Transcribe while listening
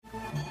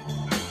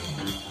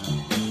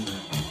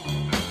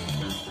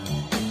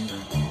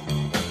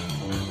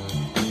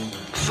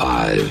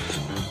5,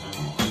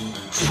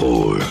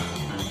 4,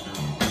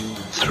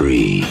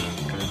 3,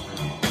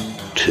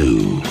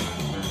 2,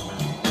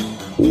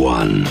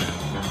 1.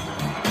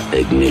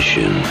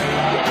 Ignition.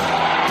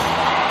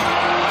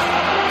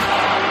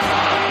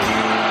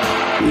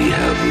 We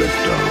have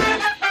liftoff.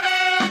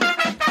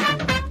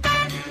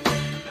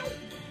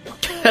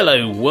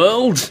 Hello,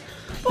 world.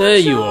 There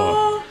you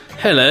are.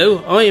 Hello,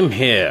 I am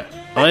here.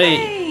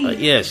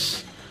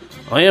 Yes,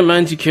 I am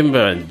Andy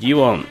Kimber, and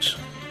you aren't.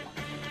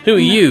 Who are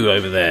you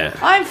over there?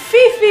 I'm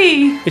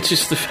Fifi. It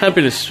is the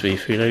fabulous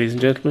Fifi, ladies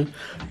and gentlemen,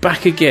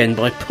 back again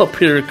by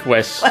popular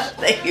request Well,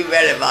 thank you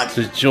very much.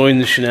 to join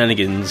the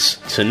shenanigans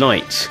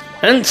tonight.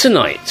 And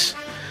tonight,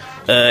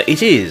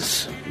 it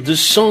is the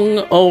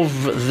Song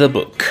of the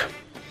Book,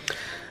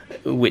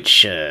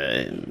 which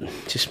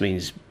just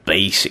means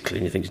basically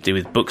anything to do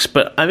with books.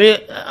 But I mean,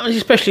 I was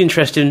especially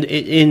interested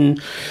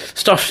in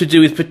stuff to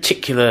do with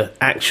particular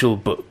actual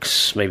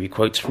books, maybe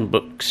quotes from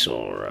books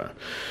or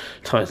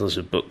titles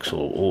of books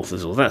or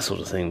authors or that sort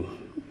of thing.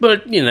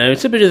 But, you know,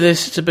 it's a bit of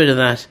this, it's a bit of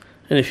that,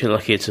 and if you're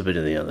lucky, it's a bit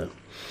of the other.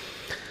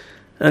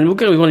 And we'll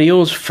go with one of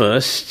yours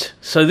first.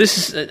 So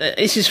this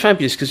is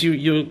fabulous because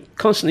you're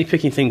constantly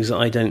picking things that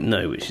I don't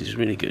know, which is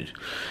really good.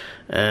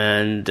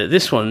 And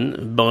this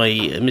one by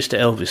Mr.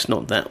 Elvis,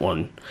 not that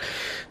one,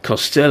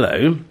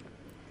 Costello.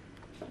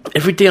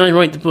 Every day I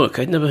write the book.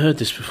 I'd never heard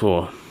this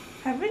before.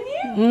 Haven't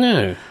you?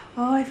 No.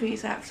 Oh, I think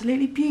it's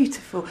absolutely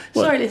beautiful.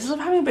 What? Sorry, listeners, I'm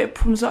having a bit of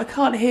problems. I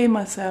can't hear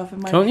myself. In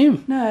my... Can't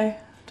you? No. I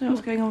don't know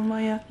what's going on with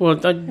my... Well,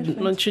 I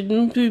should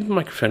move the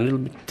microphone a little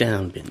bit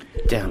down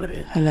a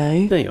bit.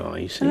 Hello? There you are,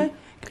 you see. Hello?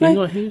 Can you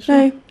not hear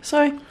yourself? No,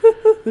 sorry.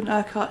 No,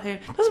 I can't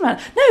hear. Doesn't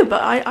matter. No,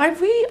 but I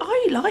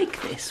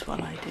like this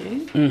one. I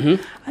do. Mm-hmm.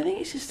 I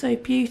think it's just so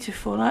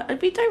beautiful.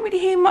 And we don't really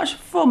hear much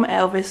from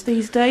Elvis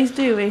these days,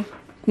 do we?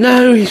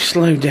 No, he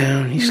slowed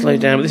down.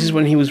 But this is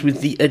when he was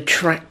with the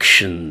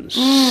Attractions.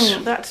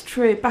 That's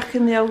true. Back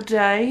in the old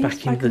days.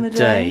 Back in the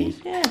day. days.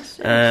 Yes.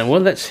 Well,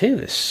 let's hear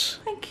this.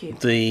 Thank you.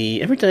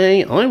 The Every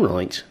Day I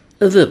Write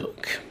the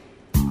Book.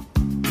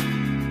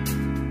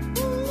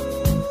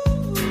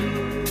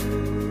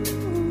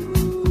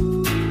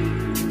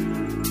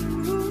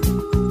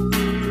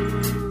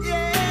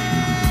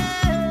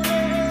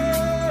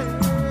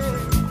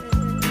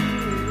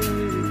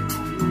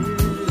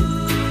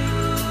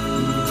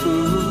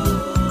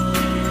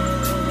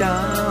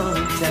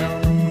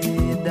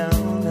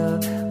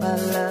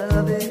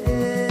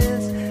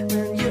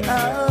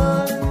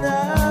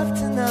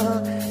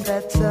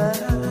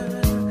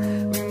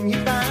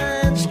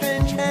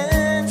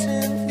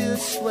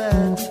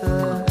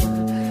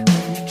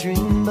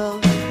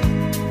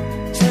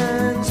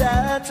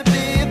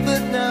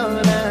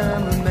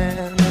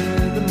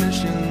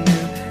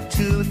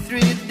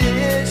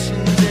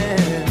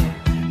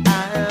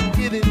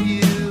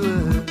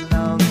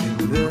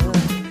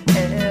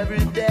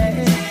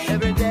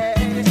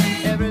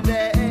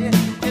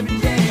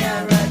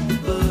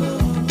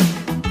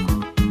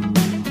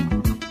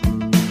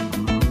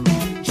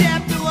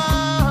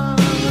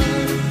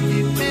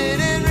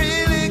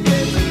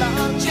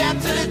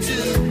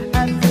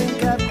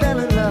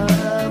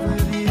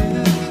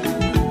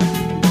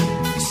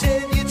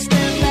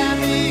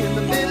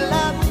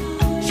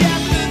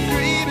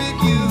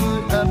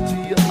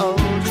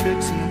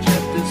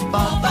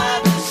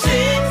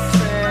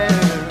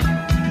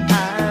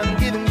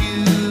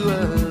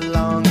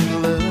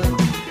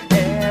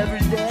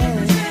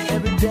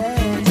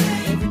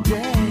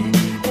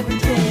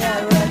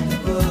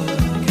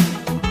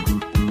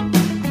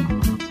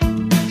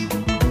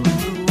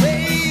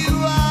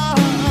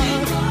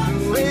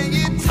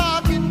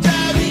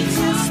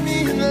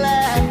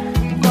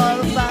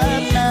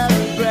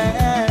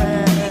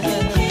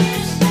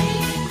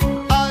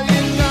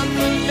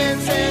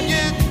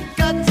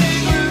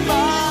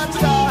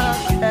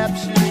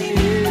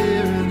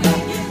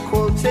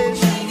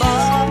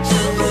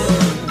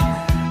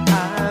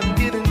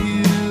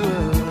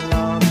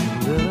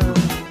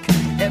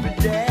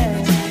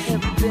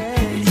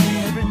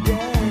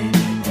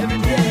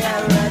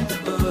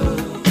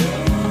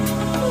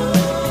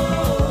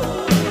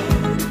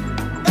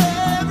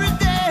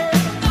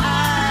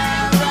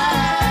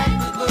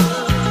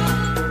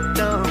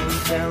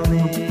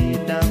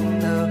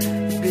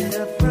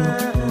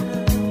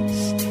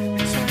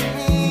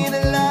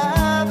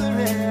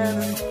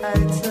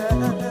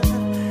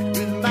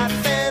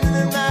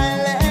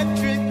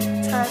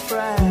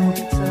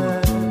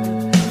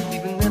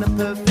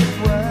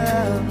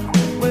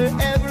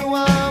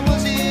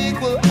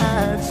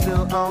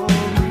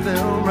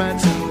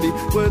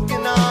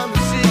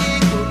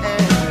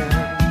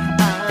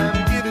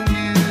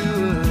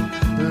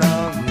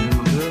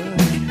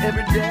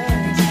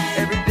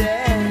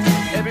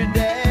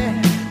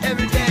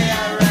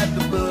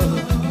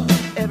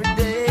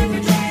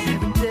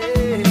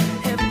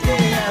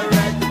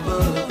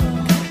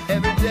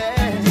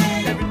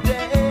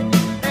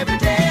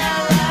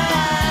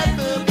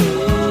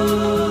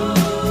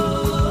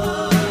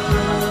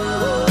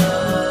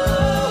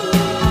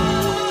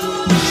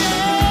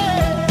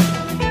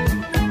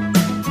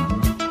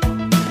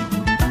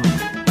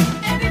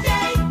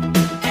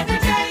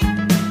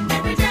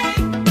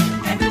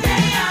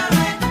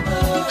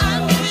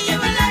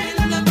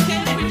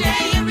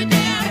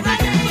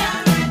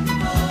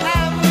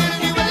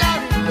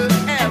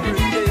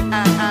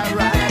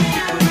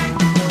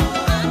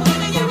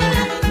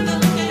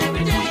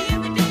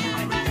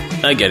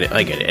 I get it.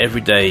 Every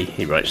day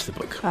he writes the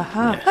book.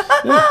 Yes.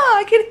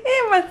 I can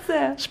hear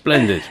myself.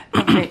 Splendid.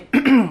 Okay,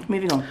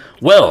 moving on.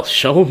 Well,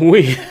 shall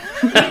we...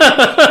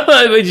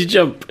 I made you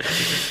jump.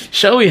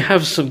 Shall we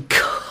have some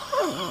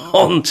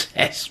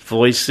contest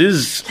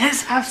voices?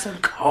 Let's have some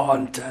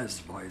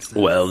contest voices.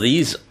 Well,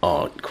 these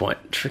are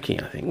quite tricky,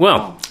 I think.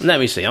 Well,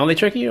 let me see. Are they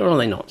tricky or are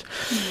they not?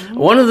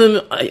 One of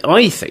them,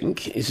 I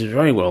think, is a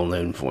very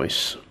well-known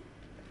voice.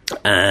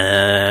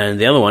 And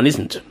the other one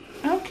isn't.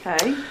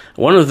 Okay.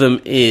 One of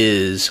them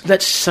is...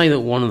 Let's say that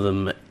one of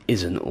them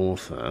is an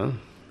author.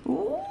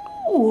 Ooh.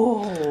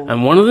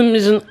 And one of them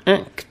is an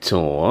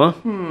actor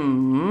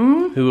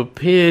who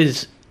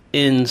appears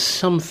in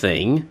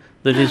something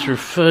that is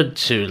referred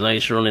to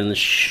later on in the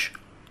show.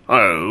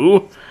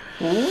 Ooh.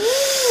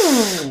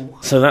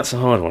 So that's a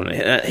hard one.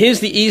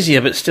 Here's the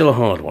easier but still a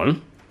hard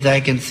one.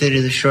 I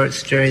consider the short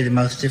story the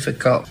most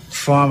difficult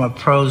form of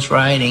prose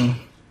writing.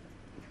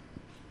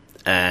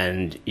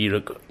 And you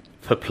look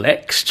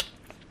perplexed.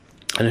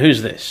 And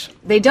who's this?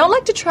 They don't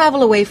like to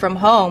travel away from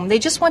home. They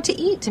just want to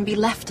eat and be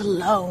left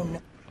alone.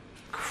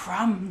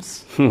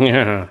 Crumbs.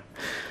 Yeah,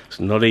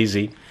 it's not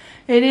easy.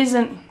 It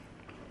isn't.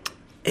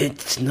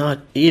 It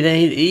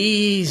ain't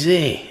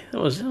easy.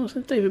 That was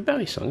a David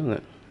Bowie song, isn't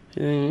it?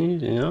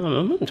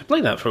 I'm going to play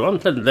that for a while.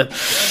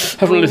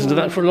 Haven't listened to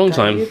that for a long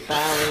time.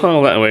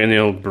 File that away in the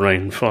old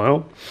brain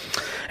file.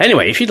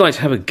 Anyway, if you'd like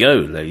to have a go,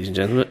 ladies and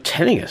gentlemen, at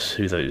telling us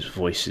who those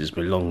voices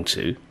belong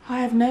to.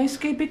 I have no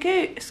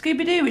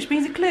Scooby-Doo, which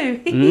means a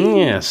clue.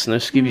 Yes, no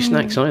Scooby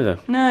Snacks either.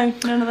 No,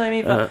 none of them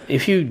either.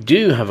 If you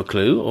do have a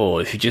clue, or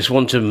if you just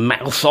want to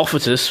mouth off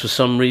at us for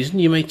some reason,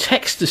 you may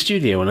text the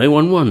studio on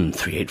 011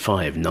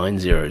 385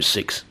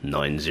 906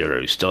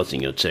 90,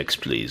 starting your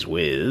text, please,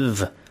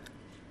 with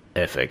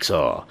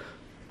FXR.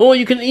 Or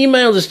you can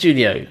email the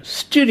studio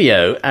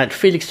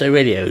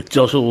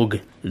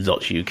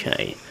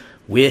studio@felixstowe.org.uk.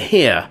 We're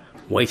here,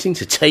 waiting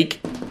to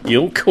take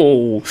your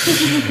call.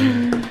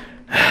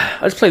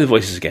 Let's play the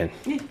voices again.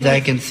 I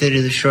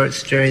consider the short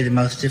story the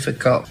most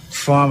difficult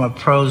form of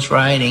prose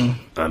writing.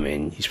 I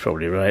mean, he's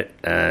probably right,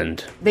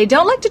 and... They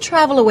don't like to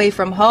travel away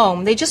from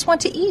home. They just want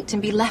to eat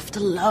and be left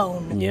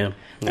alone. Yeah.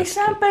 They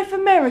sound both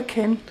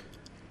American.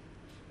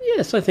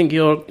 Yes, I think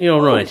you're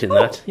right in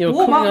that.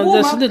 Warm up.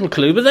 There's a little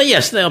clue, but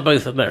yes, they are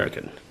both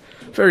American.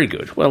 Very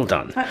good, well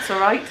done. That's all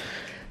right.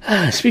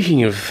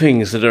 Speaking of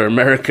things that are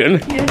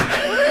American...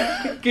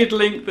 Yeah. Good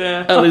link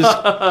there.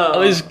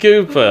 Alice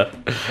Cooper.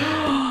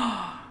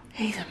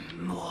 He's a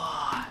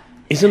moi.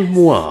 Is a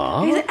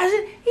moi? Is he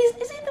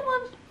the one?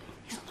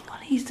 He's not the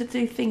one who used to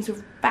do things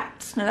with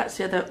bats. No, that's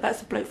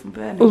the bloke from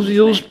Birmingham. Oh, the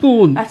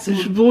Osborne. That's the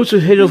He's one. brought a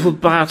head off a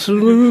bat. That's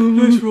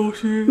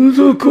right.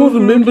 I can't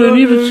remember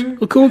any of it.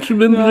 I can't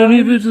remember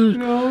any of it.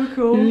 No,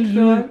 cool.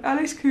 No.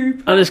 Alice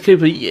Cooper. Alice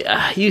Cooper,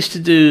 yeah, he used to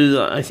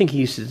do... I think he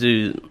used to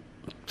do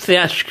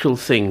theatrical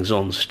things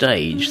on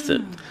stage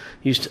that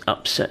used to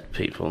upset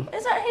people.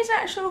 Is that his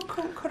actual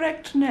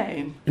correct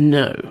name?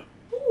 No.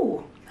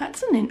 Oh,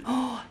 that's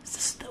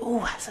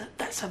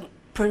that's a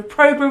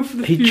program for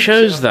the He future.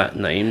 chose that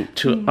name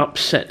to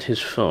upset his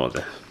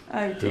father,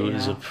 Oh who dear.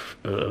 is a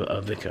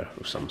vicar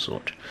of some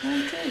sort.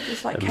 Oh dear.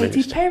 Just like a Katy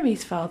minister.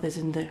 Perry's father's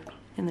in the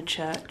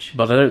church.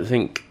 But I don't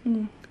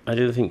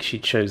think she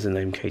chose the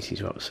name Katie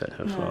to upset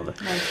her father.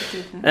 No,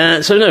 she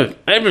didn't. So no,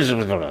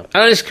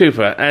 Alice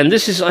Cooper, and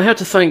this is, I have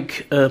to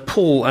thank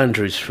Paul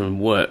Andrews from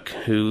work,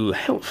 who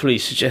helpfully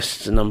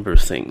suggests a number of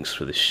things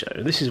for this show.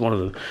 This is one of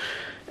them,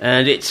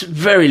 and it's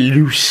very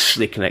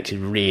loosely connected,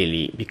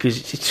 really,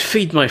 because it's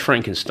Feed My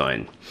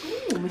Frankenstein.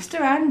 Ooh, Mr.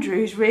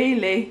 Andrews,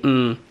 really?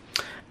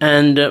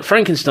 And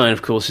Frankenstein,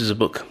 of course, is a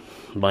book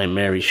by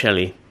Mary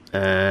Shelley,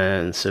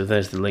 and so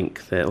there's the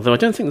link there. Although I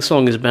don't think the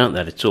song is about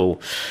that at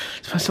all.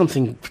 It's about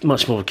something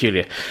much more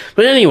peculiar.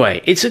 But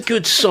anyway, it's a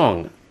good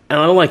song, and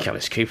I like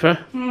Alice Cooper.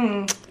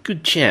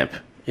 Good chap,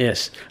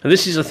 yes. And I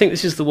think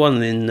this is the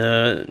one in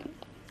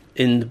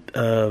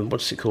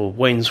what's it called,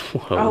 Wayne's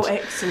World. Oh,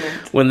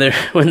 excellent. When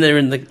they're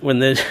in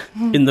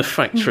the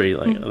factory,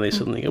 like, and they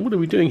suddenly go, "What are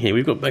we doing here?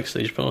 We've got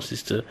backstage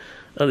passes to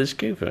Alice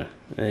Cooper."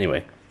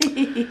 Anyway,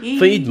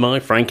 feed my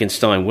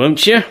Frankenstein,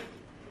 won't you?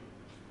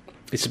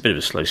 It's a bit of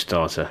a slow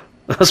starter.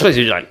 I suppose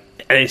you're like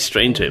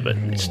straight into it, but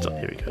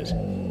here it goes.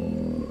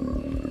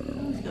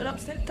 He's got an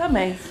upset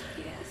tummy.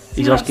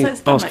 He's asking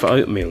ask for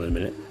oatmeal in a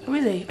minute. Oh,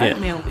 is he? Yeah,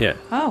 Oatmeal? yeah.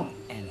 Oh.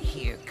 And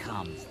here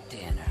comes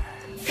dinner.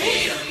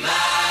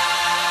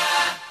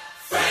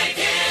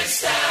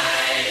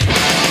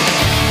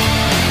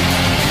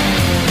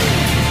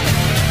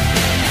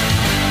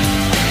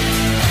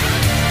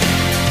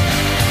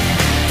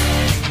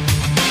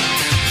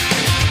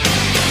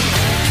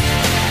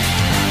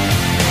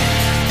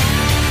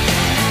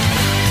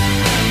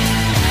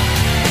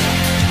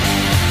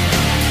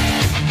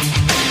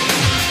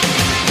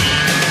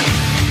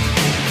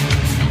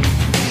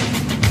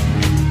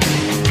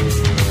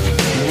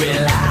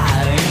 Well, I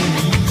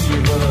ain't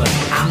evil,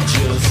 I'm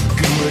just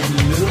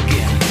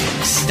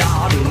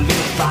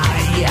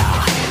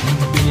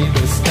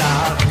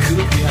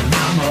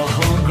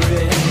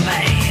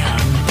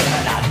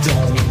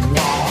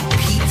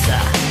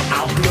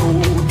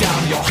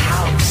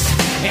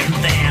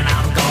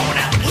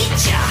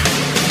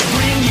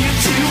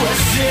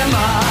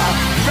simmer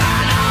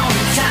right on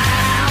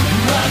time.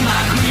 Run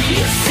my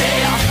greasy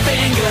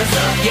fingers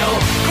up your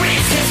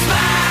greasy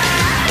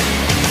spine.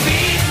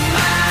 Feed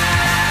my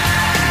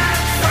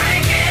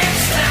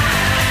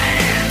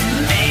Frankenstein.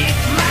 Make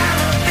my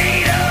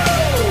libido.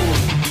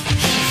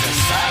 She's a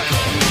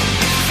psycho.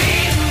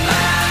 Feed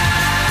my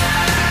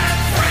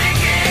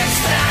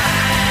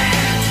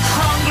Frankenstein.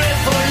 Hungry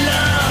for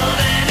love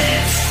and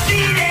it's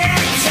feeding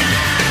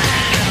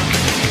time.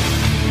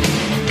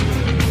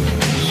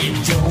 You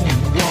don't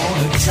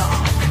wanna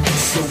talk,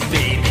 so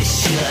baby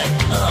shut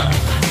up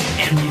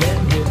and let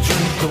me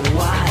drink the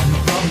wine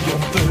from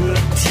your third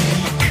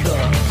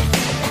teacup.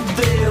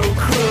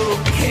 Velcro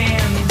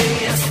candy,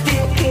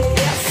 sticky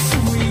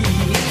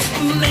sweet.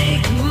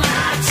 Make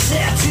my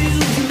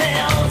tattoos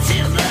melt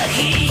in the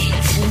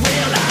heat.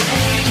 Well, I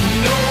ain't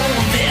know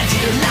that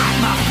you like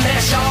my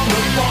flesh on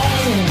the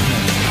bone.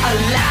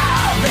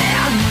 Alive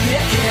and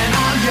licking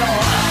on your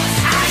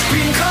ice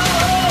cream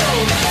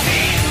cone.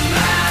 Feed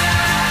my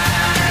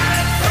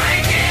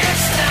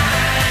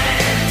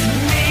Frankenstein.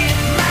 Meet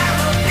my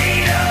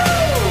libido.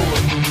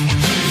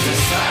 He's a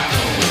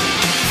psycho.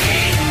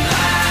 Feed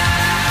my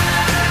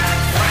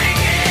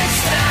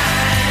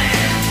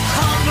Frankenstein.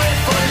 Hungry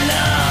for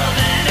love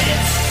and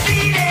it's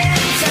feeding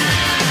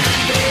time,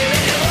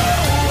 baby.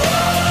 Oh, oh,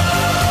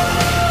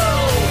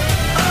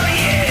 oh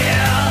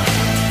yeah.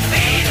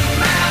 Feed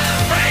my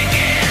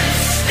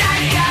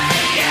Frankenstein.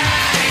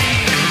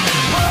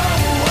 Oh,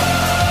 oh,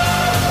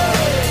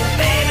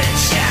 baby,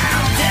 chow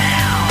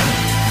down.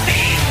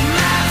 Feed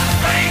my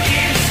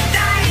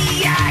Frankenstein.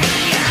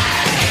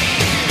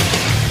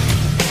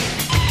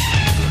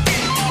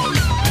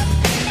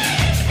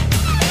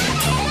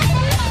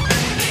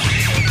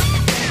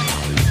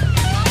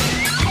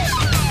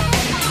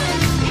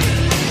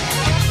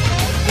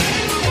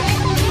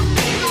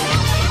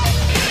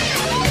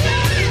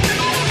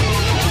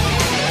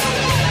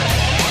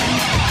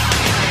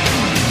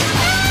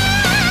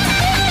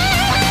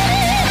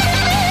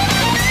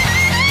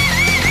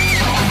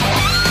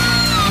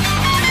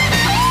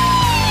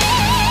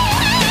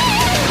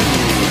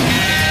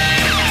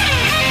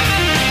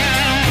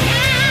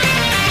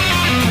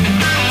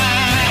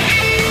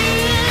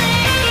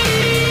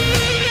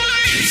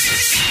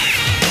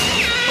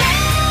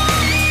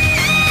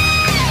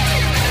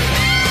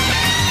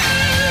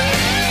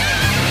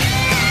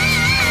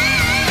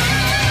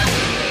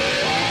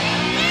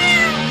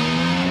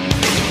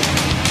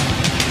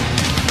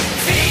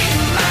 Feed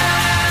my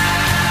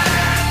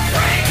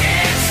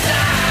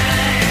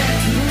Frankenstein.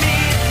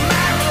 Meet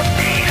my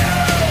libido.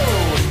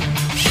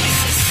 He's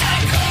a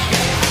psycho.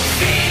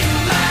 Feed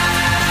my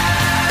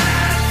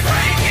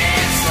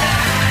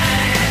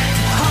Frankenstein.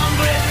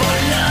 Hungry for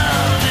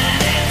love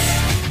and it's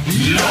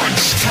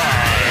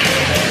lunchtime.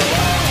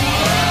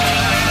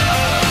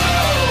 Oh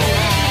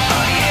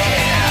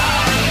yeah.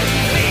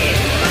 Feed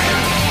my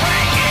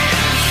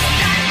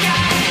Frankenstein.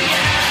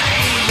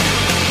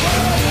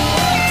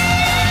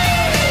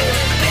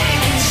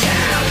 Baby,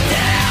 chow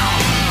down.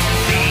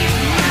 Feed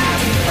my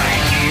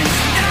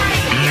Frankenstein.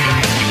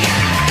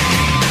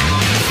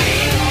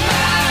 Feed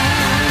my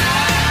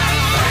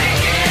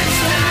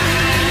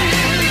Frankenstein.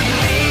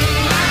 Meet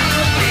my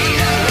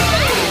libido.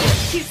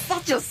 He's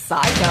such a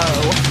psycho.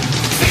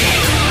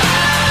 Feed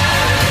my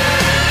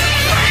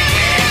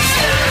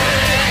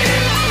Frankenstein.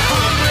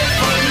 Hungry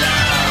for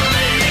love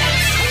and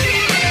it's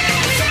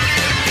feeding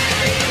time.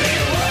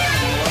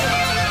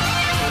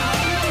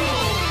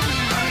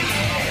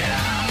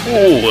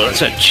 Oh, well,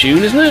 that's that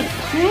tune, isn't it?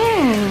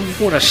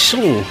 What a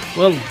song.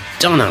 Well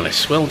done,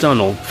 Alice. Well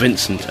done, or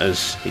Vincent,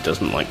 as he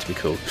doesn't like to be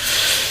called.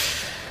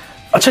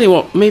 I'll tell you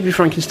what, maybe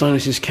Frankenstein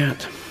is his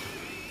cat.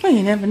 Well,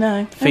 you never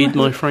know. Feed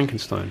my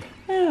Frankenstein.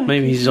 Yeah,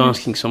 Maybe he's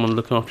asking someone to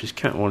look after his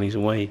cat while he's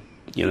away,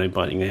 you know,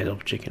 biting the head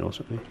off a chicken or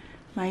something.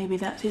 Maybe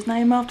that's his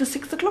name after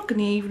 6 o'clock in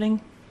the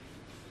evening.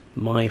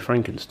 My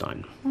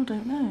Frankenstein. I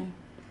don't know.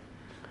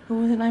 What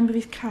was the name of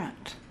his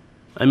cat?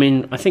 I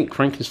mean, I think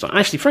Frankenstein...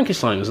 Actually,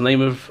 Frankenstein was the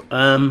name of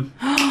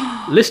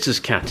Lister's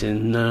cat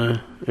in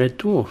Red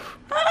Dwarf.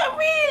 Oh,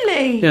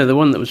 really? Yeah, the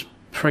one that was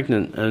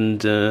pregnant and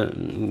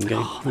gave...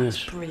 Oh,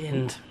 that's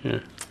brilliant. Yeah.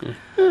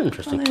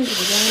 Interesting. Well, those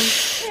are the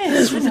days. Yes,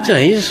 Those were the right.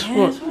 days. Yes,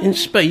 What, well. in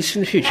space,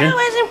 in the future? No,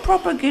 it's a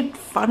proper good,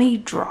 funny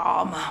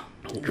drama.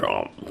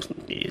 Drama.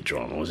 Wasn't really a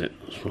drama, was it?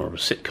 It was more of a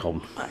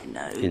sitcom. I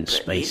know. In but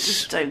space. You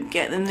just don't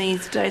get them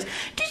these days.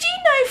 Did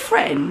you know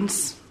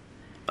Friends?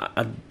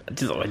 I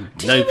Did know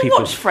you ever people...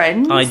 watch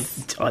Friends?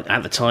 I,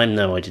 at the time,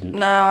 no, I didn't.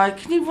 No,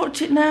 can you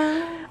watch it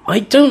now? I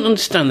don't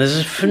understand. There's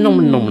a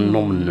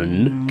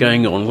phenomenon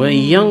going on where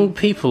young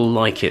people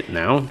like it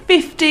now.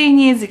 15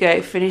 years ago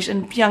it finished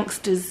and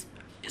youngsters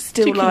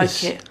still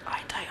Ridiculous. like it. I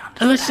don't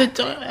understand. And I said,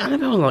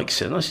 Annabelle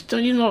likes it. And I said,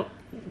 don't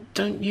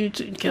you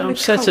get What a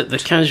upset at the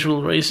cult.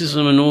 casual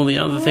racism and all the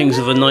other things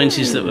of the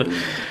 90s that were...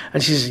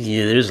 And she says,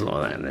 yeah, there is a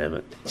lot of that in there,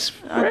 but it's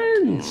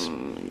Friends.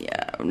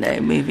 Yeah, no,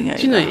 moving over.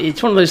 Do you know,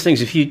 it's one of those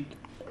things, I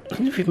don't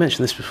know if you've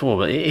mentioned this before,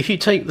 but if you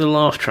take the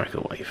laugh track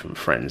away from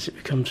Friends, it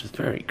becomes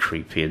very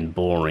creepy and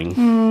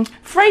boring.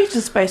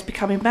 Frasier's supposed to be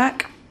coming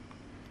back.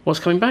 What's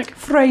coming back?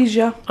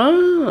 Frasier.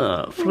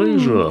 Ah,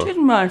 Frasier.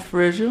 Didn't mind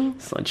Frasier.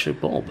 Sideshow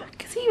Bob.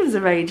 Because he was a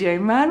radio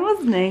man,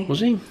 wasn't he? Was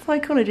he?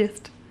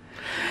 Psychologist.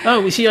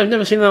 Oh, you see, I've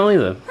never seen that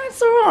either.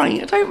 That's all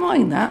right. I don't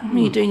mind that.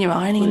 You're doing your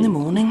ironing in the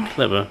morning.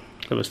 Clever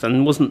stuff.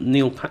 And wasn't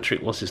Neil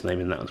Patrick, what's his name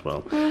in that as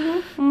well?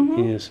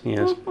 Yes.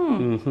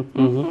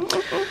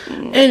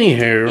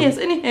 Anywho. Yes,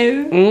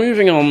 anywho.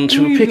 Moving on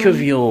to a pick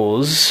of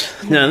yours.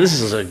 Now, this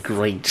is a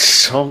great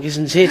song,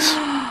 isn't it?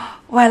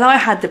 Well, I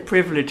had the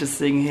privilege of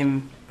singing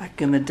him back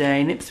in the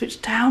day in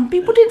Ipswich Town.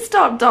 People didn't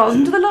start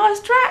dancing to the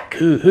last track.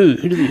 Who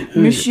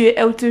Monsieur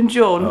Elton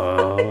John.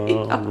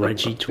 Oh,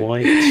 Reggie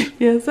Dwight.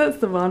 Yes, that's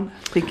the one.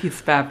 I think he's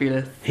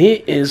fabulous.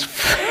 He is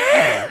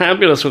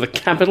fabulous with a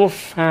capital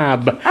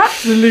Fab.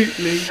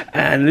 Absolutely.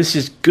 And this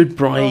is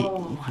Goodbye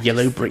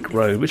Yellow Brick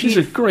Road, which is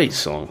a great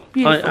song.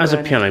 As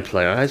a piano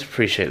player, I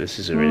appreciate this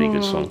is a really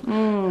good song.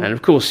 And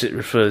of course it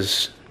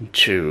refers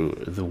to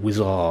The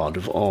Wizard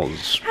of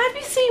Oz. Have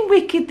you seen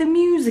Wicked the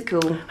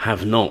musical?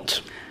 Have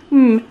not.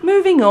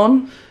 Moving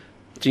on.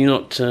 Do you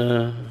not...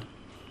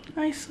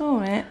 I saw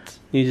it.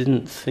 You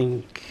didn't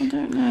think... I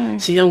don't know.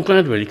 See, I'm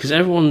glad really, because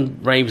everyone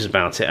raves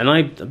about it, and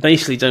I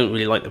basically don't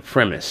really like the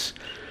premise,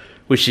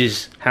 which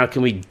is, how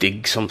can we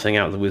dig something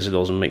out of the Wizard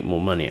of Oz and make more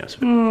money out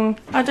of it?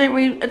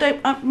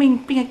 I mean,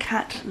 being a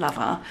cat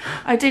lover,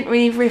 I didn't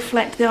really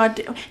reflect the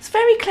idea. It's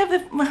very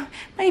clever, well,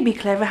 maybe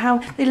clever,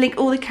 how they link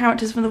all the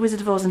characters from the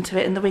Wizard of Oz into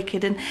it and the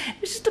Wicked, and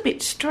it's just a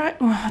bit strange.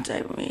 Well, I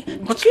don't really.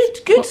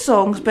 Good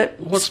songs, but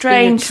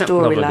strange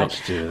storyline.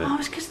 Oh,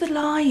 it's because of the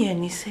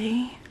lion, you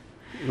see.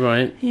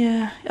 Right.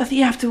 Yeah, I think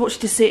you have to watch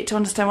to see it to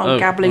understand what I'm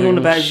gabbling on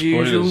about as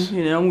usual.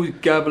 You know, I'm always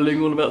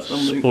gabbling on about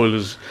something.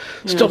 Spoilers.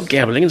 Yes. Stop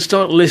gabbling and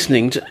start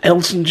listening to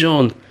Elton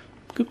John.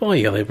 Goodbye,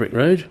 Yellow Brick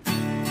Road.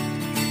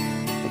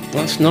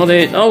 That's not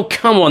it. Oh,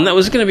 come on. That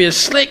was going to be a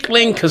slick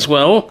link as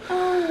well.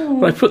 Oh.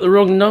 But I put the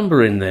wrong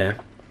number in there.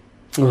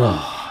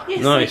 Oh,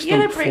 yes, nice.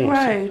 Yellow Brick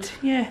Road.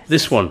 Yeah.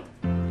 This one.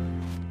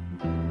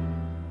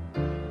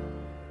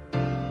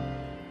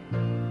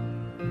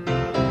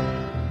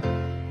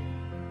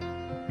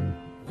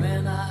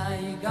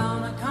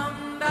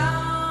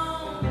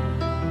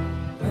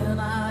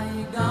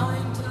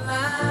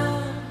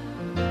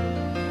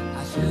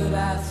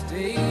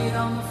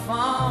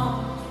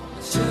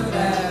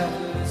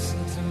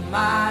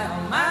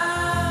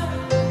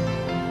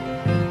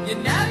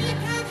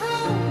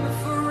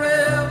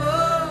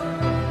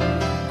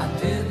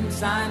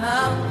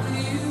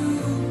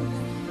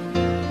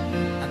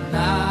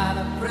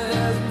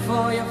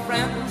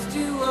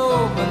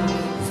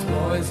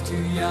 Too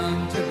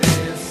young to be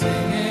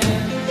singing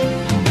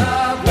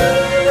the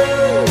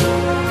blues.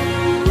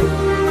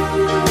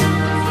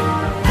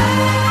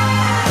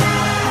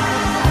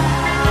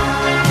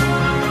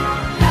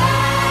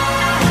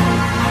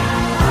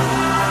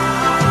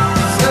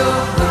 So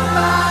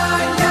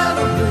goodbye,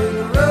 Yellow Brick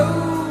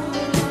Road,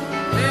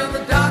 where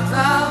the dogs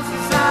of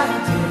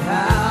society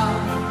howl.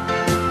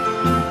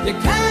 You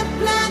can't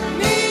plant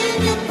me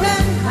in your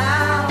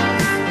penthouse.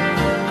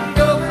 I'm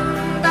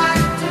going back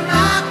to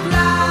my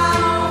plow.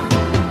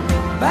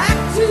 Back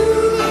to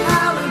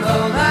howling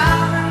all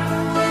out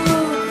in the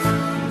woods,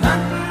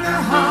 hunting a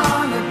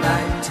haunted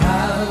night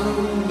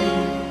town.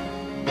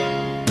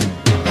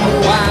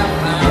 Oh, I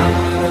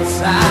found a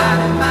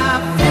side of my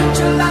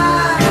future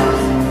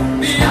lies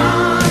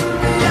beyond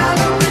the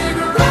Yellow Brick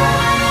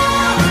Road.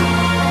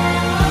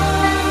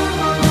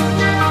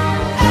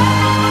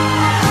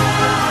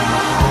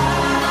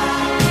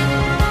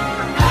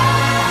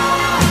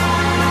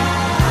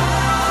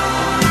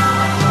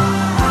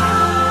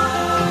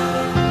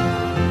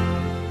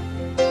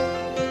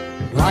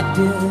 What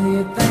do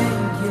you think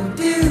you'll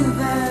do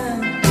then?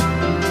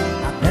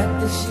 I bet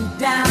to shoot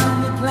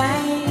down the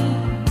plane.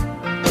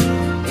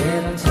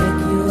 It'll take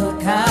you a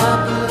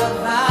couple of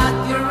hot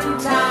urine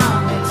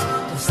tonics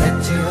to set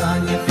you on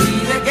your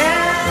feet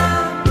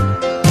again.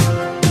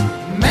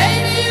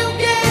 Maybe you'll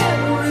get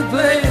a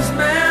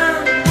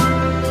replacement.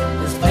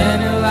 There's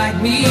plenty like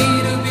me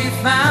to be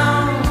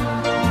found.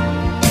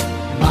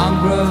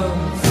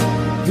 Mongrels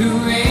who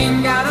ain't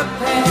got a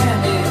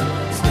penny,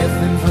 stiff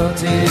and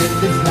footed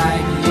is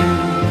like you.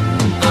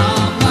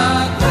 On the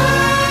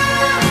ground.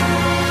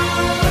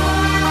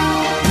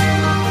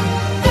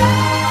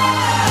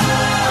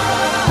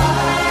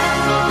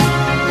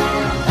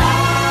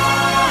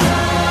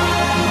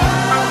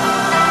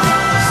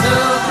 So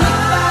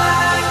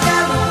goodbye,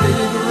 Yellow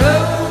Brick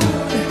Road,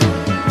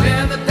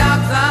 where the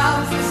dogs of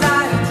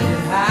society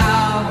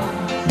howl.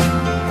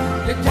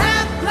 You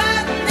can't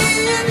plant me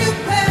in your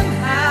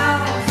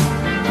penthouse.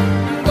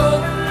 I'm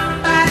going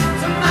back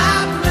to my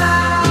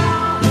plow.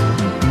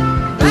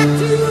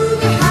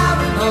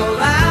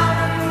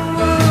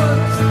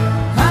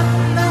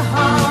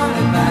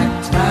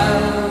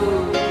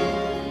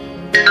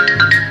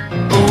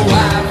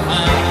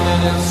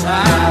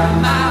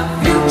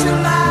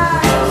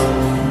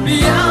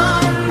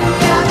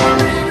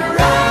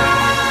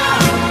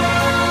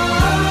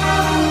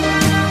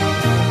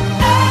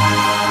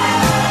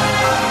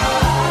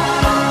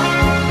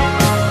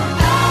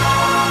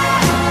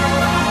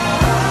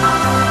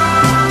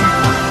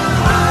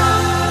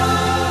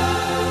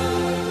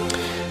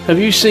 Have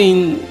you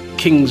seen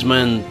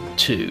Kingsman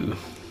 2?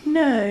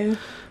 No.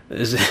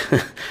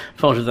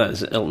 Part of that is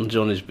that Elton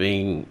John is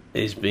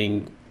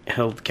being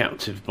held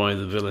captive by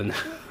the villain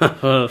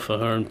for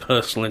her own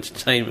personal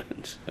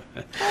entertainment.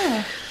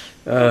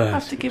 I'll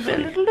have to give it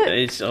a little look.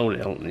 It's old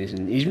Elton.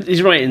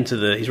 He's right into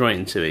the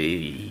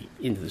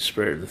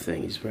spirit of the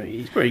thing. He's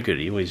very good.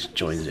 He always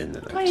joins in.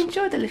 I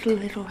enjoy the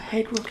little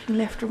head rocking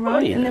left and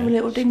right, and yeah. then a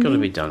little ding. It's got to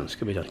be done. It's got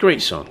to be done.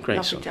 Great song.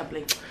 Great song.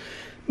 Lovely.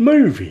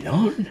 Moving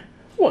on.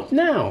 What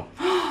now?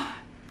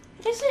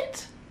 Is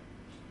it?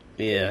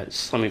 Yeah,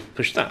 let me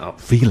push that up.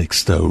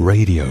 Felixstowe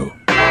Radio.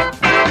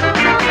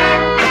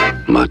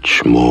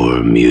 Much more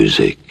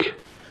music.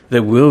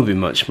 There will be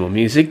much more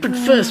music, but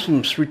first we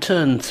must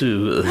return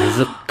to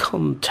the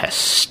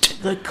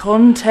contest. The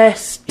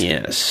contest.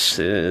 Yes,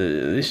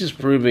 this is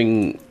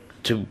proving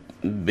to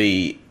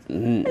be...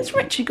 Has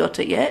Richie got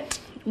it yet?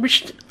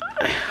 Rich,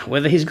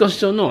 whether he's got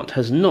it or not,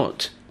 has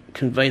not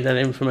conveyed that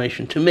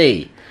information to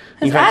me.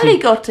 Has Ali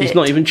got it? He's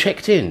not even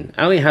checked in.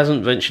 Ali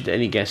hasn't ventured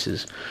any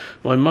guesses.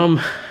 My mum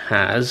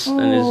has,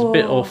 and is a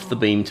bit off the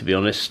beam, to be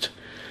honest.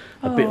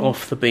 A bit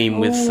off the beam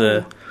with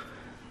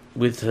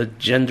her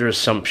gender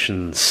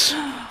assumptions.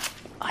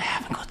 I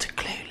haven't got a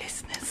clue,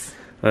 listeners.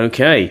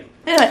 Okay.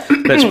 Yeah.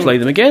 Let's play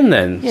them again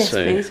then. Yes,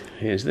 so please.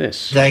 Here's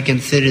this. I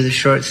consider the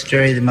short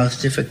story the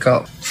most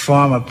difficult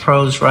form of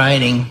prose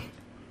writing.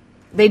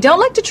 They don't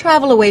like to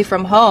travel away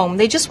from home.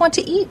 They just want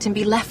to eat and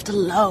be left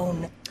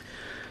alone.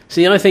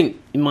 See, I think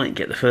you might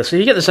get the first one.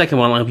 If you get the second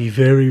one, I'll be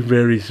very,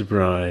 very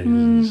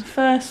surprised.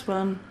 First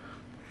one.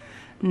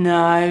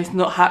 No, it's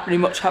not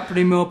much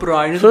happening in my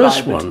brain.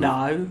 First one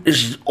No.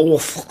 is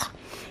awful.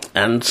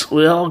 And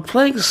we are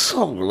playing a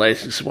song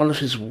related to one of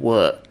his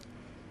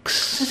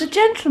works. There's a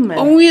gentleman.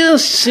 Oh,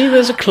 yes. See,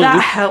 there's a clue.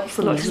 That helps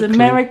a lot. There's He's a clue.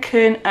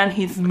 American and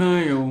he's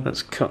male.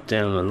 That's cut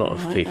down a lot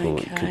of people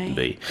it couldn't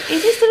be.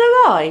 Is he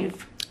still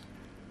alive?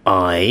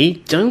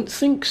 I don't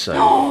think so.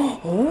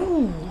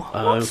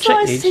 What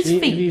size is his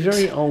feet? He'd be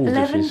very old.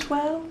 11,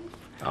 12?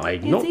 I'm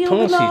Is not he on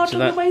the party large to on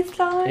the that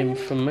waistline?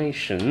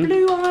 information.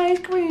 Blue eyes,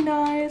 green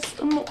eyes?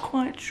 I'm not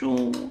quite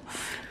sure.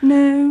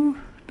 No.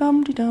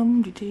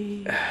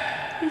 Dum-de-dum-de-dee.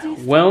 Is he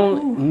still...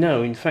 Well,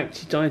 no. In fact,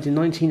 he died in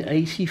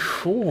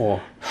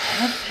 1984.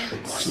 He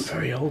wasn't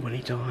very old when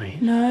he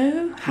died.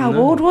 No? How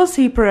old was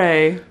he,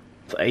 pray?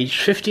 Age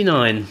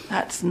 59.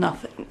 That's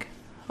nothing.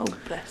 Oh,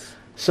 bless.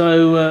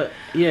 So,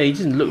 yeah, he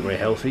didn't look very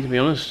healthy, to be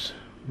honest.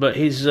 But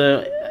he's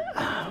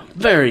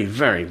very,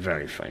 very,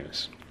 very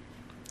famous.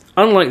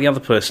 Unlike the other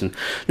person.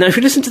 Now, if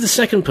you listen to the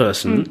second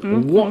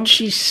person, what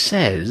she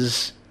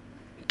says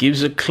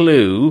gives a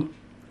clue.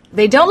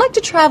 They don't like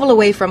to travel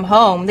away from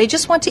home. They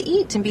just want to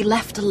eat and be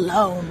left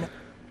alone.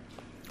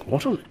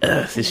 What on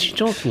earth is she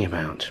talking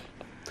about?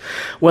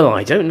 Well,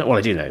 I don't know. Well,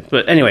 I do know.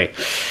 But anyway,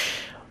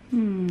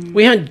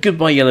 we had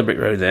Goodbye Yellow Brick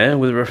Road there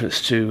with a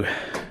reference to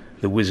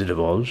The Wizard of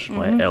Oz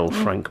by L.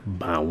 Frank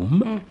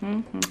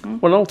Baum.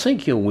 Well, I'll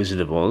take your Wizard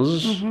of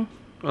Oz.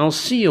 I'll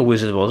see your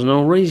Wizard of Oz and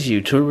I'll raise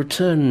you to a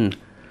Return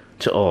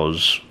to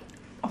Oz,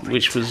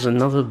 which was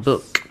another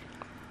book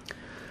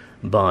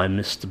by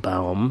Mr.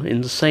 Baum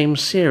in the same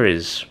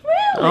series.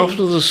 Really?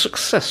 After the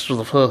success of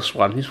the first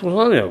one, he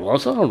thought,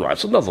 I'll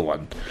write another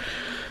one.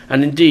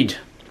 And indeed,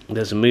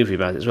 there's a movie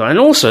about it as well. And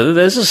also,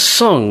 there's a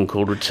song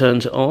called Return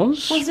to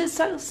Oz. Was it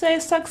so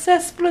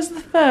successful as the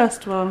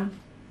first one?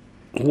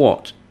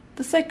 What?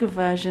 The second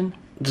version?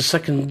 The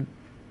second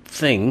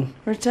thing?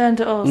 Return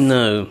to Oz?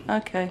 No.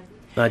 Okay.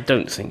 I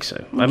don't think so.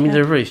 Okay. I mean,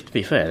 to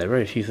be fair, there are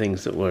very few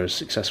things that were as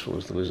successful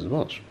as The Wizard of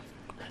Oz.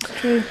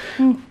 True.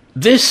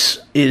 This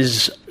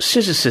is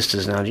Scissor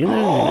Sisters now. Do you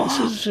know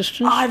Scissor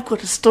Sisters? I've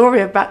got a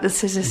story about the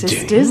Scissor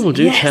Sisters.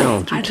 Do yes,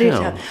 tell. I do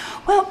tell.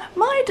 Well,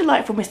 my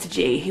delightful Mr.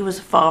 G, he was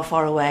far,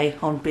 far away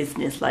on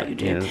business like you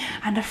do. Yeah.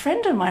 And a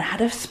friend of mine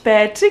had a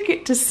spare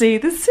ticket to see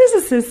the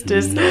Scissor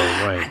Sisters. No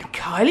way. And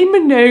Kylie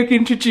Minogue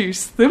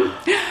introduced them.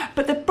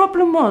 But the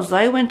problem was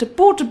I went to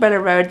Portobello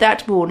Road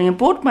that morning and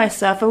bought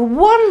myself a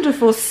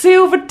wonderful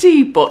silver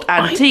teapot,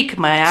 antique,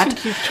 may I I add.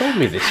 think you've told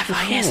me this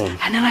before. Yes,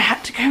 and then I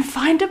had to go and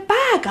find a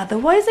bag,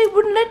 otherwise they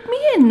wouldn't let me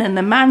in. And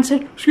the man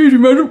said, "Excuse me,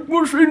 madam,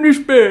 what's in this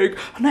bag?"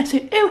 And I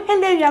said, "Oh,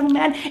 hello, young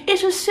man,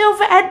 it's a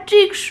silver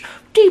antique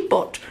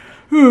teapot."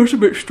 "Oh, it's a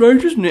bit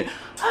strange, isn't it?"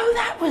 "Oh,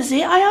 that was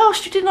it. I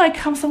asked you, didn't I,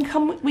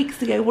 some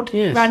weeks ago, what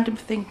random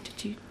thing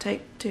did you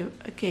take to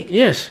a gig?"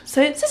 Yes.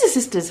 So, Scissor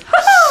Sisters.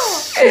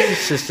 Scissor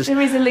Sisters.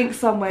 There is a link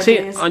somewhere. See,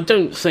 dears. I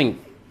don't think,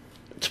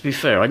 to be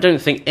fair, I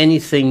don't think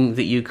anything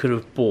that you could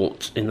have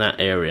bought in that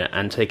area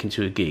and taken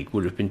to a gig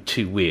would have been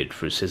too weird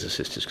for a Scissor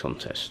Sisters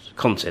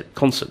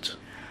concert.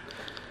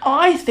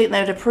 I think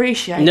they'd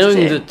appreciate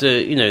Knowing it. that,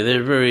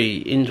 they're very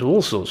into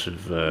all sorts of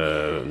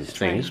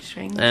things.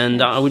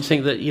 And I would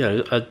think that,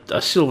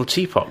 a silver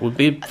teapot would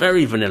be a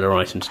very vanilla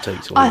item to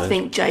take to one I of those.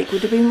 think Jake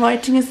would have been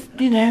writing,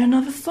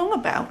 another song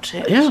about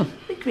it. Yeah.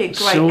 It could be a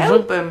great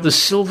album. The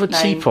Silver name.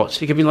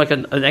 Teapot. It could be like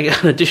an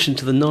addition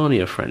to the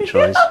Narnia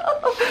franchise.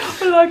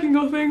 I'm liking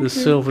your thing. The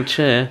Silver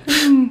Chair.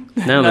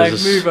 Now No,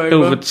 there's a move over.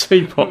 Silver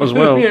Teapot as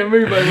well. Yeah,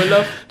 move over,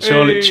 love.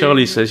 Charlie, Hey.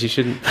 Charlie says you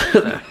shouldn't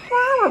put that.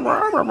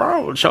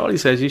 Charlie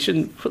says you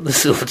shouldn't put the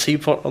silver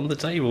teapot on the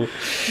table.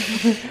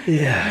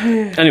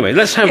 Yeah. Anyway,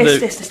 let's have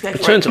Let's go for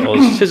Return it. to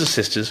Oz, Scissor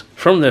Sisters,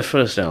 from their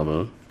first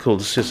album called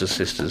The Scissor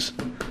Sisters.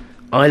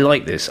 I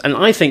like this, and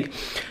I think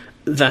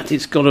that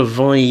it's got a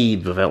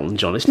vibe of Elton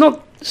John. It's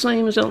not the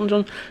same as Elton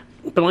John,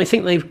 but I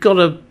think they've got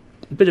a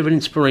bit of an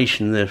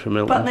inspiration there from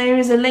Elton. But there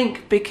is a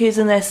link, because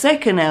in their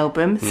second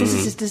album, Scissor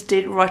Sisters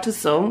did write a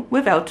song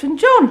with Elton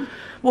John.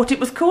 What it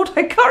was called,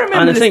 I can't remember.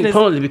 And I think listeners.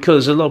 partly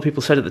because a lot of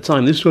people said at the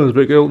time, this sounds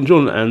like Elton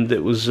John, and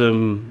it was,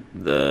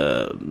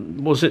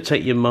 was it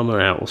Take Your Mama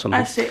Out or something?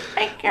 That's it.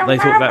 They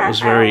thought that was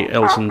very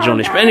Elton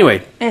Johnish. But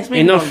anyway, Yes,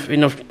 moving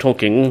enough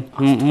talking.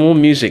 More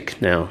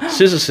music now.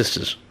 Scissor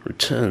Sisters,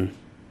 Return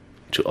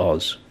to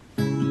Oz.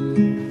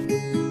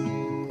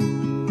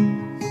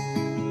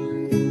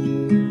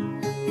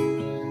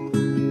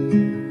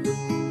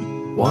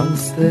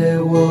 Once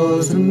there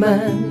was a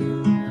man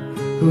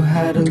who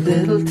had a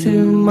little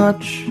too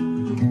much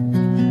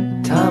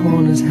time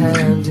on his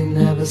hands. He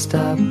never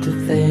stopped to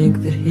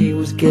think that he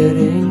was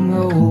getting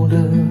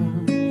older.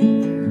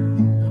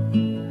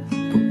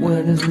 But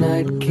when his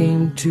night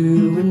came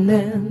to an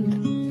end,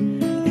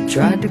 he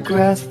tried to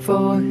grasp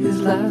for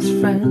his last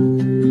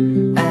friend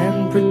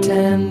and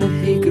pretend that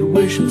he could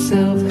wish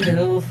himself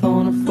health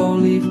on a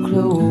four-leaf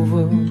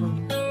clover.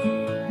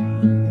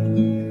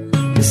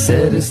 He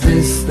said, is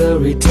this the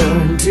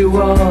return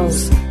to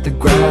Oz? The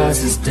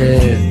grass is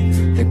dead,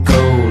 the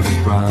gold is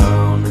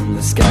brown, and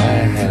the sky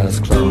has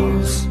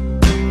claws.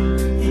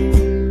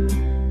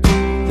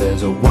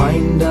 There's a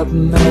wind-up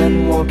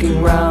man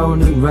walking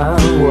round and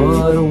round.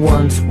 What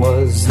once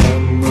was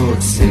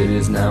Emerald City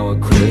is now a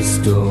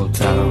crystal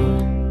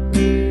town.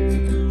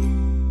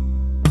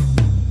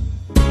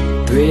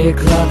 3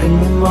 o'clock in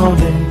the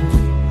morning,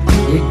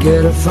 you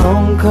get a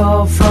phone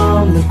call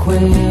from the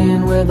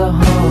Queen with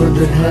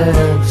 100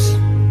 heads.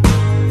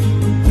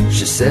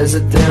 She says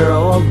that they're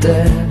all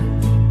dead.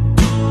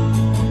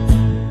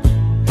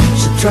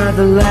 She tried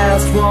the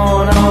last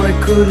one, all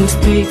that couldn't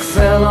speak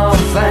fell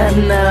off,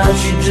 and now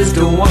she just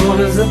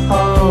wanders the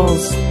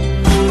halls,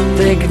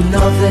 thinking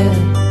nothing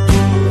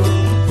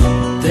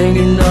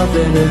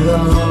at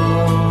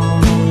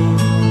all.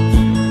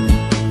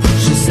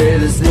 She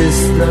said, is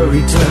this the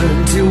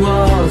return to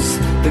Oz?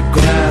 The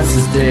grass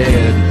is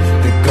dead,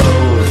 the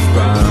gold is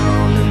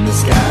brown, and the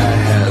sky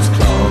has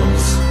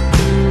claws.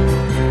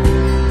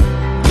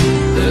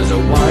 There's a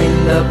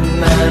wind-up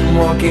man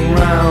walking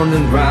round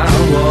and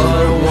round.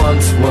 What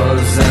once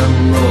was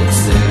Emerald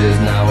City is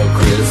now a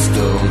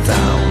crystal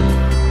town.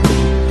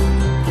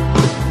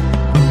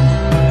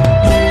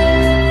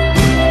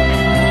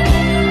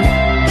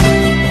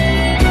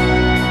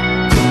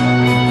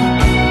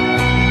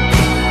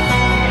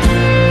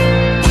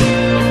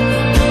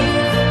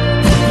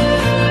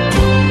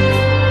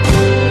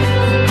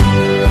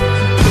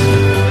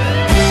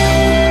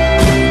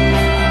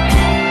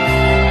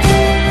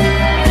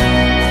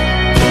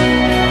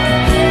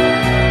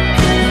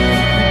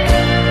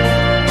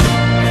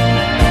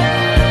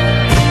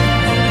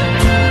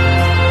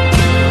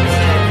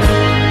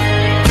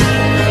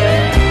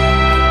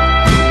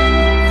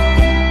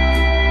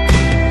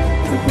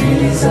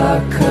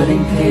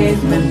 Cutting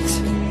pavement,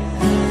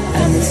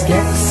 and the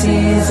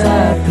Skeksis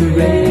are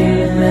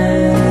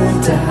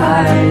parading to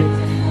hide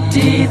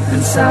deep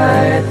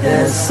inside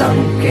their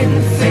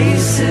sunken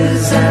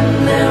faces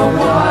and their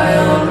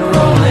wild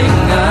rolling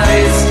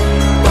eyes.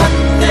 But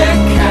their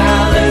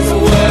callous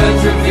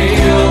words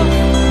reveal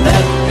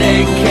that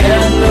they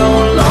can no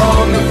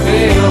longer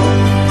feel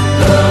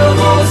love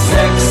or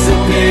sex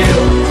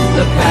appeal.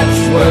 The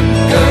patchwork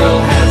girl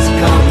has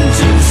come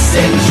to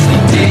cinch the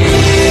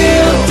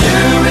deal. To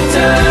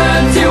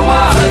return to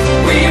us,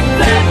 we've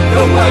led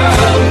the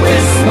world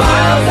with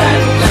smiles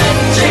and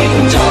clenching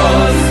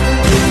jaws.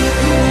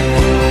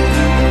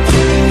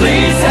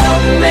 Please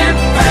help me,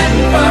 friend,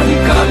 from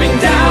coming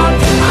down.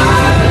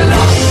 I've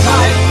lost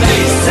my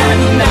place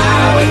and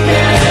now it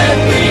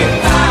can't be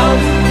found.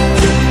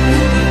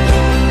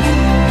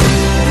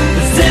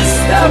 Is this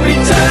the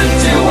return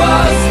to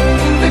us?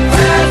 The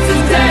grass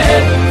is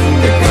dead,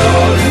 the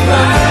gold is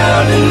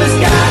brown, and the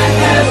sky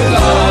has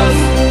claws.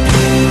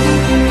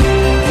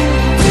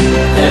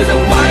 There's a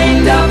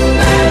wind-up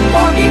man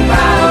walking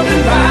round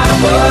and round.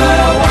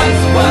 What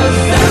once was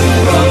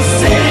Emerald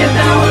City,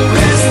 now a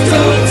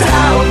crystal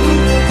town.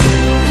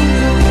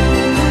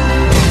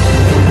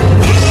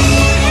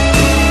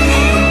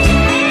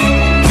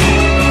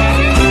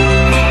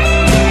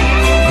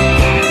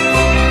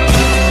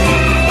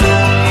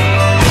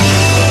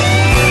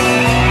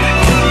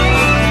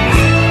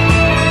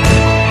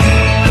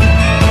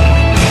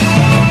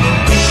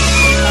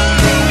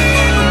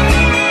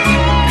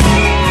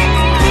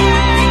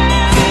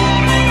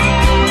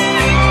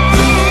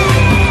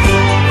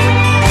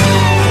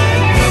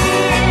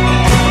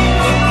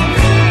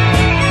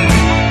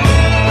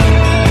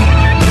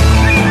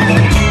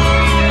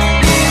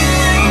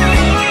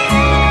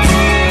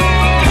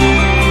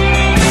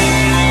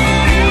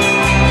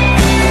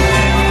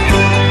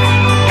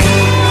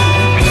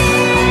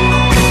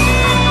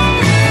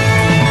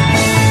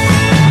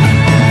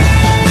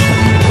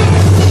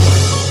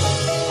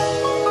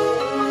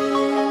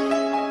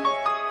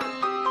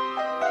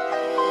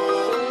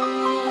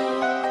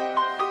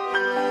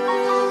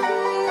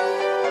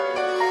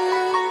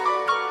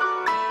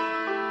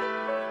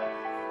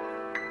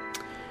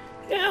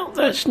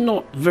 that's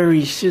not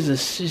very scissor-E,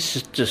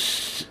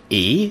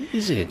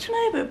 is it?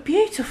 No, but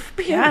beautiful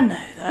piano,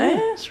 though. Yeah,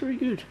 that's very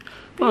good.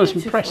 I was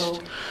Beautiful.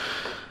 impressed.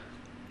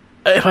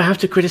 If I have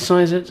to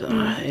criticise it,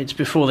 it's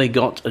before they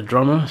got a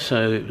drummer,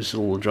 so it was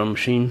all a drum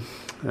machine.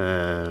 It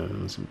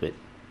was a bit...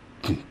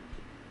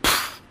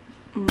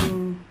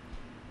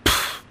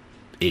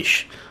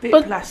 ish. Bit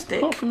But plastic.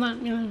 apart from that,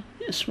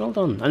 yes, well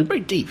done. And very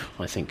deep,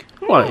 I think.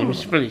 Well, it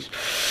was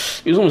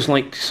almost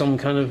like some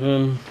kind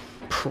of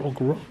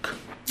prog rock.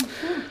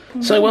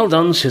 So well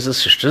done, Scissor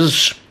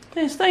Sisters.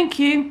 Yes, thank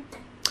you.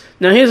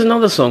 Now here's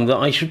another song that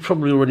I should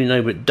probably already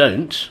know but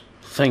don't.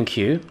 Thank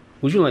you.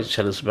 Would you like to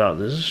tell us about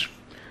this?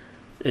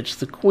 It's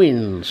the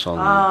Queen song.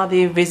 Ah,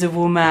 The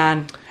Invisible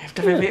Man. I have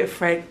to have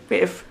a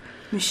bit of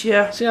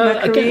Monsieur See,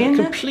 Mercury again, in I'm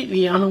there.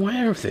 completely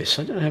unaware of this.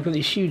 I don't have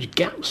these huge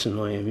gaps in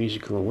my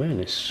musical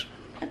awareness.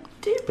 I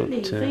do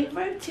believe they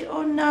wrote it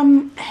on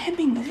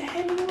Hemingway. Is it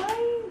Hemingway?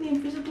 The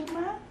Invisible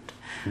Man?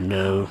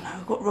 No, No,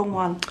 I got the wrong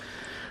one.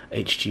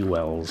 H.G.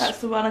 Wells. That's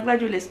the one. I'm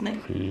glad you're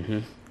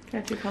listening.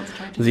 Glad you're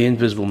concentrating. The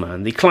Invisible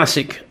Man, the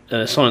classic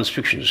science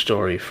fiction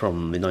story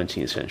from the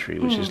 19th century,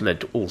 which has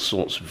led to all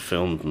sorts of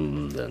film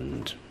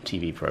and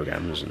TV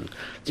programmes. And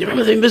do you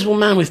remember The Invisible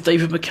Man with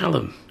David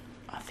McCallum?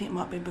 I think it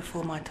might have been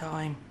before my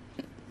time.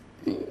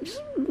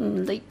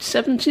 Late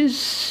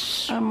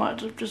 70s? I might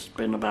have just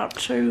been about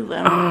 2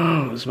 then.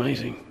 Oh, it was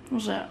amazing.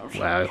 Was that?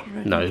 Wow,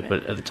 no,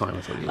 but at the time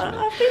I thought it was amazing.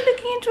 I've been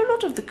looking into a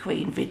lot of the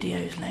Queen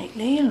videos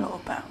lately, and a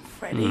lot about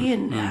Freddie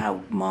and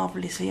how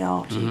marvellously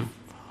arty.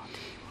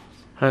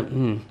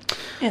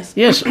 Yes.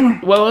 Yes,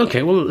 well,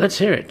 okay, well, let's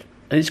hear it.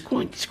 And it's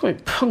quite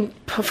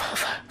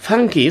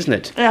funky, isn't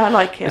it? Yeah, I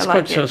like it. It's I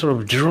like quite it. a sort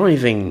of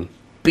driving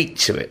beat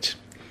to it.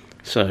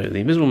 So, The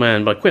Invisible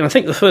Man by Queen. I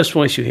think the first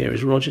voice you hear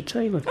is Roger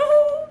Taylor.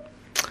 Oh,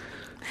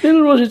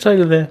 Little Roger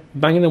Taylor there,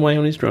 banging away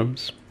on his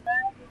drums.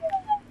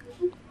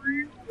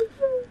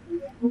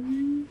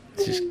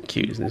 It's just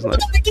cute, isn't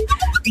it?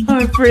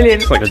 oh,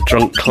 brilliant. It's like a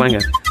drunk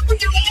clanger.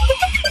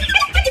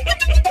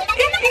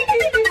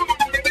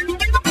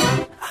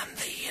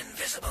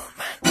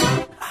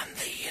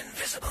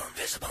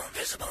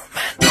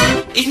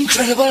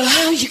 Incredible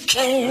how you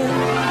can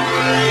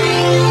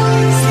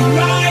see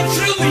right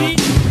through me.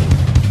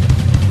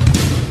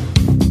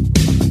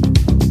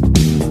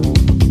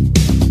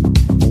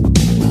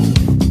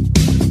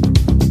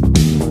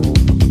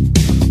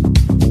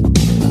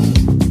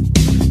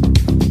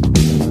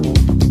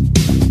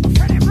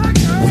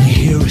 When you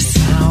hear a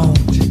sound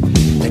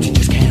that you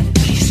just can't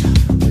place,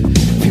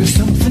 feel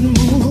something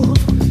move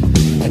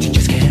that you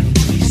just can't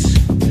trace,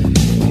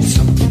 feel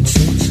something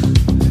sense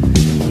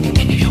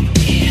in your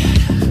ear.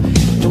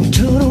 Don't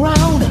turn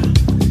around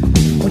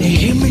when you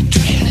hear me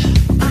tread.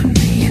 I'm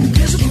the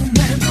invisible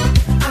man.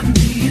 I'm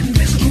the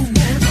invisible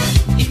man.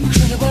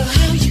 Incredible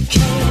how you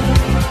can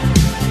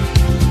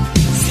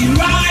see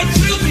right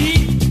through me.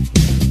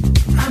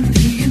 I'm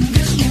the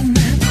invisible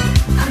man.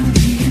 I'm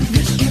the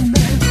invisible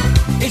man.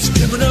 It's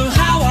criminal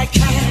how I can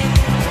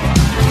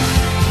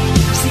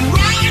see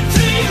right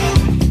through you.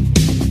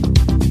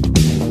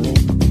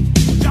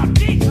 Drop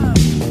deeper.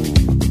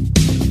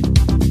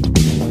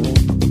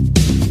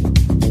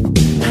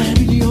 I'm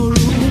in your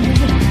room,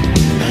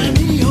 I'm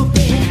in your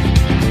bed,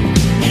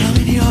 and I'm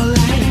in your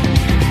life,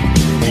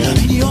 and I'm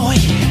in your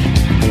head.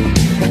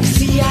 Like the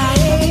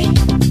CIA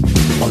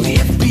or the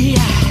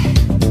FBI,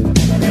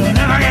 you'll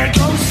never get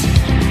close,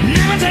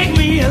 never take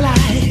me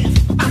alive.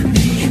 I'm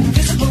the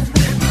invisible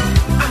man,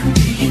 I'm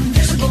the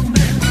invisible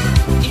man.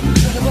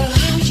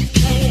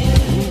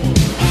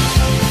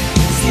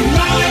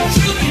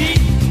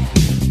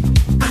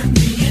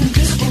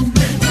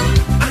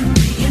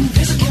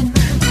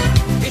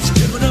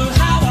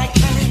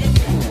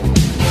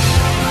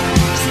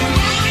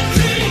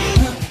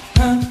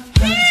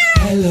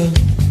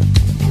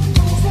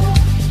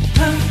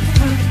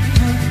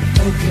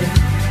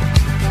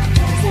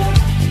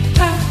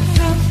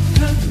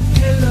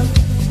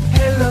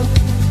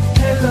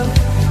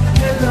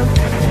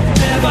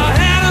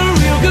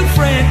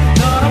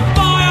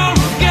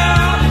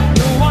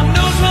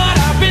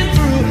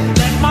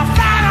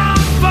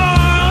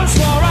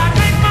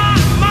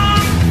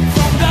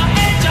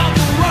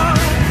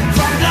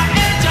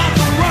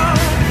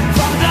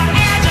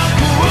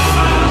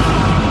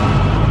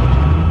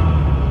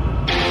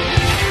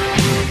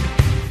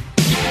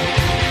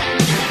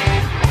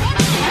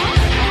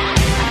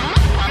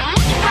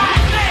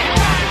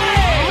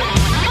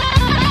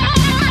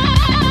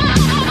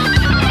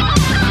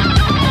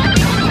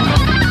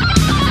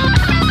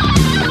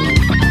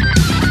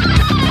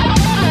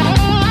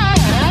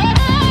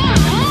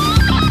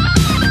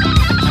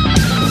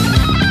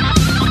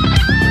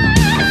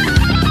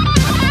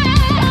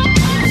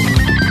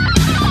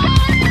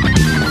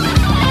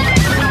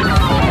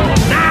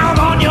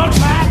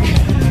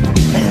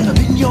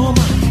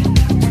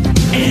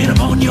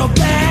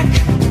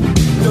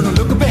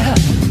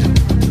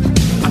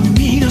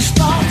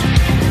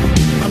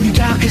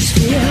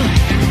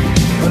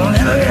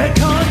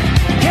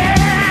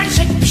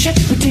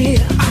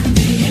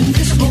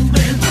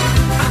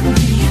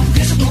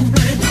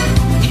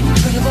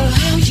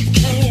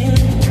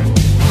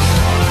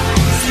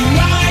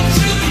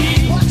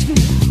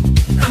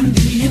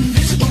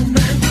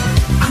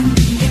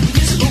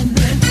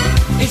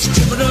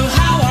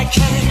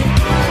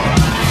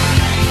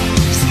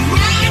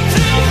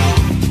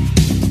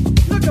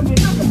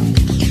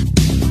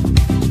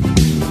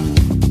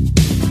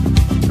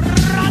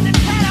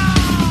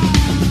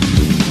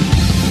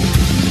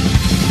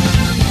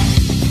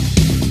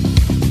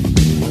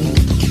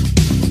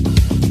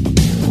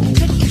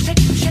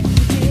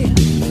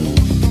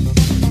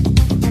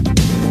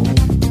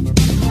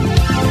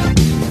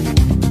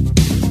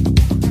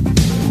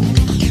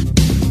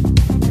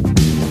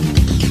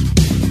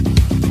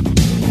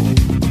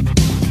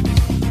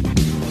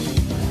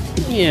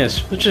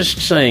 Yes, but just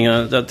saying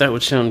that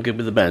would sound good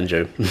with the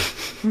banjo.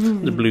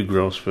 The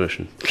bluegrass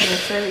version.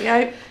 Yes, there we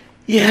go.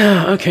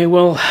 Yeah, okay,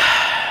 well,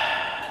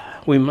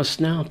 we must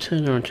now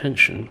turn our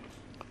attention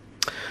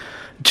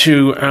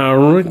to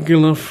our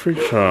regular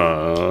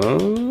feature.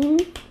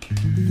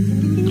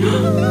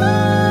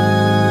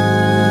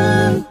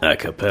 A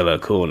cappella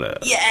corner.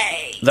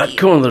 Yay! That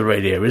corner of the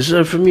radio is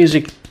reserved for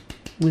music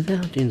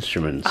without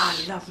instruments.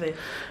 I love it.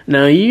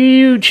 Now,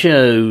 you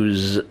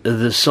chose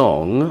the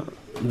song,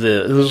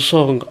 the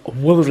song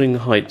Wuthering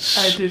Heights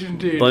I did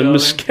indeed, by darling.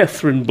 Miss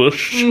Catherine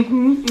Bush.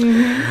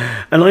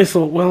 And I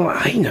thought, well,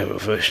 I know a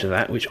version of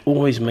that which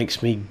always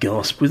makes me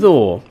gasp with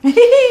awe.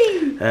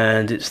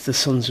 And it's The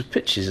Sons of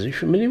Pitches. Are you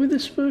familiar with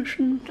this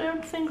version?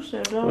 Don't think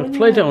so, darling. I've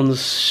played it on the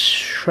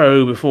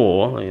show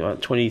before,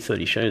 like 20,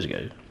 30 shows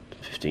ago,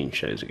 15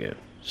 shows ago,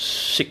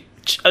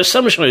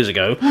 some shows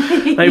ago.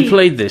 I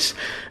played this.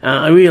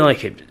 I really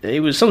like it.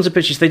 It was Sons of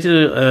Pitches. They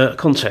did a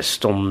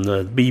contest on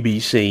the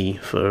BBC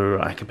for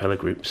a cappella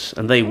groups,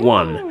 and they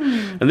won.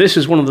 And this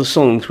was one of the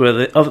songs where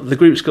the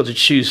groups got to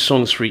choose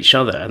songs for each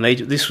other, and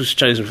this was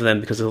chosen for them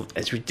because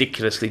it's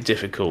ridiculously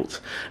difficult,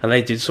 and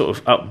they did sort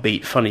of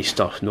upbeat, funny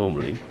stuff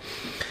normally.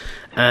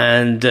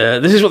 And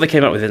this is what they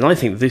came up with, and I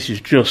think this is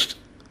just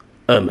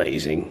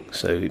amazing.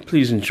 So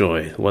please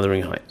enjoy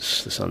Wuthering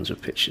Heights, The Sons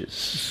of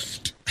Pitches.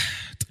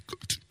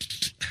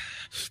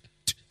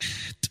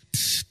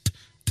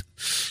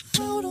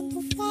 Out on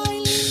the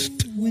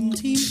wild,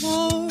 windy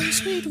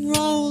moors, we'd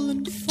roll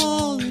and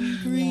fall in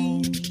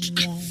green.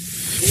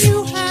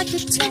 You had a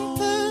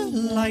temper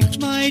like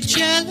my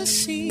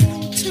jealousy,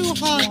 too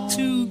hot,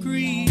 too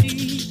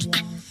greedy.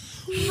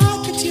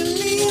 How could you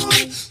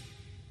leave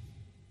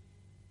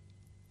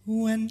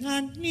when I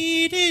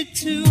needed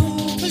to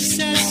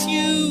possess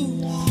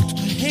you? I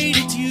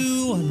hated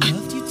you, I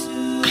loved you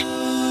too.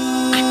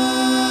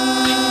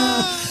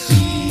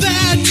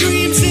 Bad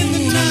dreams in the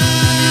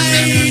night,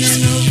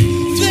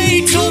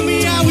 they told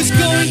me I was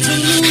going to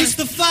lose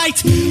the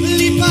fight.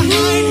 Leave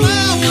behind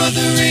my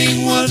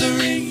wuthering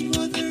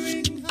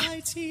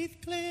heights,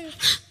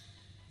 Heathcliff.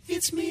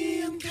 It's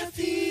me, I'm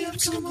Kathy, I've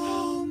come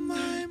home,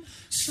 I'm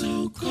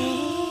so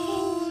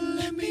cold.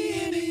 Let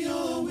me into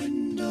your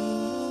window.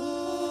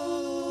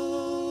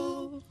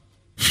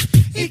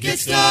 It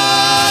gets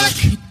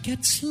dark, it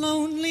gets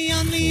lonely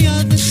on the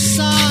other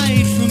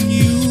side from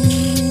you.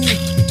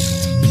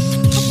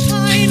 I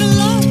find a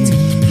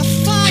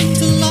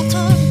lot,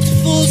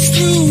 falls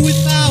through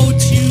without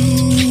you.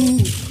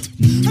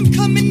 I'm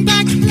coming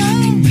back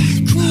home,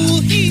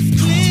 cool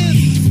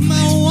Heathcliff,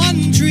 my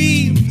one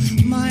dream,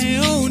 my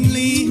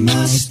only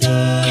master.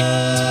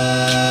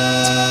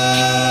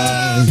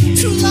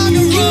 Too long a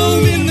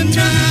roam in the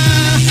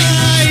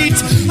night,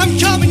 I'm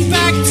coming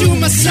back to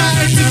my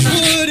side to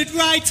put it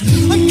right.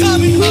 I'm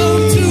coming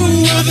home to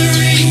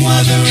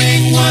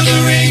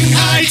wuthering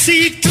heights,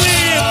 Heathcliff.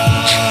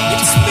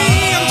 It's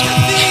me, I'm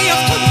Kathy,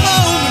 I've come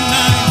home and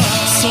I'm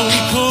so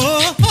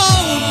cold.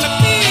 Let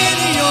me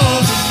into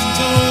your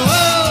window,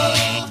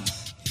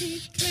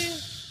 Heathcliff.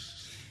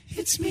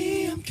 It's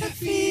me, I'm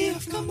Kathy,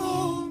 I've come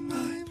home,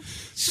 I'm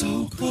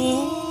so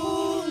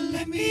cold.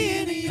 Let me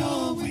into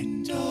your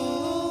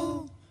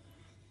window,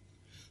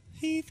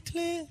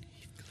 Heathcliff.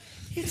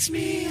 It's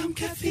me, I'm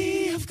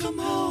Kathy, I've come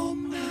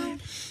home, I'm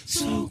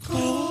so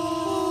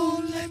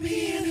cold. Let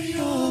me into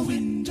your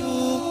window,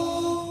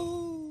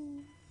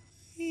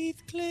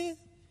 Heathcliff.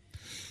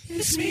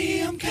 It's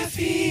me, I'm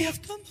Kathy,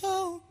 I've come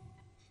home.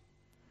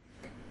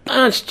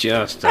 That's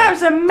just... That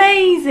was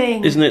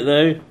amazing. Isn't it,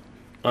 though?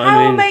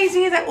 How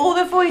amazing is that? All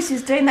the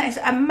voices doing that is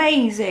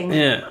amazing.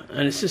 Yeah,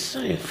 and it's just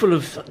so full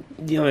of,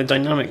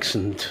 dynamics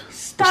and...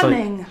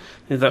 Stunning.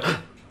 There's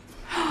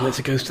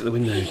a ghost at the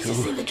window. You need to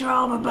see the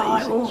drama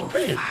by it.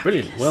 It's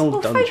brilliant.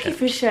 Well done, thank you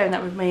for sharing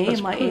that with me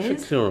in my ears.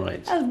 That's all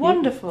right. That's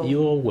wonderful.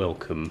 You're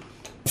welcome.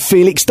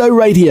 Felixstowe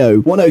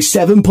Radio,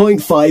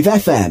 107.5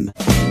 FM.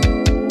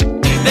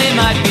 They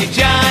might be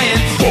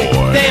giants.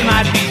 They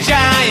might be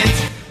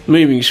giants.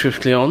 Moving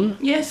swiftly on.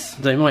 Yes.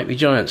 They Might Be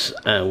Giants.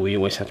 We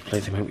always have to play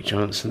They Might Be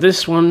Giants.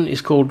 This one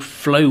is called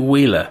Flo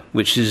Wheeler,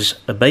 which is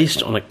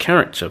based on a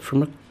character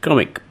from a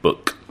comic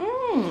book.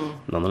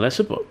 Nonetheless,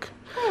 a book.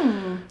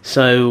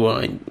 So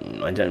I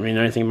don't really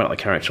know anything about the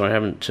character. I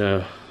haven't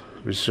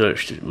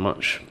researched it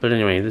much. But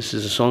anyway, this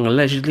is a song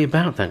allegedly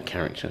about that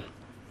character.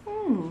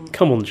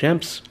 Come on,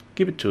 champs.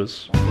 Give it to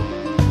us.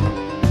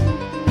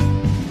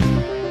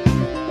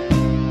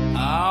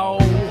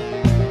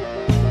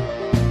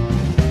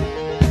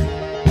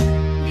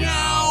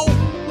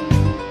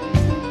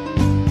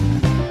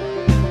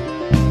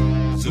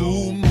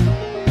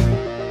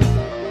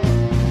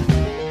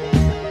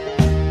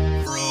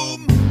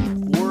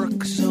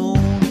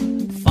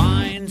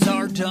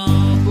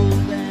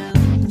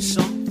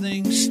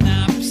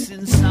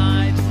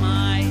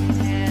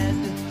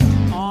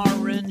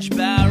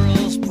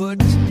 Barrels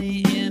put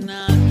me in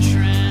a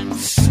trance.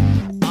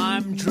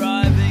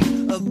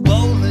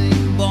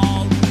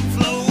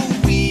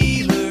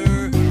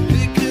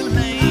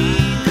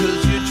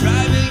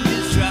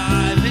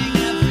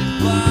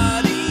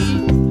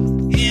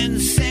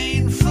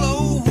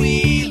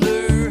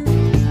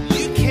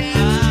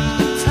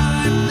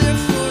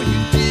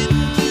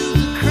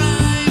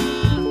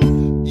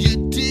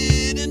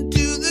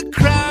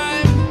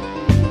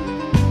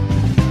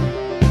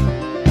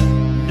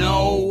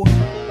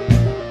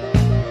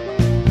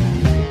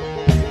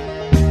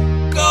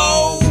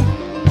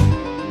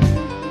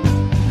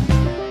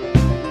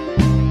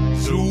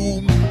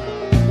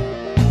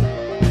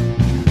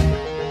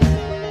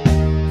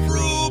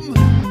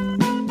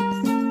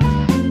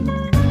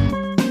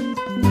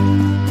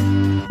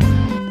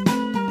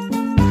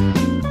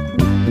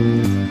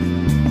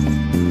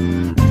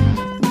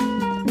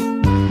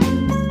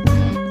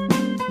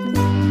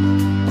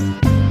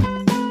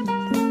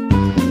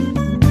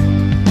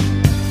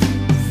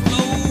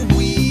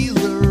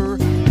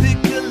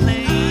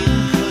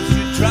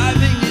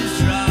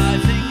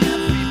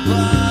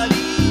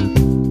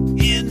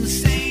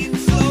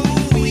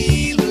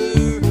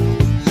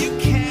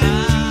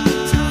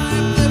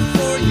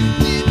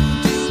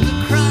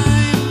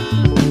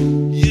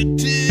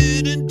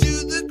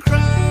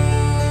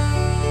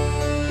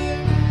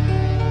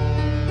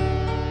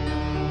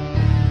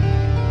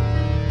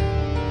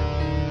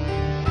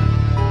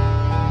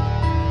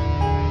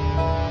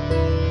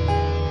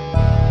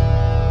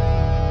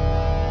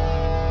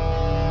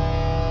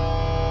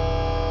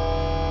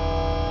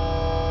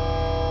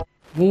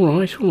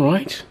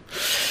 right.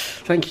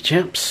 Thank you,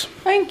 chaps.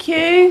 Thank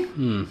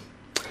you.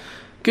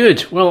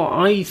 Good. Well,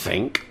 I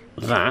think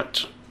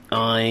that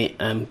I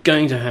am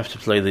going to have to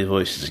play the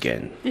voices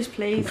again. Yes,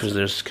 please. Because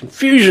there's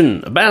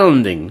confusion,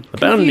 abounding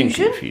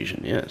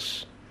confusion,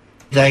 yes.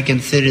 I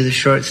consider the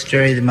short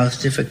story the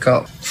most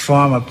difficult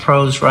form of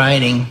prose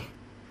writing.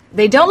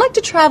 They don't like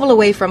to travel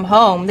away from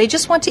home. They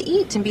just want to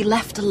eat and be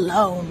left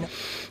alone.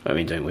 I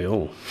mean, don't we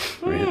all?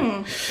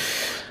 Really?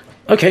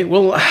 Okay,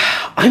 well,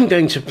 I'm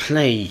going to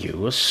play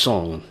you a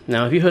song.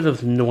 Now, have you heard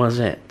of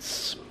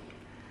Noisettes?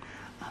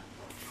 I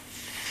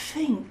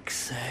think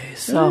so,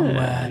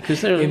 somewhere.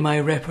 They're in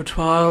my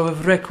repertoire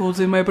of records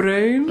in my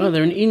brain. Oh,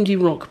 they're an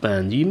indie rock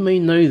band. You may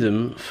know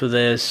them for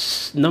their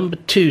number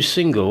 2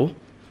 single,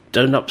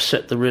 Don't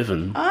Upset the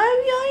Ribbon. Oh,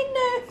 I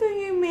know who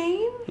you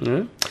mean.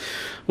 Yeah?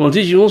 Well,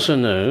 did you also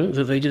know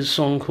that they did a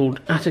song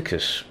called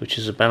Atticus, which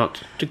is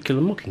about To Kill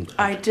a Mockingbird?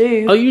 I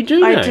do. Oh, you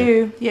do I know?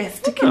 do,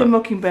 yes. To Kill a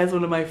Mockingbird's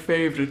one of my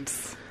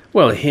favourites.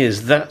 Well,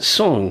 here's that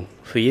song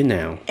for you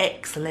now.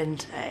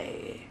 Excellent.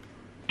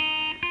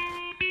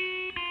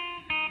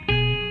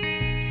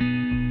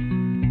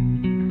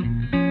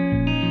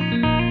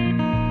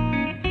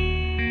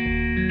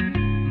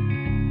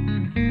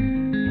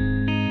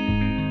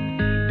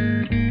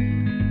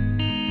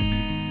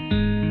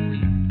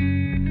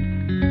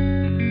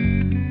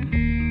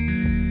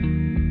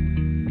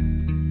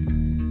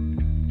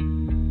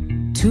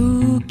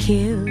 To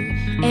kill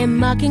a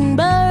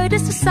mockingbird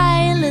is to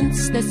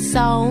silence the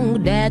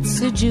song that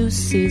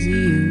seduces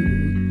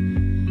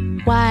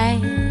you. Why?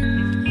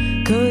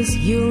 'Cause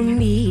you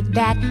need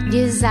that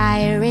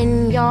desire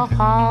in your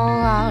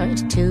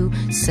heart to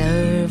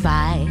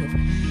survive.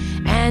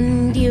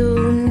 And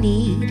you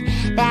need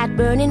that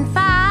burning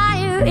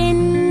fire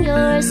in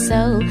your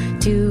soul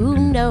to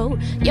know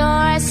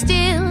you're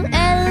still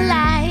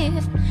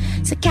alive.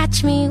 So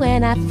catch me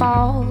when I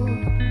fall.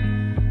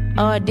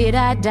 Or did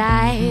I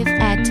dive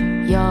at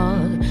your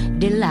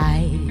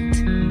delight?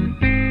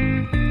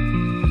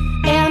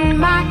 In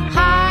my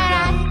heart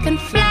I can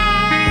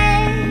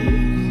fly,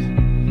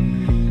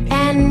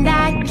 and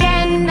I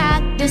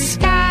cannot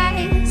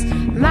disguise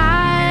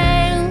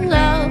my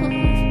love.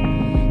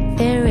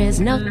 There is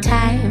no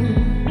time,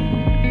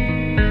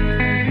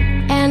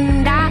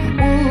 and I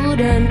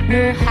wouldn't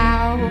know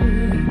how.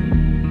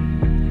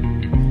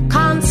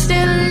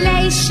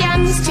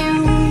 Constellations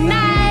tonight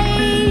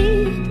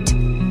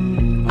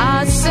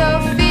are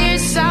so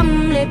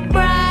fearsomely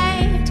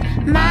bright,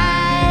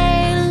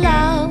 my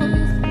love.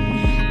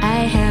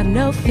 I have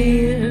no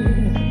fear.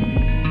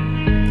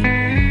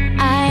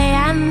 I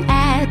am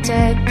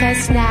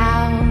Atticus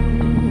now.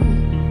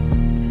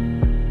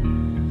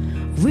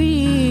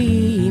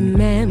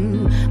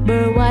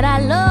 Remember what I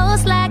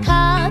lost like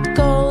hot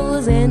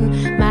coals in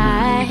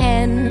my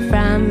hand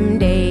from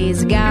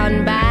days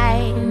gone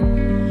by.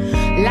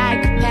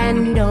 Like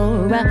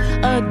Pandora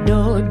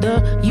adored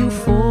the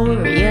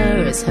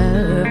euphorias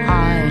her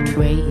heart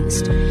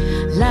raced.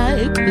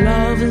 Like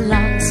love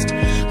lost,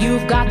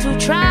 you've got to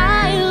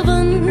try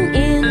even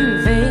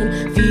in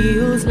vain.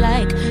 Feels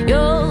like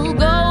you'll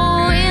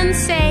go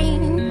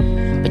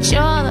insane, but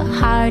you're the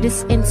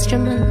hardest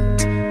instrument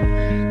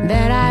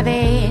that I've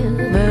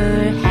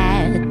ever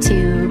had to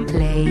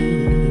play.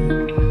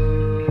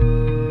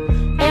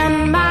 In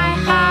my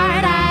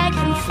heart I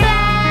can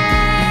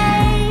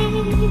fly,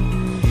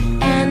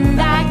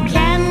 and I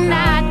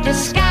cannot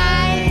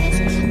disguise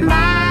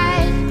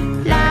my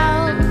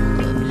love.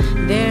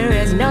 There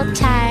is no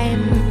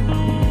time,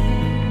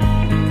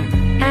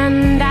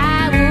 and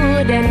I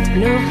wouldn't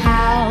know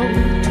how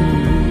to.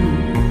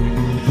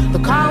 The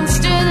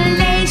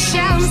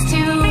constellations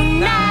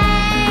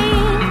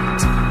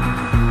tonight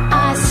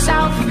are so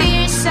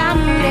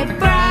fearsomely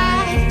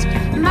bright,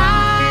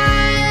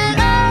 my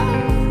love.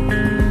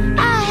 I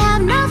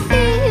have no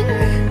fear.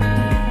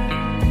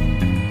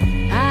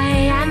 I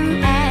am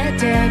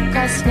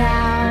Atticus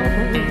now.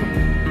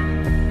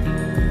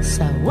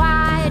 So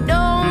why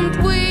don't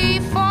we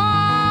fall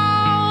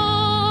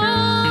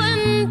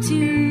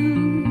into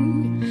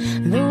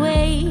the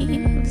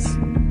waves?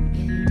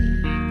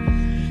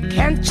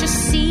 Can't you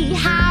see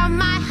how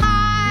my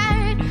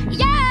heart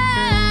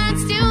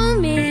yearns to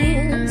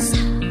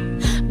misbehave?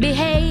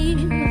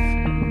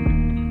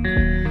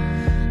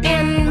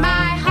 In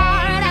my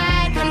heart I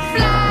can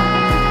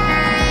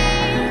fly,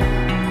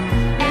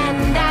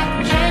 and I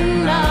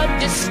cannot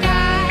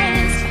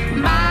disguise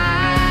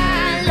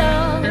my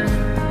love.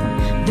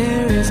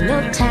 There is no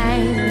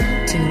time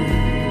to,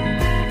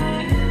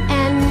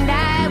 and I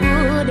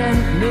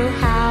wouldn't know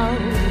how.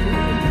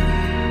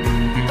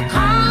 The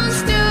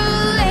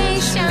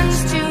constellations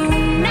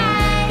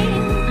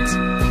tonight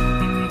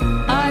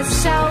are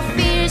so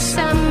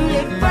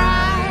fearsomely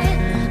bright,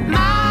 my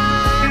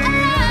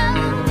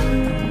love.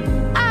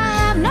 I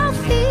have no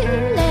fear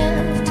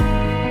left,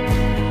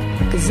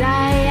 'cause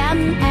I am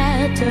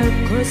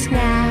Atticus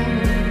now.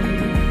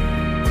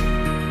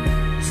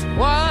 So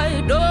why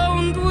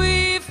don't we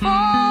fall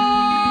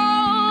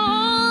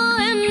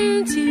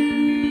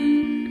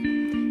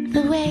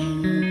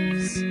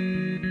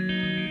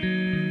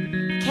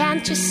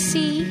Can't you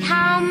see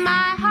how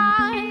my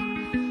heart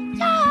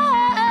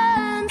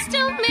yearns to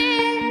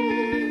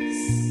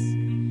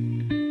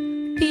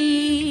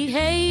misbehave?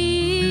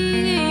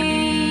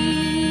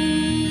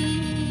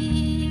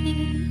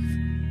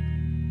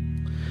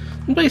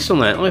 And based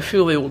on that, I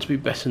feel they ought to be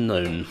better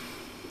known.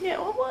 Yeah,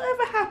 well,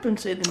 whatever happened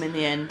to them in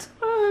the end?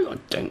 I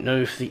don't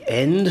know if the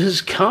end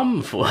has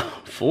come for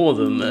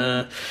them,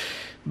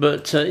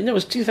 but it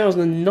was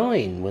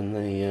 2009 when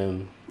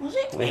they Was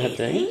it they had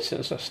their really? so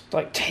that's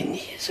like 10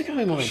 years ago.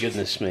 My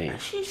goodness me!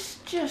 She's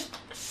just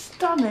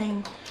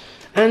stunning.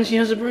 And she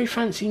has a very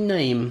fancy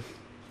name.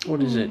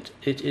 What is it?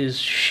 It is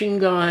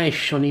Shingai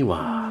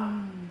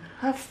Shoniwa.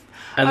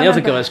 And the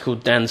other guy's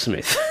called Dan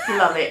Smith.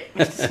 Love it,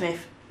 Mr.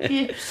 Smith.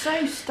 She's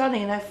so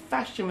stunning, and her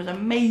fashion was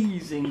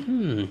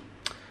amazing.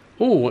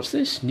 Oh, what's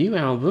this? New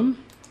album.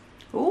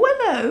 Oh,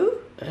 hello.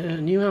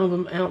 New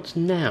album out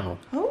now.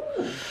 Oh,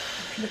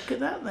 look at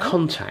that then.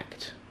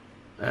 Contact.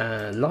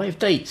 Live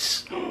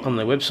dates on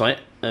their website.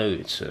 Oh,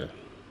 it's a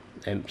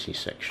empty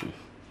section.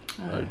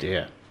 Oh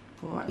dear.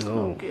 Well, that's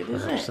not good,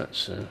 is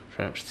perhaps it?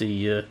 That's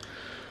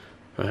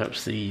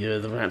perhaps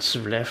the rats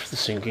have left the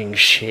sinking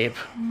ship.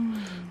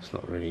 It's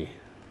not really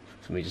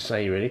for me to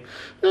say, really.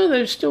 No,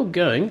 they're still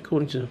going,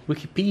 according to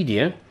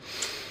Wikipedia.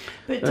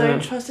 But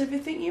don't trust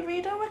everything you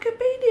read on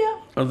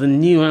Wikipedia. The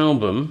new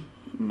album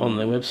on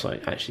their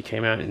website actually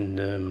came out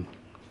in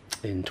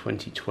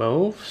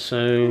 2012.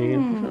 So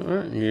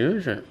new,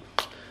 is it?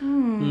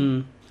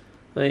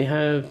 They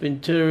have been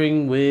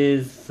touring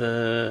with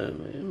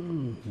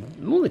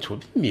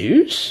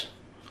Muse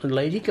and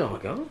Lady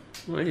Gaga.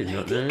 I did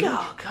not know. Lady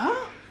Gaga?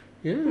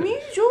 Yeah.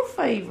 Muse is your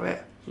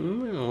favourite.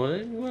 Well,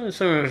 it's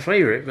not my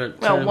favourite, but...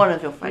 Well, one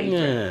of your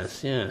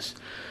favourites. Yes.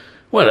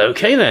 Well,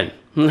 okay then.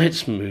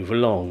 Let's move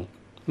along.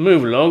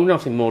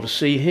 Nothing more to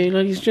see here,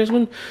 ladies and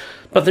gentlemen.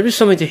 But there is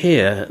something to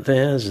hear.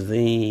 There's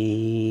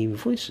the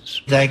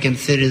voices. I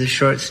consider the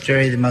short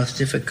story the most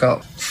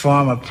difficult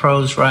form of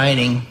prose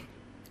writing.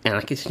 And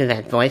I consider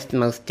that voice the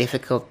most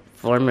difficult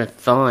form of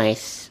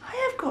voice. I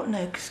have got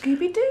no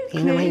Scooby-Doo clue.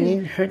 You know, I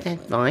never heard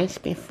that voice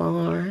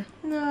before.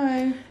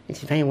 No.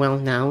 It's a very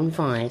well-known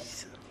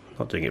voice.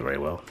 Not doing it very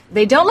well.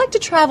 They don't like to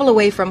travel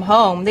away from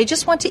home. They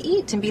just want to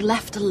eat and be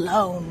left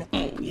alone.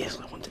 Oh, yes,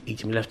 I want to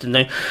eat and be left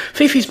alone.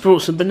 Fifi's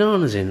brought some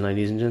bananas in,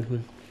 ladies and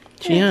gentlemen.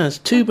 She has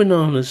 2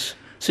 bananas.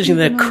 Sitting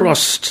there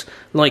crossed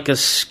like a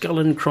skull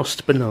and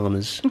crossed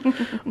bananas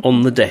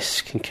on the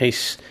desk in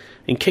case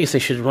they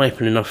should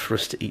ripen enough for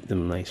us to eat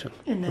them later.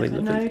 You never They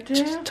look know,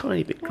 just dear. a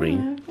tiny bit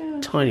green.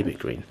 Tiny bit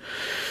green.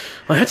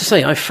 I had to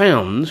say, I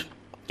found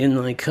in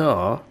my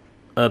car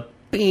a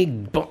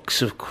big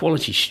box of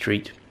Quality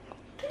Street,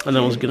 and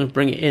I was going to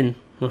bring it in.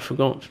 I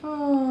forgot.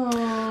 Oh.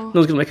 I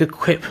was going to make a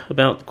quip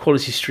about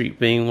Quality Street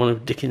being one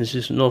of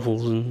Dickens's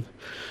novels, and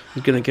I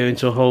was going to go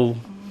into a whole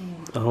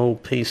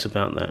piece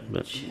about that.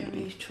 But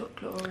Cherries,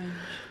 chocolate, orange.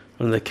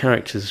 and the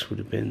characters would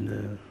have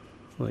been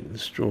like the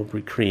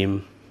strawberry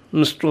cream.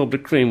 And the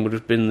strawberry cream would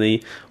have been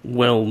the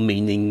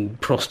well-meaning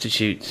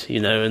prostitute, you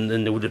know, and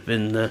then there would have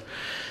been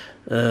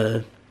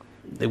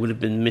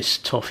Miss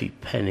Toffee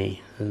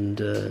Penny, and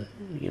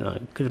you know, I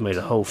could have made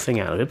a whole thing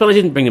out of it, but I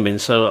didn't bring them in,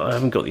 so I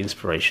haven't got the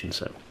inspiration.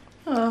 So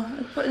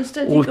Oh, but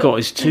instead all we've got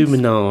is 2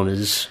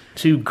 bananas,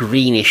 2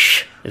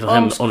 greenish, if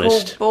I'm honest.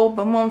 One's called Bob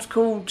and one's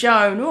called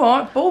Joan. All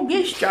right, Bob,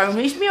 yes, Joan,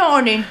 it's me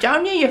ironing.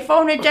 Don't you? You're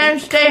finding it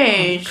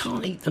downstairs.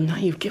 Can't eat them now.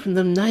 You've given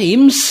them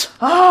names.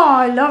 Oh,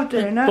 I love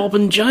doing that. Bob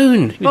and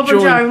Joan. Bob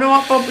and Joan, all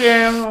right, Bob,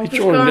 yeah. I'm just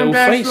drawing going little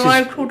down to faces. the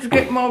local to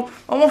get my...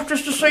 I'm off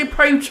just to see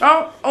Peter.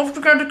 Off to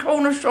go to the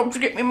corner shop to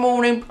get my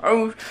morning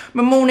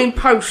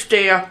post,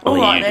 dear. Oh,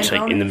 All right, you then,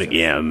 taking the darling.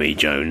 mickey out of me,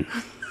 Joan.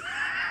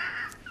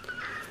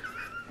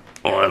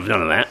 I've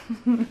none of that.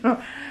 You're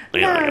in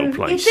your No, your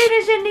place.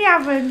 dinner's in the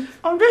oven.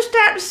 I'm just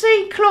out to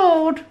see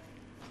Claude.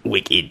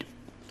 Wicked.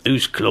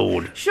 Who's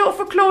Claude? Short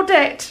for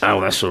Claudette.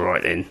 Oh, that's all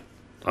right then.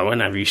 I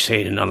won't have you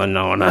seen another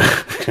nana.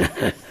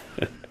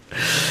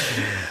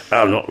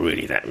 I'm not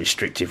really that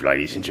restrictive,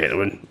 ladies and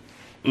gentlemen.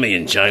 Me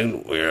and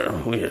Joan, we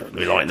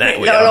like that.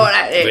 We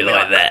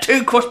like that.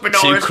 2 cross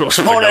bananas. 2 cross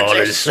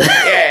Apologies.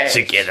 bananas Yeah.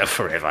 together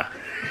forever.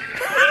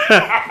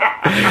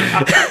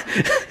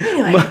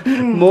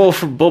 More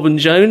from Bob and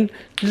Joan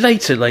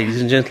later,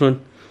 ladies and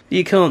gentlemen.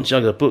 You can't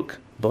judge a book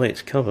by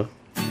its cover.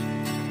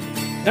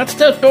 That's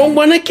the wrong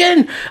one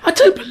again. I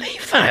don't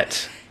believe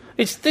that.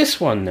 It's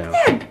this one now.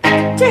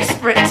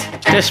 Desperate.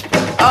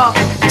 Desperate. Oh.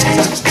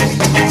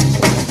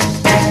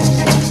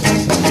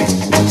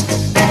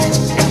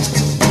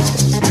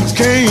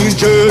 Can't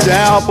judge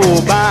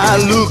apple by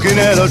looking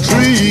at a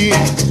tree.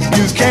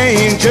 You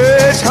can't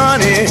judge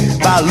honey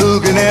by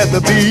looking at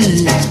the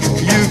bee.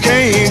 You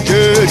can't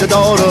judge a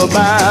daughter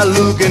by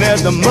looking at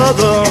the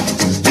mother.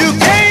 You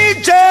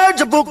can't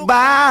judge a book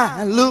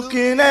by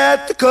looking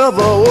at the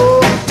cover.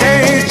 Oh,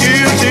 can't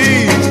you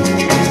see?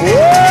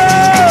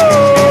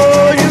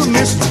 Oh, you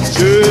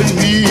misjudge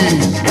me.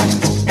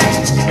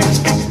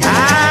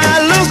 I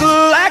look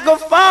like a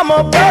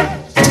farmer, but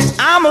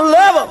I'm a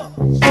lover.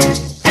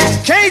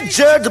 Can't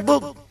judge a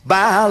book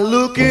by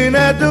looking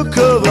at the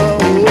cover.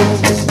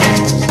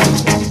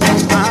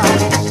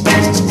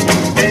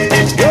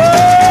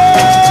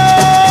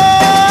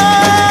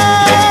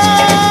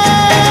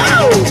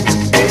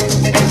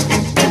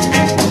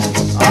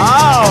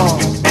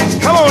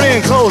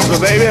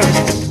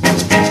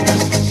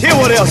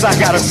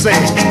 gotta say.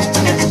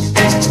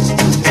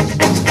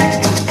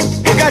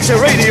 You got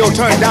your radio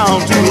turned down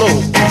too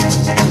low.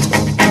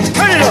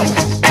 Turn it up.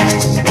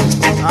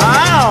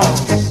 Ow.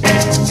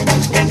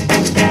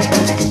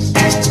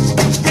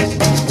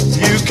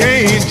 You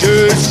can't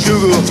judge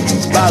sugar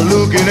by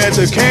looking at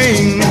the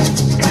cane.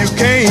 You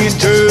can't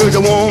judge a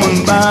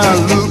woman by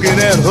looking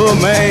at her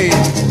man.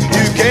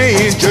 You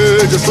can't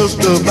judge a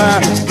sister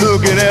by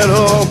looking at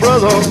her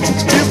brother.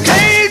 You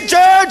can't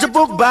judge a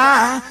book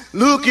by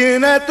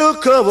looking at the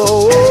cover.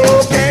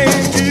 Oh,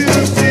 can't you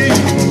see?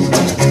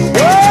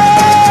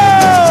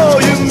 Oh,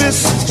 you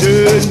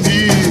misjudge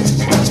me.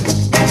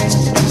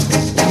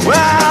 Well,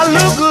 I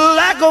look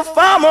like a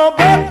farmer,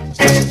 but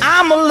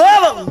I'm a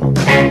lover.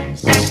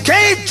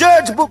 Can't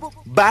judge a book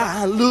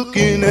by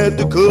looking at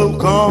the cover.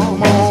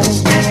 Come on.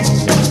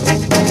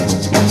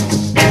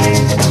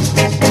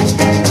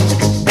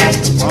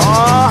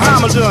 Oh, how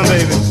am I doing,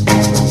 baby?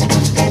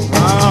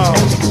 Oh.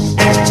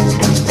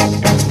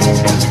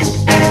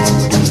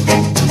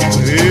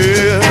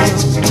 Yeah.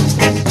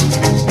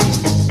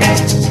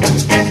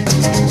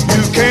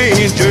 You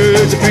can't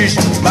judge the fish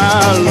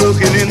by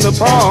looking in the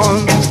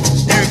pond.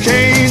 You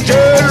can't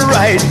judge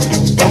right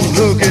from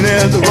looking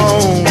at the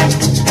wrong.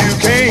 You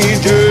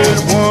can't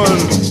judge one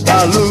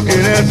by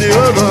looking at the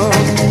other.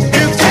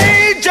 You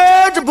can't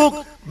judge a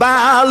book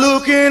by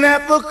looking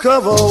at the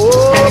cover.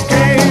 Oh,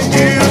 can't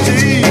you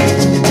see?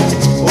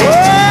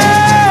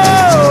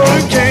 Oh,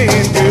 you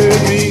can't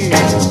judge me.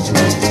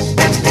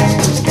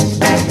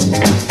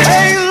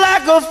 Ain't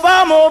like a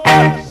farmer,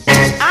 but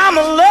I'm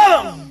a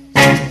lover.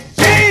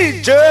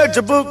 Can't judge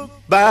a book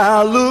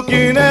by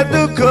looking at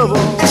the cover.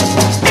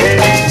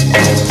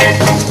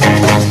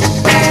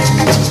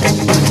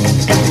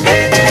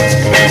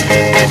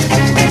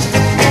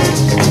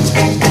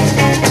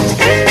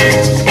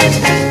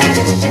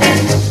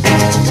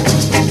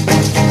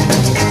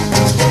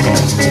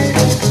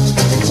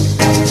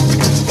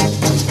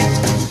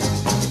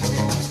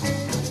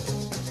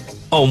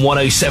 On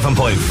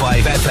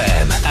 107.5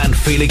 FM and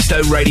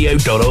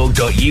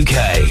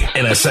felixstoweradio.org.uk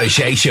in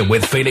association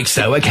with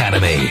Felixstowe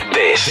Academy.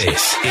 This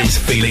is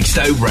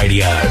Felixstowe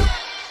Radio.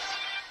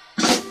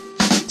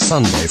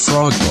 Sunday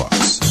Frog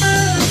Box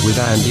with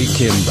Andy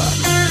Kimber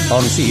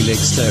on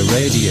Felixstowe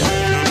Radio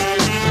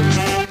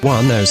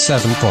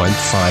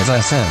 107.5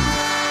 FM.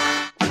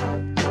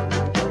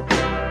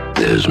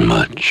 There's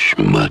much,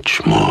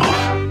 much more.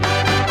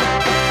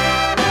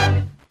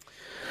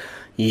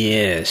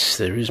 Yes,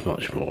 there is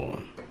much more.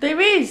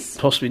 There is.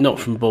 Possibly not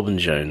from Bob and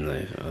Joan,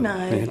 though.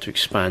 No. They had to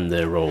expand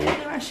their role.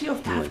 They're actually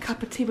off to have a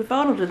cup of tea with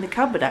Arnold in the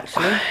cupboard,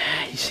 actually.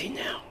 You see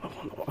now,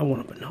 I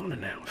want a banana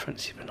now. I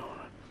fancy a banana.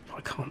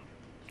 I can't.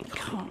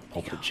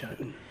 Bob and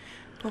Joan.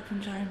 Bob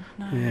and Joan,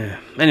 no. Yeah.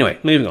 Anyway,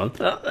 moving on.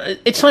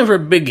 It's time for a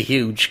big,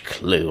 huge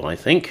clue, I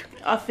think.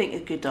 I think a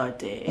good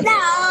idea.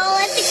 No,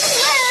 it's a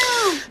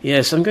clue!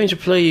 Yes, I'm going to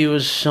play you a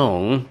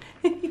song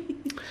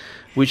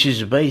which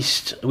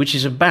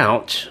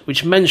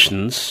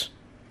mentions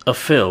a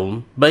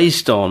film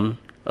based on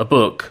a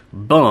book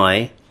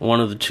by one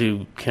of the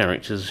two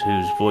characters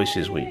whose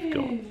voices we've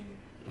got.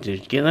 Did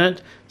you get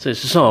that? So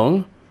it's a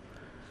song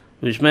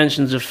which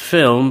mentions a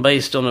film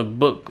based on a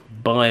book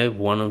by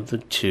one of the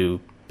two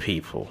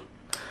people.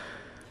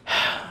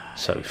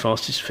 So,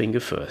 fastest finger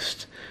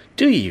first.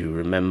 Do you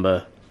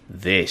remember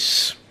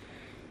this?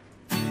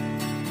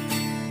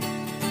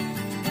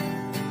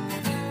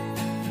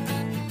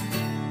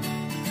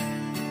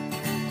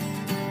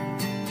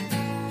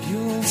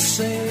 You'll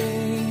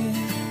say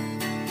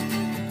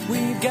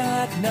we've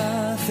got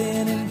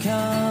nothing in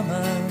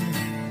common,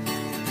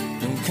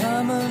 no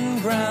common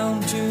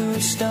ground to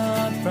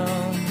start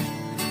from,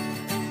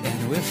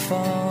 and we're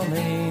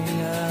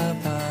falling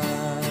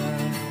apart.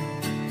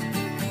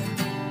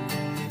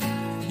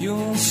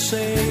 You'll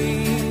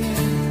say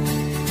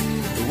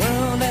the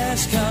world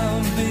has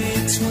come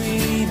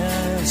between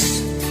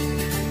us,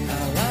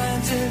 our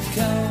lines have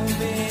come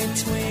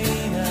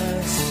between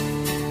us.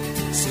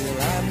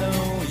 Still I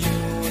know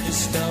you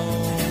just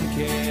don't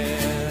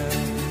care.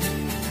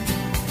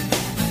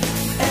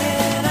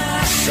 And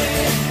I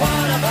said,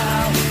 what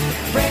about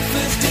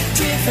breakfast at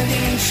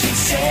Tiffany? She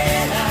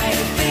said, I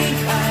think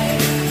I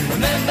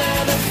remember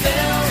the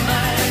film.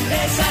 And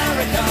as I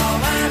recall,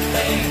 I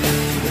think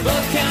we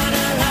both kind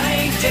of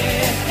liked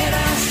it. And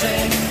I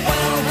said,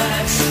 well,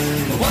 that's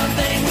the one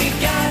thing we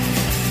got.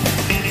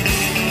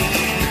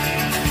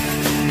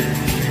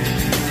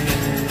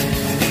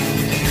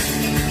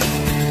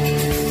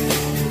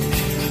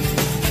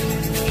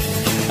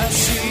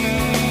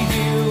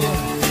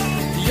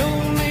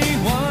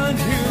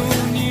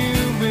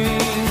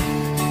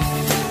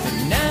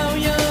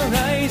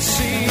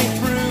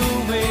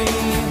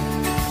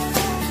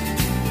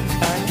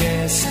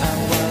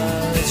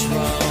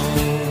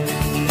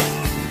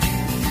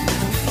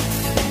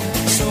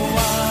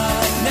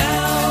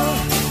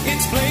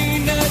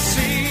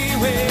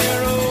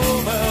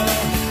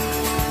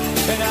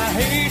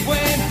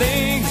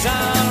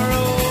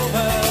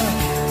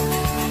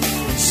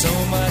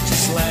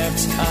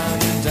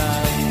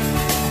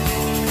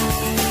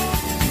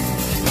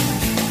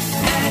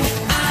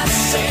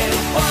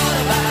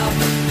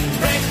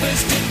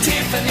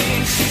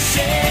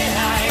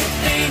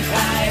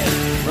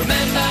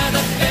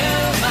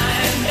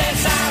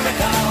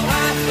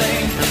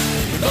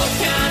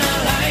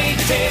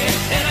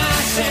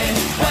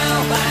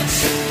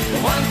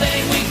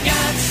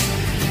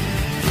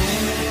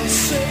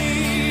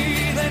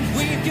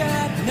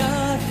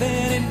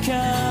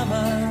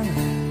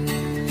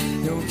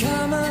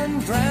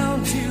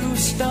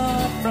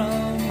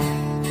 from,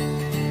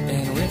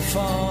 and we're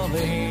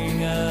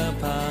falling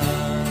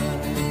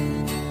apart.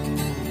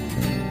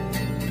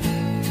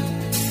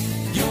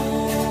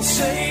 You'll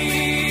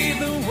say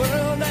the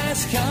world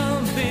has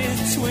come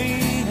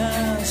between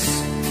us,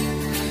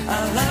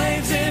 our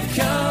lives have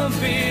come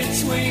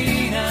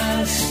between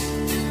us.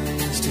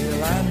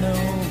 Still I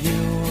know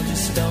you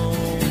just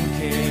don't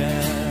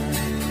care.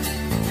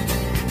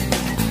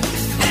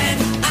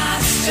 And I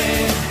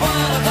said,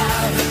 what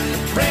about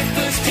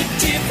breakfast at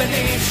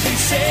Tiffany? She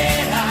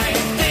said, I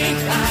think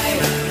I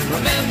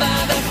remember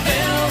the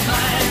film,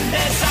 and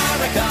as I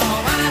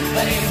recall, I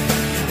think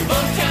we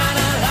both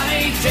kinda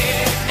liked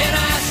it. And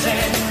I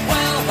said,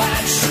 well,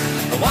 that's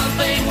the one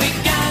thing we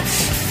got.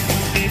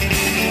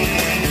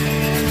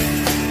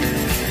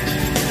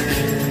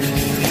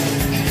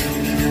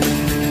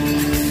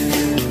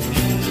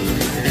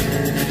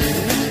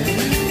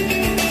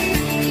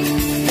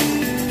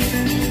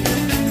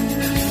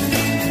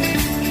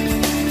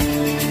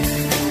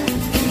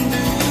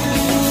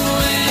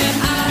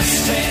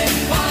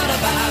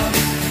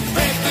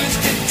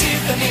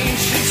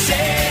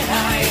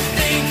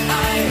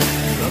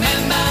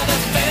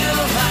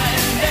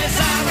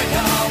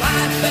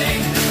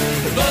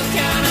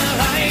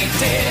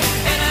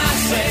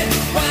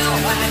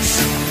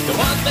 The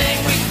one thing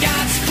we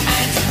got,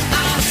 and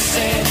I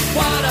said,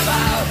 what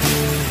about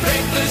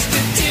breakfast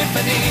at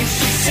Tiffany?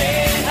 She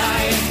said,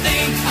 I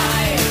think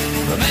I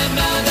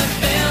remember the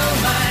film,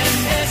 and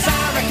as I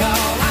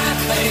recall, I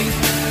think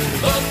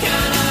we both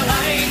kinda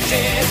liked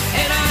it.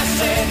 And I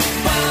said,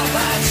 well,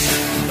 that's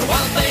the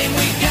one thing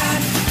we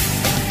got.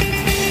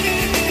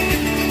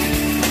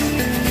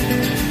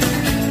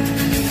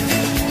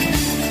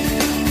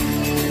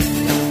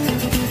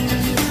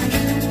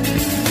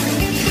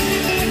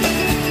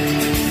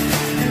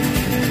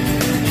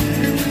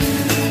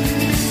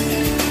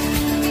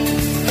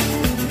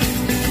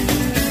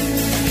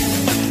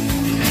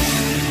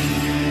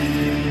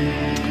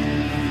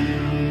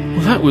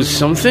 That was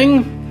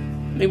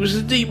something. It was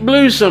a Deep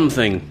Blue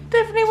something.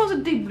 Definitely was a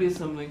Deep Blue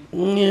something.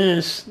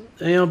 Yes,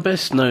 they are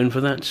best known for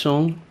that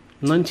song.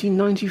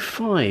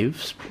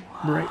 1995's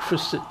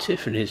Breakfast at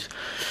Tiffany's.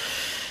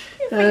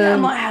 You think that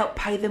might help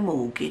pay the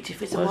mortgage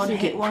if it's a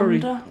one-hit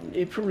wonder?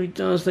 It probably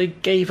does. They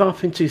gave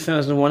up in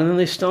 2001 and then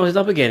they started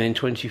up again in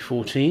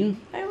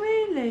 2014. Oh,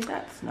 really?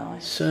 That's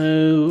nice.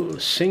 So,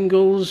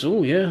 singles.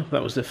 Oh, yeah,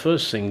 that was their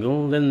first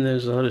single. Then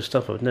there's a lot of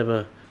stuff I've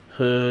never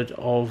heard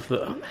of.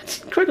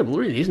 That's incredible,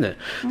 really, isn't it?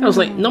 That was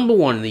like number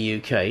 1 in the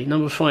UK,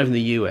 number 5 in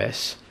the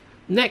US.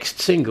 Next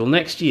single,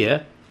 next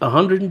year,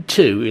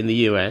 102 in the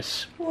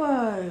US.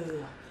 Whoa.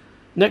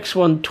 Next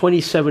one,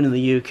 27 in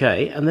the UK,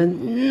 and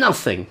then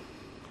nothing.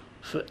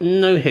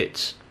 No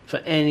hits for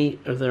any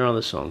of their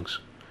other songs.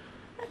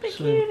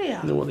 Peculiar. So, I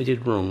don't know what they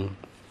did wrong.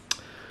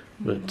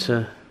 But it's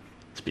a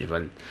bit of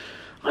a...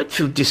 I'd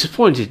feel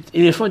disappointed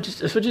if I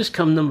just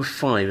come number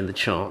 5 in the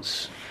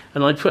charts,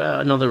 and I'd put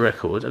out another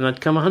record, and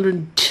I'd come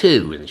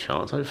 102 in the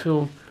charts. I'd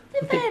feel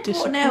a bit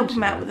disappointed. An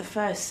album out with the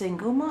first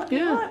single might be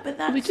right, but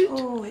that's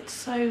it's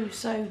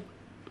so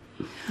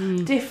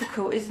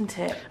difficult, isn't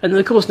it? And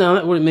of course,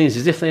 now what it means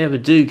is if they ever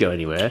do go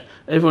anywhere,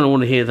 everyone will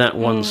want to hear that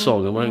one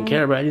song and won't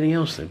care about anything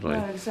else they play.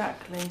 No,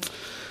 exactly.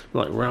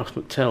 Like Ralph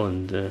McTell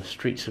and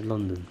Streets of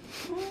London.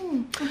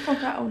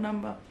 That old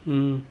number.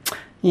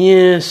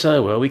 Yeah,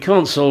 so well, we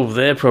can't solve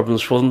their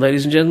problems for them,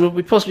 ladies and gentlemen, but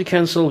we possibly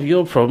can solve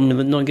your problem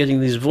in not getting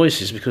these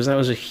voices, because that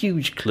was a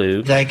huge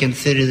clue. I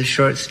consider the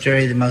short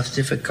story the most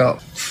difficult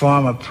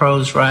form of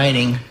prose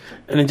writing.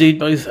 And indeed,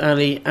 both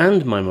Ali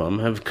and my mum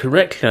have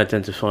correctly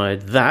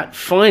identified that,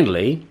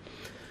 finally,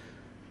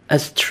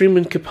 as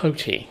Truman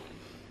Capote,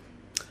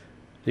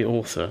 the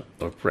author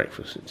of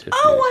Breakfast at Tiffany's.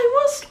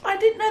 I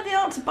didn't know the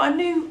answer, but I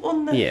knew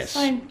on the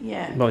same...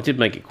 Yeah. Well, I did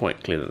make it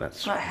quite clear that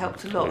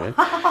helped a lot.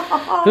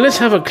 Right. Let's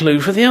have a clue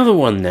for the other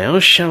one now,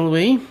 shall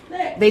we?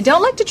 They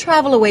don't like to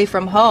travel away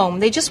from home.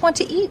 They just want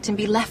to eat and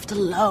be left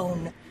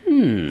alone.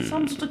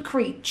 Some sort of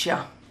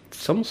creature.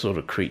 Some sort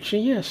of creature,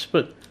 yes,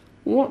 but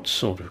what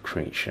sort of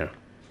creature?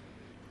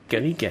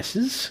 Get any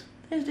guesses?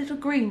 Those little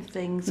green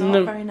things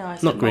aren't very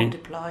nice. Not green.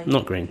 Multiply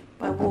Not green.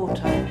 by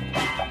water.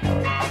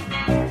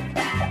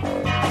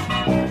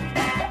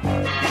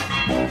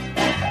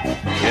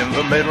 In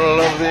the middle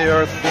of the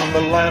earth, in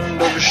the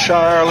land of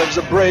Shire, lives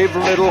a brave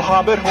little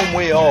hobbit whom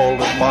we all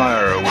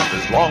admire. With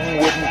his long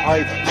wooden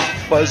pipe,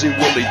 fuzzy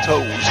woolly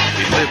toes,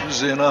 he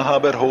lives in a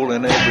hobbit hole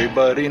and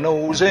everybody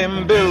knows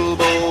him.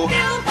 Bilbo,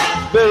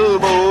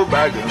 Bilbo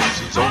Baggins,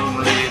 he's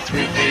only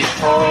 3 feet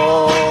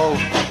tall.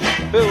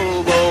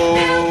 Bilbo,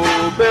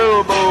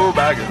 Bilbo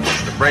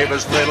Baggins, the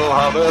bravest little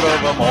hobbit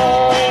of them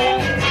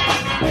all.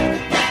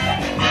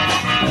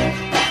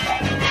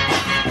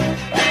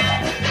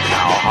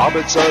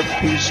 Hobbits are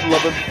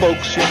peace-loving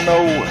folks, you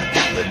know.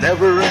 They're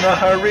never in a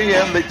hurry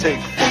and they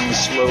take things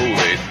slow.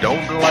 They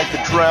don't like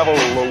to travel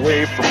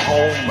away from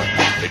home.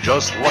 They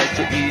just like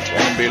to eat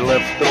and be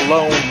left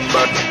alone.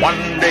 But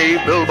one day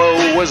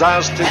Bilbo was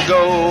asked to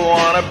go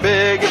on a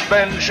big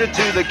adventure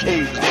to the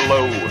caves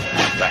below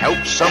to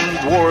help some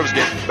dwarves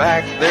get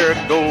back their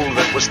gold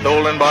that was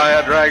stolen by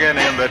a dragon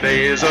in the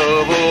days of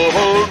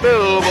old.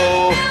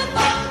 Bilbo,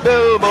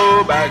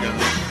 Bilbo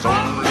Baggins,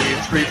 only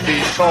 3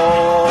 feet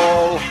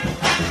tall.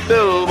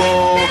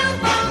 Bilbo,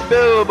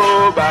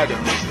 Bilbo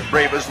Baggins, the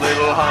bravest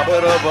little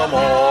hobbit of them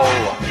all.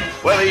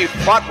 Well, he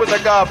fought with the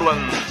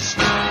goblins.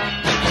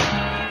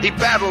 He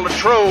battled a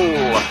troll.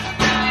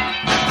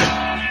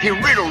 He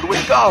riddled with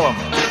Gollum.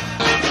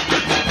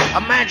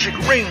 A magic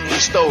ring he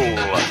stole.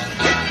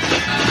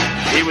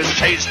 He was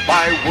chased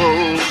by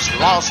wolves,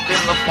 lost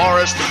in the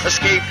forest,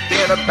 escaped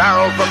in a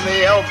barrel from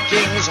the Elf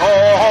King's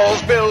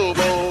halls.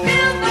 Bilbo,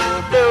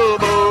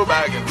 Bilbo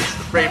Baggins,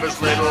 the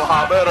bravest little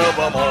hobbit of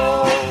them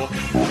all.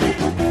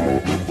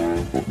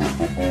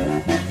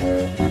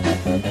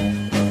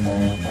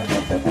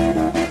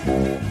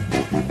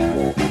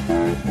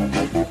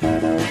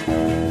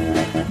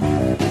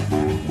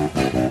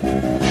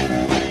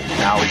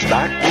 Now he's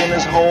back in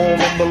his home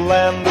in the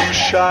land of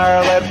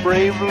Shire, that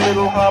brave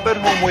little hobbit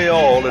whom we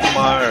all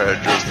admire,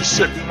 just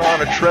sitting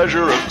on a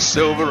treasure of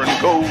silver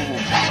and gold,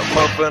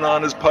 puffing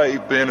on his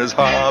pipe in his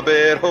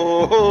hobbit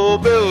hole.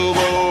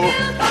 Bilbo,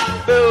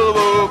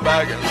 Bilbo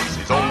Baggins,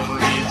 he's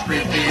only 3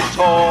 feet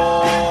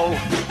tall.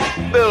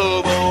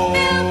 Bilbo,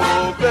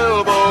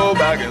 Bilbo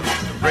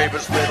Baggins, the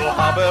bravest little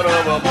hobbit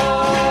of them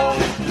all.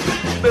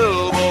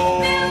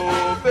 Bilbo,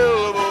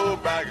 Bilbo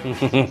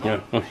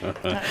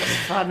Baggins.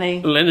 That's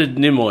funny. Leonard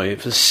Nimoy,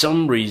 for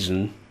some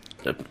reason,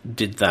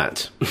 did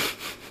that.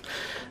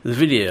 The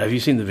video, have you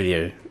seen the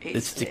video?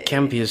 It's the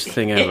campiest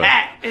thing ever.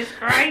 Yeah, it's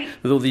great.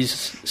 With all these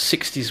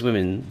 60s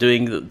women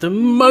doing the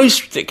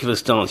most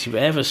ridiculous dance you've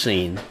ever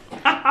seen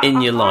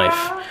in your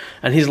life.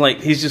 And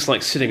he's just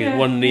like sitting with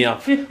one knee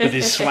up with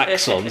his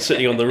slacks on,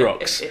 sitting on the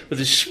rocks, with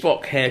his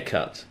Spock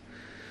haircut.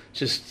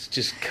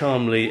 Just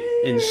calmly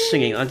in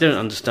singing. I don't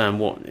understand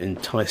what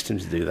enticed him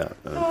to do that.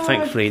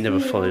 Thankfully, he never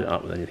followed it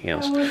up with anything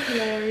else. That was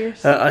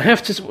hilarious. I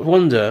have to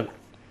wonder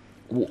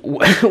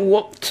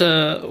what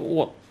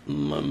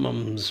my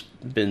mum's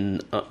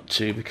been up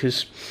to,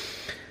 because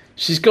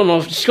she's gone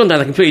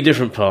down a completely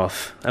different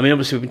path. I mean,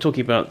 obviously we've been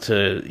talking about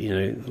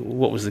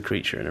what was the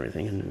creature and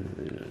everything,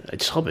 and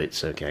it's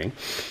hobbits, okay.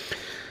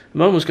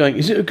 Mum was going,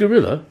 is it a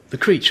gorilla? The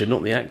creature,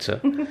 not the actor.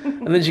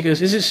 And then she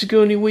goes, is it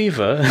Sigourney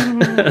Weaver?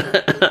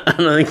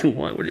 And I think,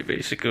 why would it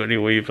be Sigourney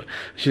Weaver?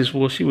 She says,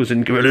 well, she was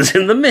in Gorillas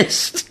in the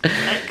Mist.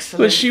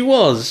 Excellent. But she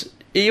was.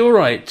 You're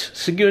right.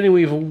 Sigourney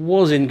Weaver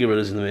was in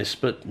Gorillas in the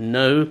Mist, but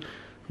no,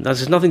 that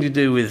has nothing to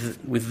do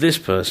with this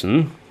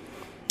person.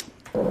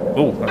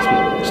 Oh,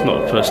 it's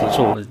not a person at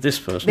all. It's this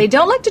person. They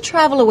don't like to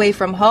travel away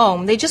from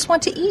home. They just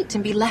want to eat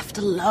and be left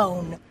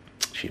alone.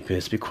 She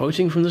appears to be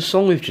quoting from the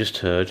song we've just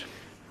heard.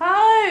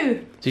 Oh!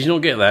 Did you not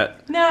get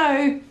that?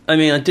 No. I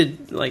mean, I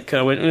did,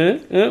 I went,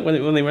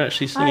 when they were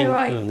actually singing. Oh,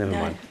 right. Oh, never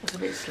mind. It was a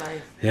bit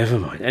slow. Never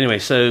mind. Anyway,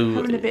 so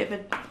Having a bit of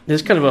a...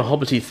 there's kind of a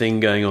hobbity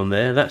thing going on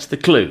there. That's the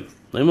clue.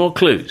 No more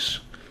clues.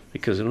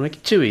 Because it'll make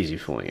it too easy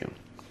for you.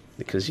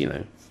 Because, you've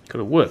got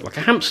to work like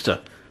a hamster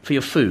for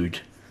your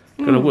food.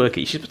 You've got to work it.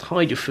 You should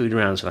hide your food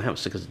around so the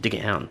hamster can dig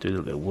it out and do a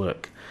little bit of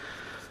work.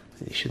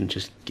 You shouldn't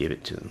just give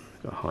it to them.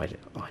 You've got to hide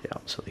it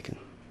up so they can.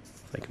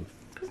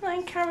 Isn't that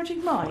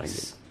encouraging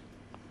mice?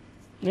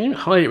 You don't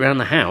hide it around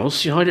the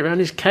house, you hide it around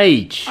his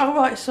cage. Oh,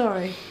 right,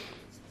 sorry.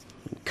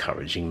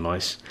 Encouraging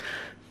mice.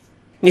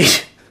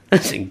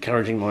 That's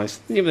encouraging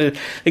mice.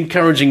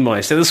 Encouraging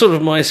mice. They're the sort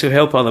of mice who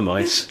help other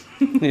mice.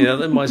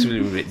 The mice are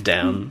a bit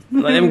down.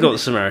 They haven't got the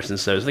Samaritan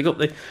service. They've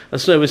got a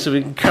service of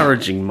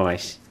encouraging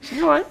mice.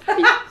 All right.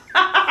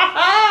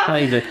 How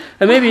you doing?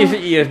 And maybe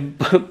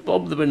if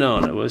Bob the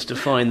Banana was to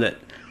find that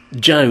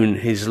Joan,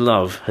 his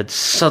love, had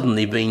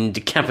suddenly been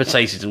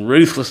decapitated and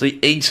ruthlessly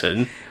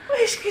eaten. Well,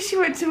 it's because she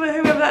went to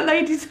whoever that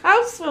lady's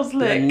house was,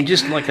 look. And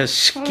just like a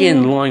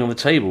skin lying on the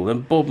table,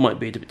 then Bob might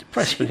be a bit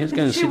depressed, but he's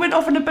going to see... She went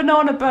off on a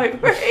banana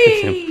boat.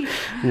 Whee!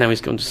 Now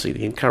he's gone to see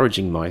the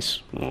encouraging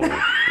mice.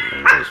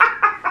 It's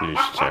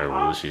terrible.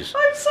 I'm sorry,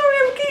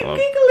 I keep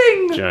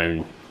giggling.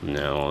 Joan,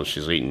 no,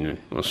 she's eating...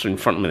 It's in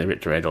front of me, they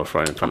ripped her head off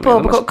right in front Bob,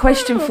 of me. I've got a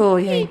question for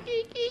you.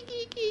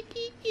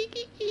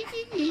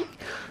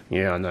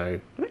 Yeah, I know.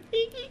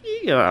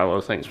 Yeah, well,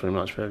 thanks very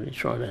much for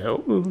trying to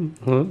help.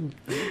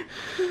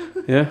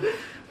 Yeah?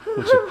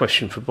 What's a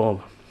question for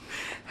Bob?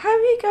 How are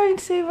you going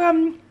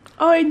to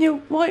iron your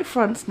white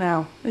fronts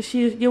now?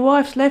 Your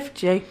wife's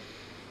left you.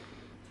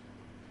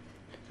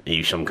 Are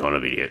you some kind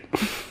of idiot?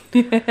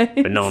 Yes.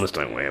 Bananas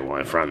don't wear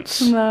white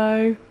fronts.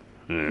 No,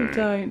 they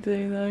don't,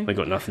 do they? They've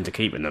got nothing to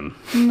keep in them.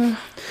 No.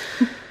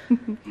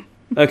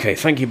 Okay,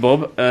 thank you,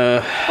 Bob.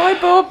 Bye,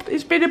 Bob.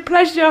 It's been a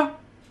pleasure.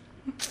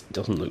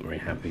 Doesn't look very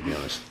happy, to be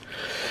honest.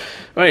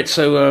 Right,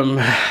 so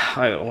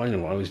I don't know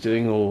what I was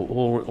doing,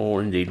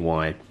 or indeed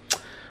why.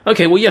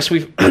 Okay, well, yes,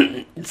 we've...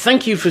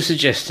 Thank you for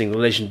suggesting The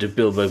Legend of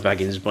Bilbo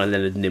Baggins by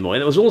Leonard Nimoy.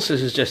 That was also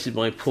suggested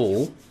by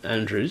Paul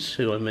Andrews,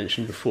 who I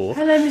mentioned before.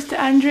 Hello, Mr.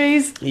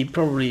 Andrews. He'll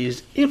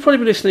probably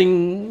be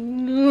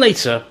listening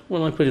later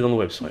when I put it on the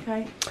website.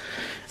 Okay.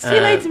 See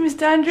you later,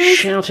 Mr. Andrews.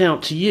 Shout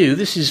out to you.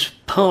 This is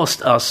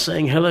past us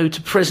saying hello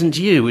to present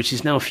you, which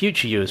is now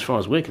future you as far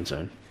as we're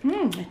concerned.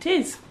 It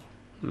is.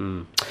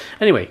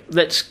 Anyway,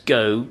 let's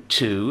go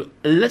to...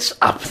 Let's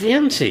up the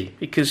ante,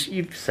 because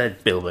you've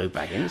said Bilbo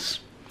Baggins,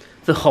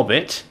 The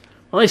Hobbit.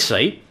 I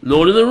say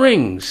Lord of the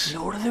Rings.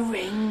 Lord of the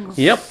Rings.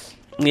 Yep.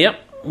 They're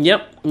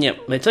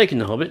taking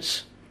the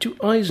hobbits to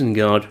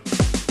Isengard.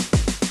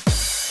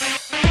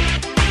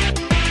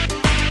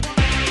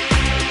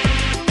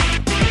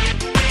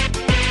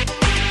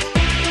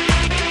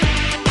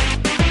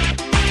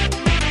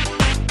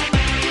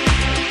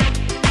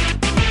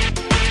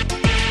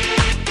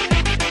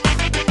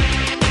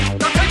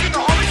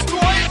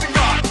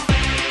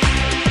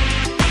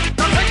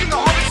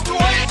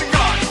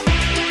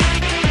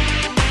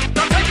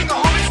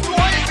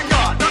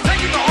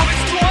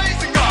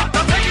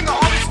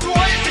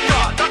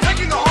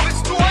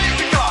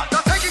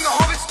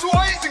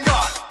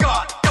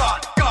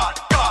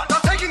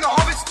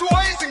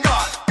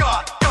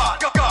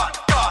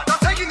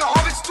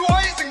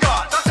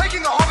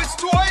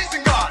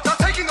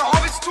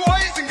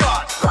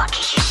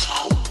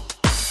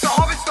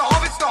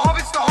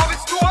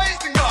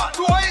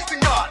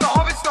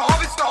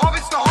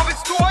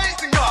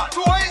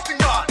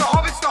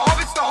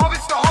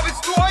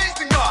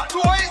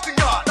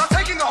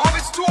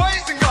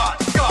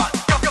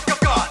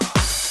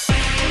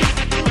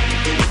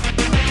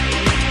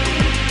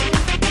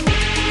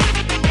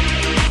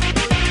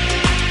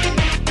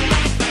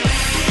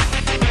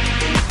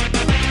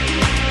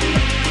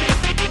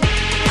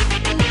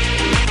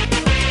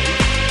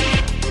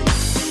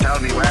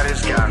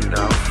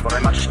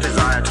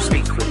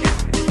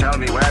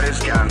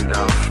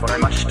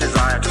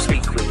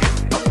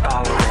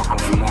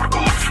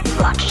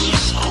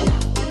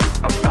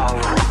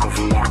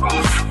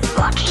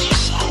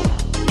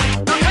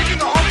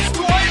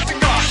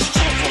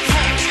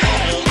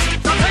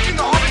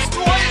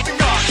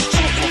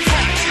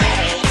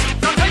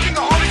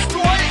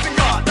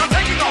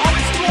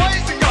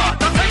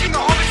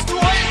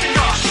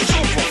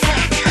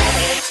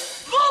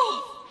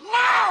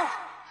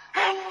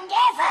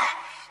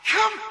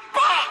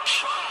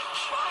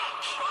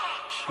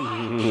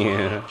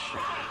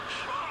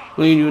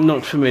 Well, you're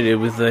not familiar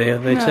with they're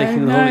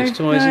taking the hobbits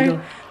to Isengard?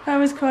 No, that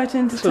was quite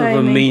entertaining. Sort of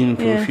a meme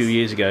from a few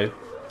years ago.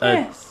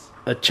 Yes.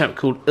 A chap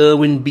called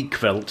Erwin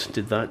Biekveld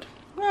did that.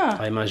 Ah.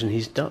 I imagine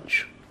he's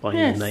Dutch by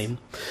his name,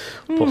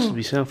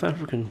 possibly South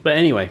African. But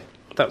anyway,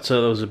 that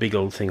was a big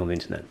old thing on the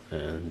internet.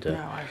 And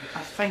I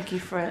thank you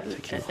for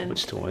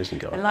hobbits to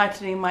Isengard.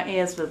 enlightening my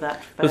ears with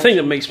that. The thing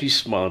that makes me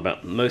smile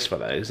most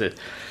about that is that,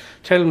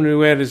 tell me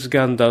where is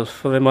Gandalf,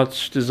 for I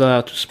much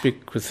desire to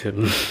speak with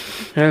him.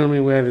 Tell me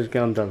where is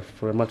Gandalf,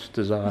 for I much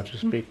desire to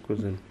speak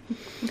with him.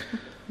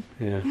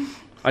 Yeah.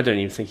 I don't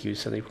even think he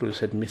said, they would have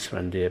said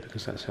Mithrandir,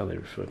 because that's how they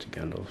refer to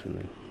Gandalf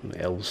in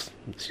the elves.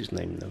 That's his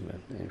name.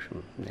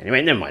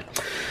 Anyway, never mind.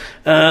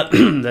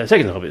 They're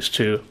taking the hobbits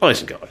to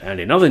Isengard.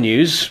 And in other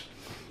news,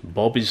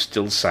 Bob is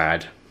still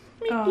sad.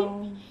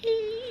 Oh.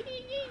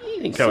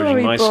 Encouraging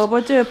Sorry, mice. Bob,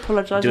 I do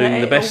apologise. Doing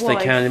the best they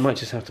can. They might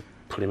just have to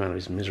pull him out of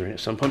his misery at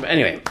some point. But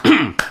anyway,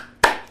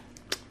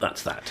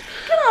 that's that.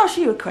 Can I ask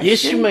you a question?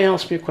 Yes, you may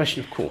ask me a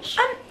question, of course.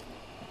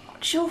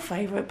 What's your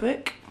favourite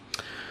book?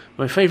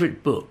 My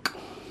favourite book?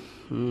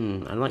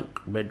 I like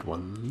red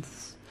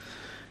ones.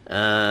 It's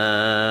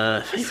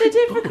a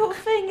difficult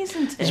thing,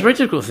 isn't it? It's a very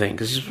difficult thing,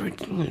 because it's very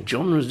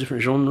genres,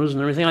 different genres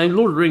and everything.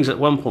 Lord of the Rings at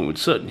one point would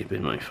certainly have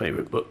been my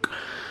favourite book.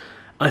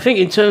 I think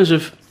in terms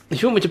of,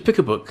 if you want me to pick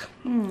a book,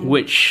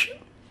 which,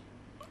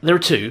 there are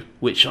two,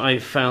 which I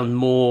found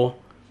more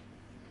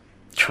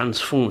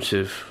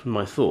transformative in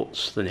my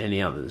thoughts than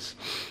any others.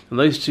 And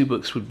those two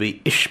books would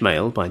be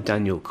Ishmael by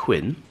Daniel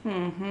Quinn,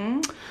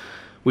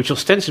 which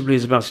ostensibly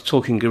is about a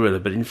talking gorilla,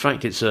 but in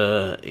fact it's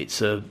a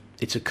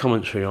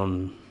commentary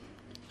on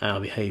our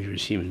behaviour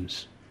as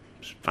humans.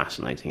 It's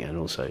fascinating and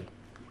also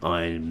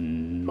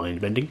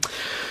mind-bending.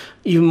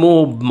 Even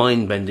more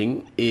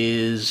mind-bending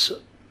is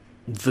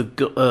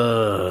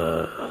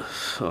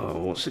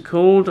what's it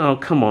called? Oh,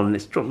 come on,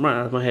 it's dropped right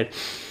out of my head.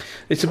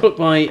 It's a book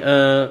by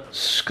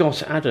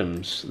Scott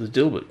Adams, the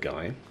Dilbert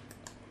guy,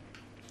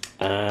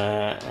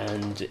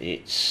 and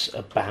it's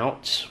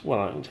about,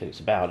 well, I can tell you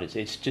it's about,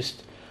 it's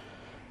just,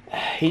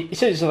 he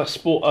says it's like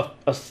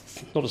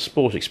not a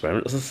sport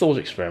experiment, it's a thought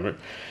experiment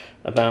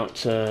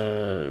about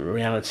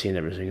reality and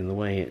everything and the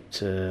way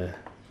it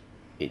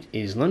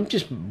is. And I'm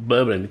just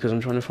burbling because I'm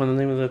trying to find the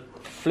name of the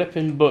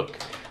flipping book.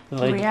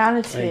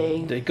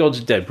 Reality. God's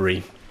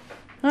Debris.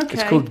 Okay.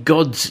 It's called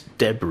God's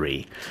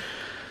Debris.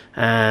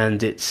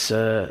 And it's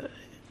quite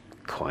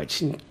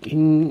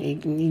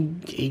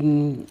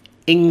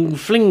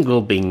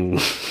inflinglebing.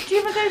 Do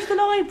you ever go to the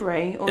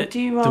library, or do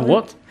you? The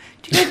what?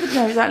 Do you go?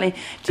 No, exactly.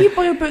 Do you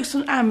buy your books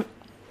on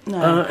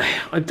No.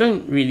 I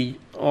don't really.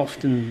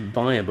 often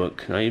buy a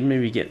book. I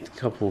maybe get a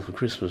couple for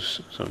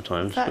Christmas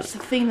sometimes. That's the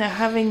thing, though,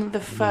 having the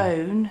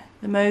phone,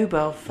 the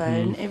mobile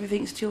phone,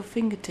 everything's to your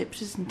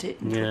fingertips, isn't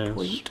it? Until a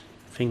point.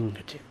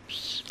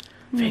 Fingertips.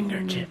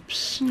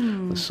 Fingertips.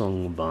 The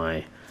song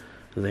by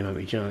They Might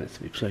Be Giants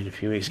that we played a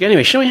few weeks ago.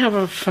 Anyway, shall we have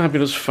a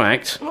fabulous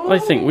fact? I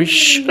think we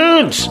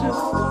should.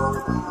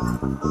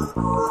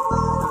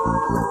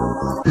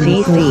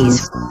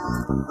 Fifi's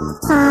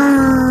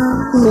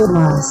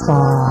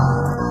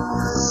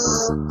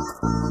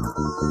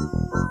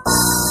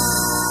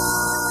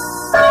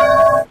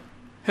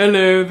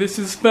Hello, this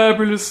is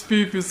Fabulous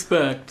Fifi's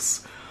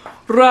Facts.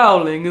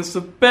 Rowling is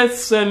the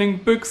best-selling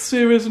book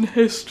series in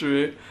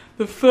history.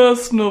 The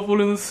first novel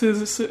in the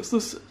series...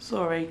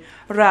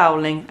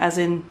 Rowling, as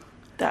in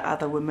that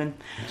other woman.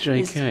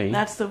 J.K.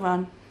 That's the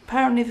one.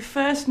 Apparently the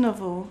first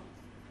novel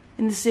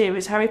in the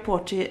series, Harry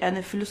Potter and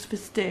the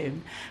Philosopher's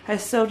Stone,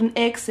 has sold in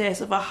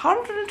excess of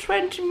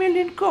 120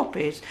 million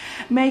copies,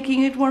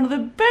 making it one of the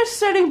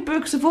best-selling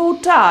books of all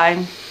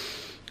time.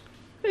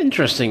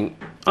 Interesting.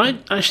 For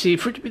it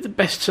to be the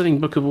best-selling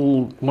book of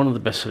all, one of the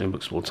best-selling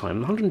books of all time,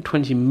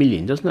 120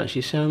 million doesn't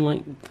actually sound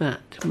like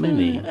that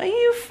many. Are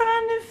you a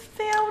fan of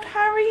the old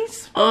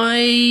Harrys? I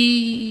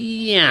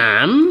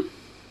am.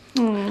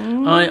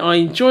 I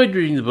enjoyed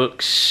reading the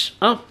books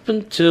up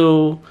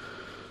until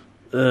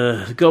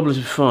The Goblet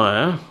of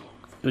Fire,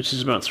 which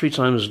is about 3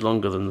 times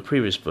longer than the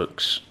previous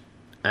books,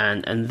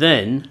 and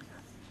then,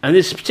 and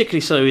this is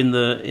particularly so in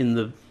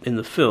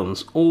the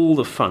films, all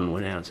the fun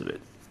went out of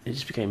it. It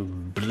just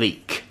became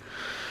bleak.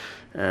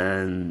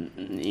 And,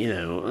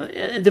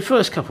 the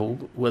first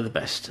couple were the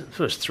best. The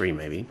first 3,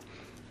 maybe.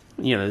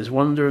 There's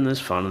wonder and there's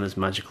fun and there's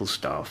magical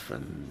stuff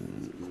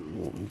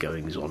and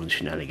goings on and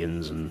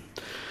shenanigans.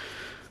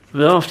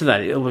 But after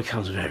that, it all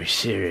becomes very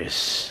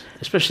serious.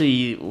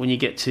 Especially when you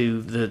get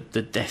to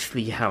the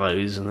Deathly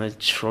Hallows and they're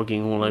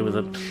trogging all over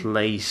the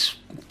place,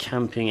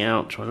 camping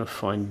out, trying to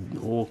find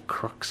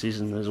Horcruxes,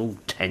 and there's all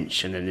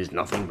tension and there's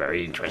nothing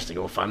very interesting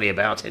or funny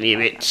about any of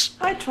it.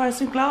 I tried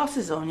some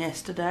glasses on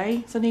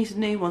yesterday, so I needed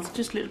new ones,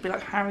 just a little bit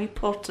like Harry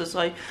Potter, so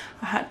I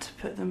had to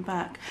put them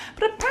back.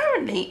 But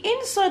apparently,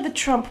 Inside the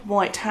Trump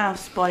White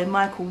House by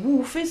Michael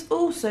Wolff is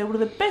also one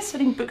of the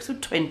best-selling books of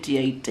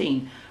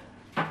 2018.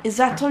 Is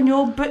that on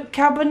your book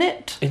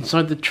cabinet?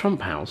 Inside the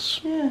Trump House?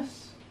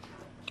 Yes.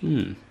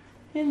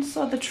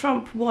 Inside the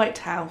Trump White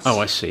House. Oh,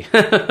 I see.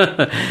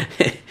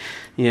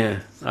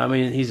 Yeah. I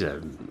mean, I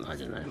don't know. I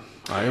don't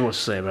know what to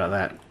say about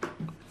that.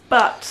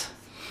 But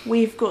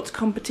we've got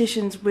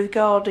competitions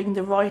regarding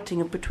the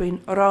writing between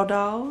Roald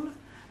Dahl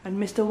and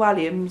Mr.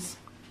 Williams.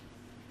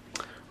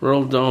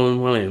 Roald Dahl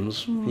and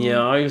Williams.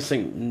 Yeah, I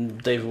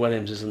think David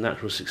Williams is a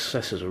natural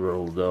successor to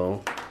Roald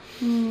Dahl.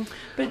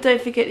 But don't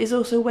forget, there's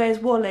also Where's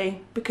Wally,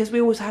 because we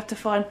always have to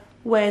find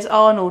Where's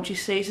Arnold, you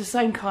see. It's the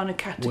same kind of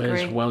category.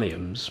 Where's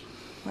Williams?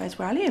 Where's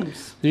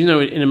Williams?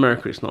 In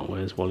America it's not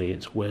Where's Wally,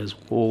 it's Where's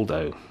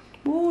Waldo.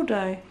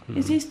 Waldo?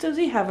 Does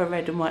he have a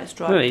red and white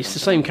stripe? No, it's the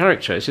same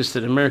character, it's just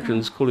that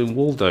Americans call him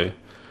Waldo.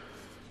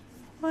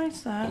 Why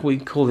is that? We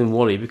call him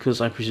Wally because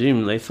I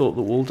presume they thought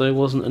that Waldo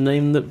wasn't a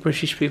name that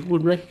British people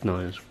would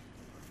recognise.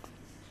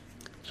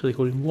 So they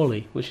called him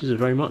Wally, which is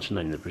very much a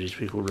name that British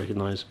people would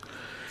recognise.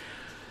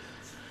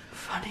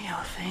 Funny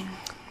old thing.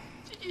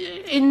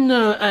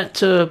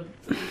 At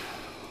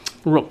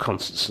rock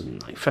concerts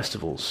and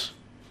festivals,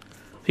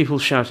 people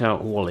shout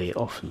out Wally,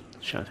 often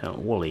shout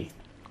out Wally.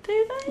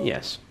 Do they?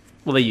 Yes.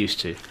 Well, they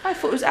used to. I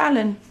thought it was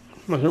Alan.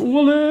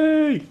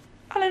 Wally!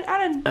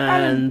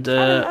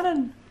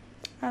 Alan.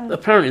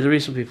 Apparently the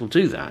reason people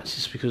do that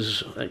is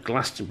because at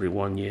Glastonbury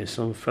one year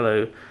some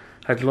fellow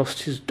had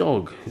lost his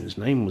dog. His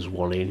name was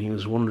Wally and he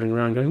was wandering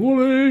around going,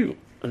 Wally!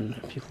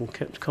 And people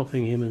kept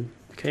copying him and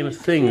became a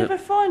thing. Did you ever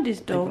find his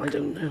dog? I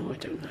don't know. I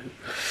don't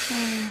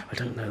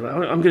know.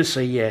 I'm going to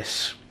say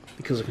yes,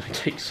 because I'm going to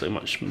take so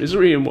much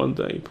misery in one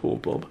day, poor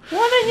Bob. Why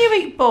don't you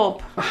eat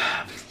Bob?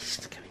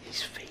 He's getting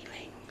his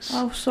feelings.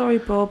 Oh, sorry,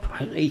 Bob.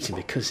 I don't eat him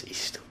because he's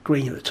still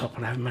green at the top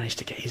and I haven't managed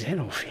to get his head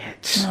off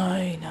yet.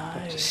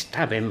 No.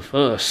 Stab him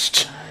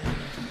first.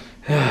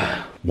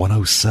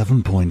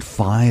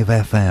 107.5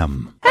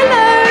 FM.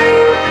 Hello!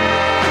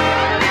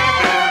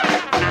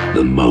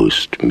 The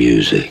most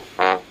music.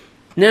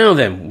 Now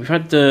then, we've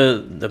had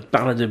the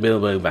Ballad of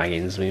Bilbo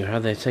Baggins, we've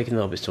had they're taking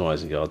the hobbits to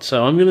Isengard,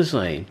 so I'm going to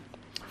say,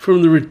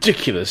 from the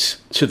ridiculous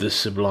to the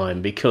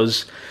sublime,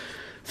 because,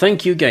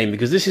 thank you again,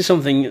 because this is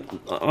something,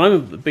 I'm a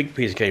big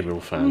Peter Gabriel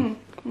fan,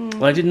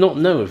 I did not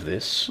know of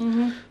this,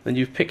 and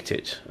you've picked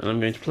it, and I'm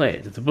going to play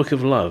it, The Book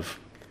of Love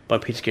by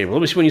Peter Gabriel.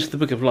 Obviously when you said The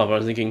Book of Love, I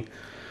was thinking,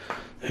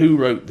 who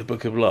wrote The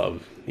Book of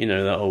Love? You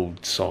know, that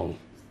old song.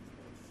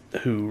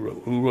 Who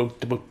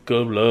wrote the Book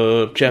of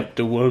Love?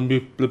 Chapter 1,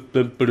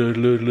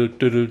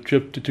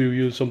 Chapter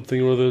 2,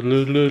 something or other.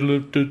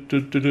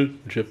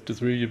 Chapter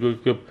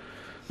 3,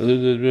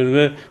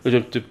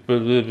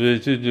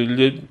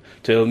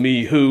 tell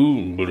me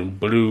who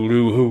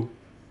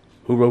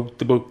wrote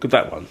the book of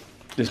that one?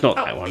 It's not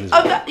that one, is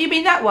it? You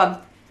mean that one?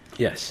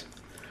 Yes.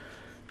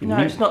 No,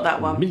 it's not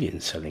that one. A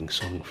million-selling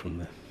song from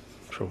the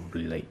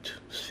probably late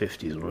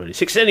 50s or early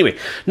 60s. Anyway,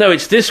 no,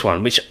 it's this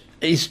one, which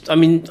is, I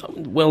mean,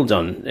 well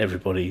done,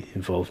 everybody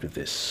involved with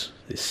this.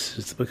 This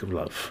is the Book of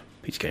Love,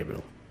 Peter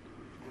Gabriel.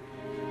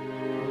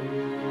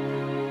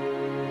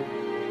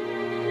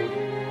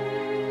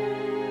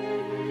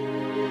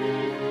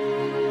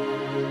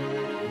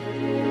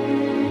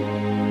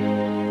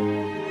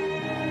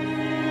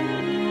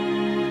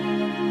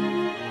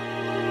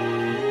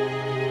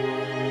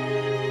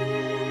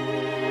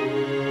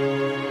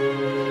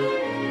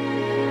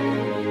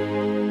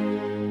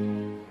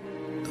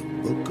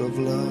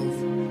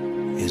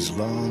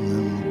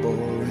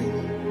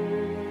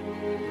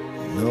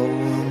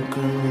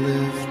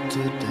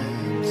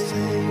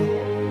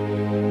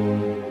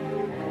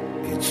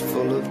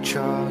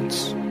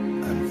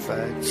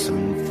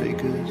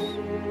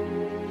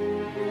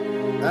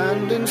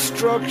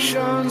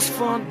 Instructions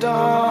for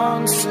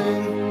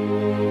dancing,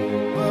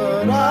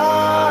 but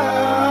I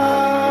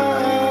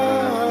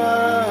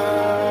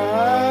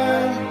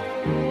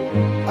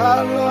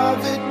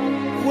love it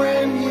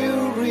when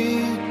you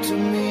read to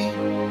me,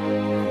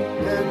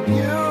 and you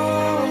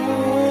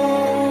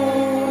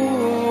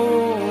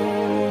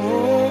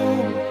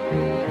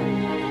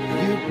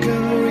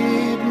can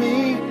read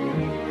me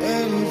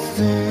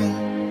anything.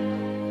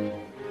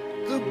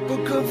 The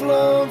Book of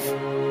Love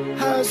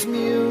has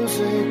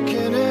music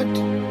in it.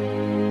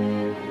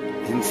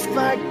 In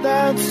fact,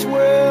 that's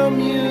where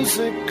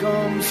music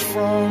comes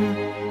from.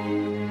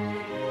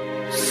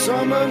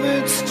 Some of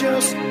it's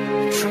just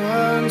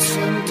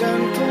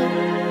transcendental.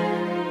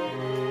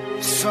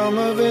 Some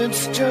of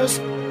it's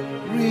just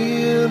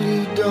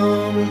really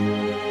dumb.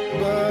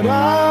 But I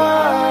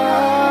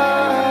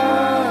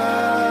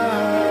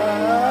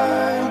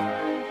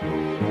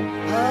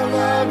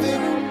love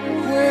it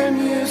when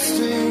you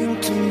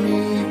sing to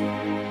me.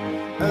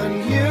 And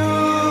you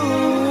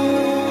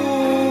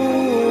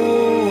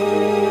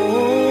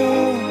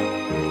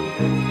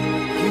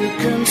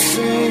can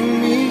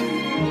sing me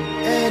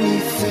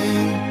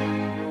anything.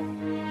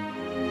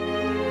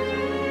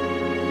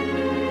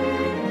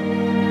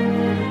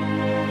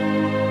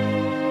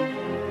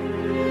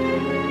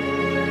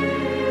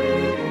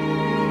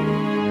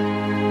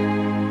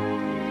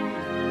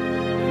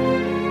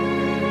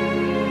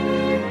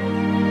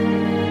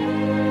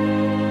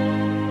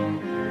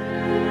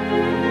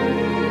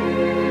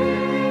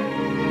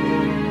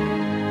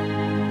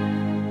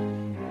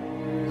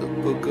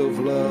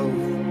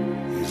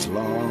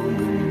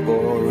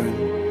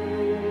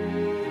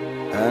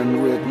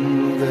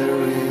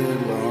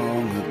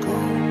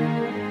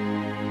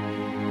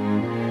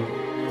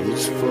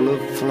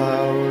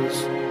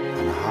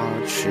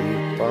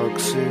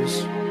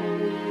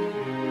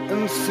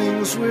 And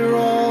things we're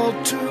all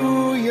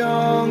too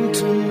young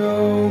to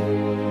know.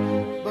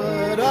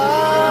 But I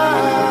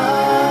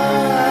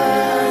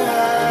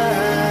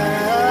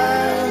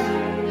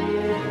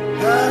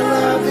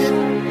love it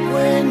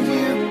when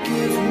you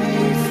give me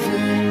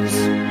things.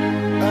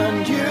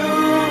 And you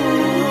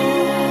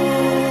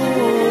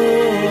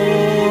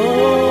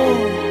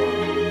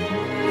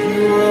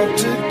ought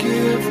to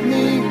give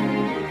me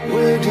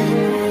wedding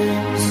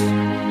rings.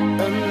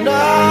 And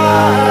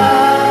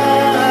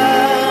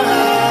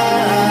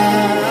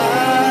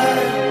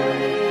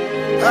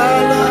I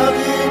love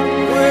it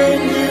when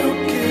you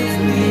give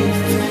me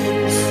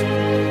things,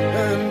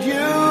 and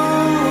you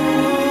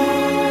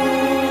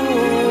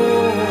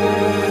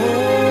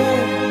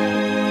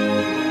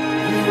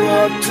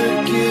ought to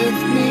give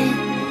me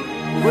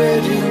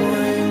wedding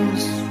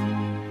rings.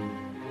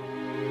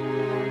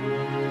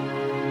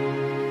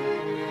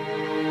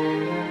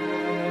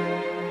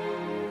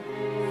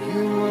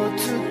 You ought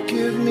to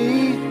give me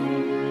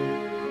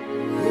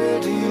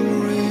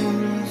wedding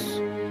rings.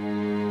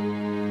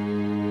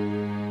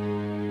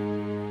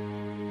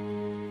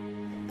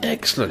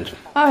 Excellent.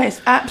 Oh,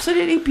 it's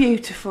absolutely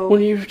beautiful. Well,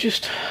 you've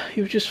just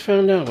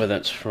found out where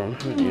that's from,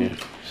 haven't you?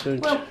 So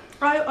well,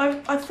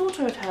 I thought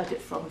I'd heard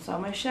it from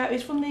somewhere.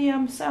 It's from the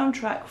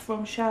soundtrack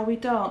from Shall We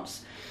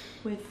Dance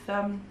with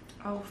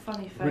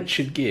funny face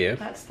Richard Gere.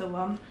 That's the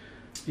one.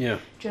 Yeah.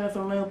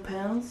 Jennifer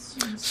Lopez.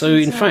 So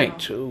in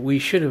fact, we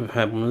should have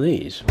had one of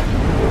these.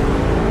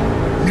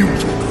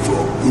 Music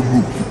from the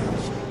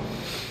movies.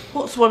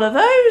 What's one of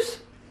those?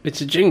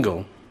 It's a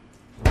jingle.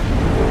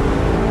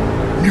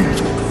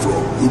 Music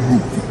from the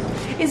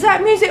movies. Is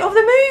that music of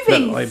the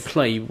movies? That I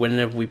play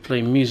whenever we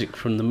play music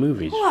from the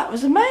movies. Oh, that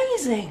was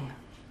amazing.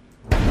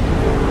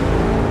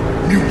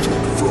 Music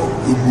from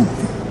the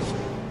movies.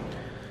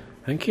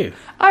 Thank you.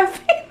 I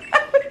think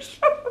that was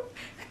from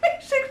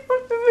music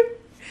from the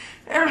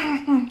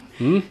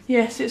movies.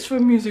 Yes, it's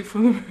from music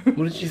from the movies.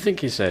 What did you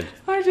think he said?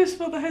 I just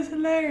thought that was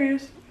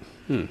hilarious.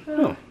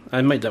 Oh,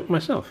 I made that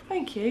myself.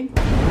 Thank you.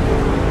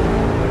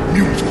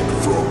 Music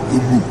from the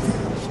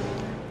movies.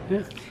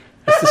 Yeah.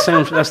 That's the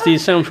sound. That's the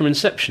sound from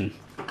Inception.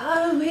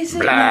 Oh, is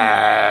it?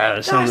 Blah.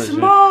 That's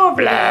marvellous.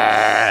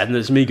 Blah, and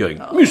there's me going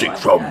music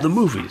from the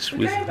movies.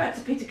 With going back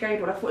to Peter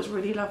Gabriel, I thought it was a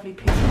really lovely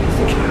piece of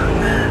music.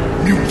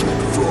 Music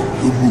from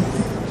the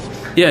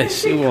movies.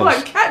 Yes, it was.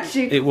 Quite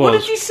catchy. It was. What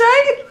did you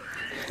say?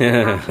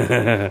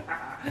 That's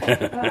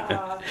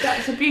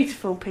a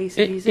beautiful piece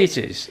of music. It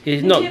is. It's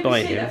Did not you ever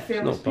by see him. that film?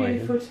 It's not It's by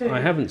beautiful him. too. I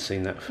haven't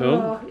seen that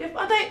film. Oh, yeah,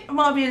 I think it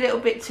might be a little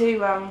bit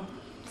too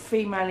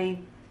female-y,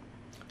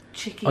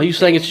 chicky. Are you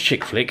saying it's a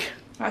chick flick?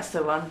 That's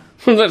the one.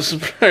 That's a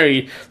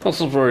very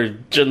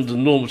gender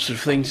normative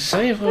thing to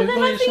say. Well,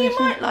 then I think you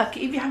might like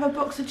it if you have a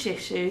box of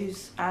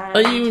tissues. And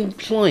Are you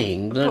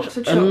implying box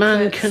that of a man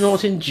chocolates.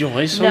 cannot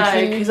enjoy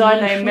something? No, because I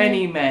know emotional?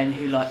 many men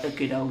who like a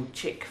good old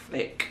chick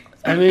flick.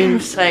 I mean,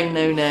 saying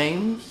no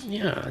names.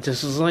 Yeah,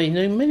 just as I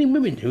know many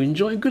women who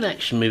enjoy a good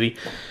action movie.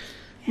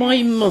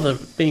 My mother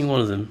being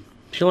one of them.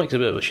 She likes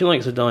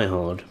a Die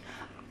Hard.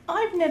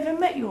 I've never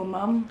met your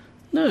mum.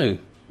 No.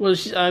 Well,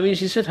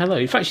 she said hello.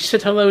 In fact, she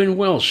said hello in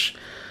Welsh.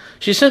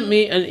 She sent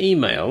me an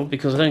email,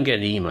 because I don't get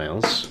any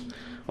emails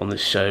on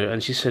this show,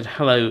 and she said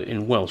hello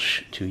in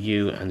Welsh to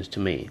you and to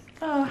me.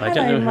 Oh, I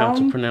don't know hello, how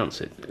to Mum. pronounce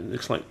it. It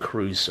looks like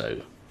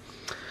Crusoe.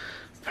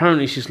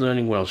 Apparently she's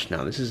learning Welsh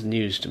now. This is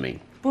news to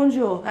me.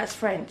 Bonjour, that's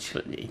French.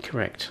 But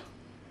correct.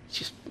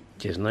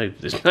 There's no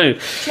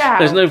Ciao.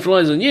 there's no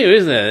flies on you,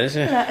 is there?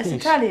 No, it's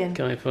Italian.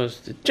 Guy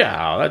posted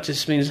ciao. That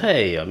just means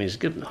hey. I mean, it's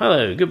good.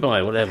 Hello,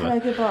 goodbye, whatever. Hello,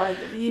 goodbye.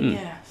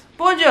 Yes.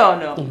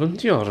 Buongiorno.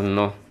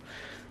 Buongiorno.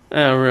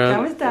 Our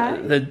How is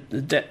that? the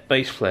debt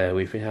bass player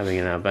we've been having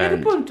in our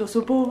band Punto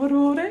su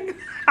poverone.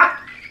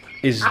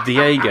 is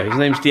Diego. His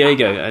name's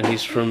Diego, and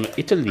he's from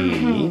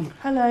Italy.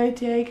 Hello,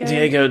 Diego.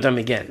 Diego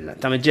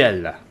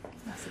Damigella,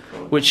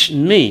 which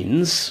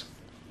means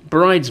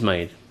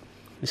bridesmaid.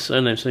 His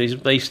surname, so he's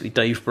basically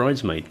Dave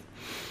Bridesmaid.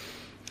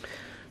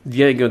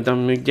 Diego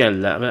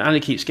Damigella. I mean, Ali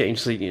keeps getting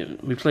to say,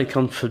 we play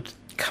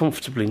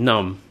comfortably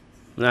numb,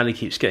 and Ali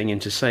keeps getting him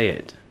to say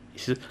it. He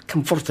says,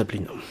 comfortably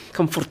numb,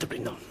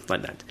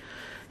 like that.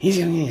 He's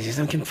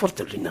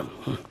comfortably numb.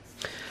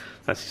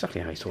 That's exactly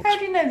how he talks. How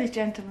do you know this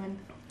gentleman?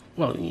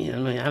 Well,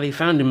 Ali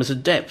found him as a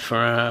dep for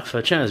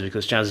Chaz,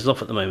 because Chaz is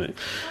off at the moment,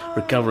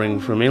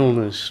 recovering from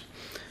illness.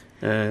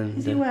 And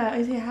Is he well?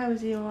 How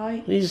is he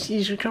alright?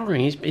 He's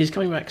recovering. He's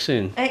coming back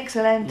soon.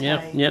 Excellent.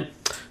 Yep.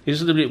 He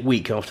was a little bit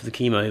weak after the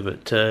chemo,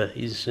 but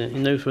he's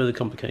in no further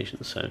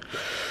complications, so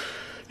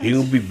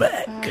he'll be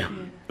back.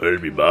 He'll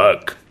be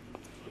back.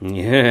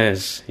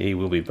 Yes, he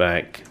will be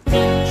back.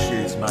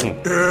 She's my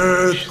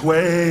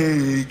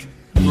earthquake.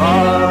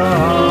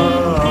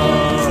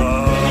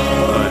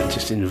 I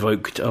just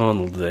invoked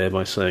Arnold there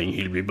by saying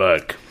he'll be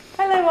back.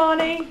 Hello,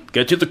 Arnie.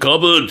 Get to the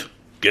cupboard.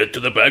 Get to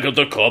the back of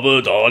the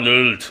cupboard,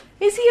 Arnold.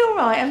 Is he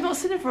alright? I've not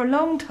seen him for a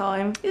long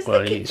time. He's Well,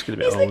 looking, he's getting a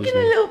bit he's old, looking isn't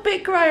a he? little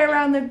bit grey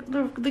around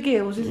the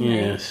gills, isn't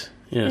Yes.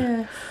 he?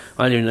 Yeah.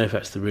 I don't even know if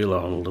that's the real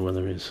Arnold or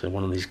whether it's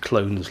one of these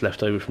clones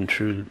left over from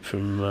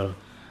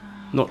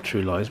not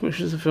True Lies, which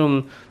is the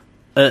film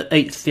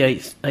Eighth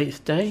Day.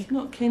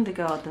 Not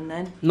kindergarten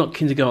then. Not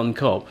Kindergarten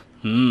Cop.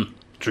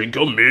 Drink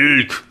your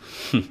milk.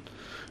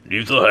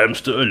 Leave the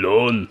hamster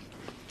alone.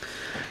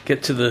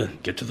 Get to the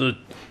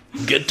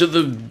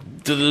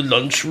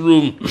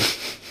lunchroom.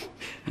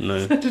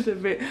 No. Sounded a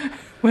bit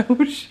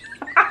Welsh.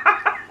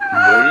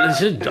 Well,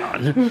 is it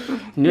done?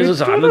 This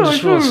is Arnold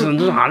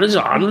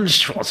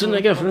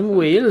Schwarzenegger from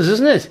Wales,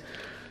 isn't it?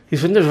 He's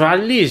from the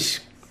valleys.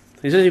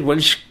 He's a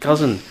Welsh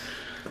cousin.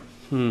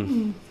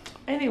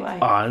 Anyway.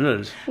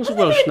 Arnold. What's a Wasn't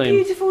Welsh it a name?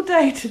 beautiful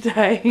day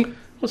today?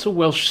 What's a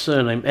Welsh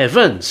surname?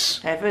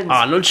 Evans.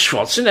 Arnold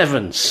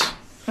Schwarzenevans.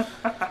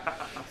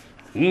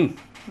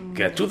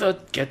 Get to the.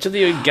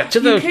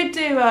 You could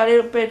do a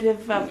little bit of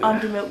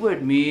Undermilk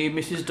Wood. Me,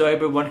 Mrs.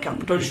 Diver, one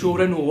capital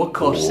short and a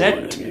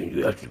corset.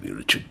 You have to be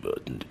Richard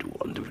Burton to do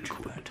Undermilk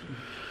Wood.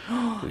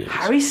 Yes.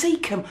 Harry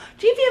Seacombe.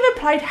 Have you ever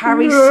played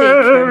Harry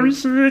Seacombe?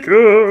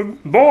 Seacombe,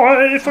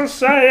 boy for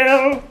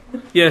sale.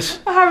 Yes.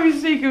 Harry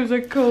Seacombe's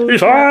a cool.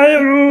 If I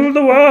ruled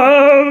the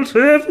world,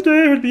 every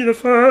day would be the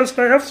first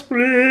day of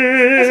spring.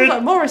 That sounds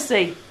like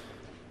Morrissey.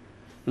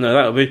 No,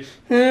 that would be.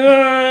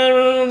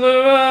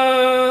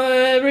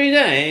 Every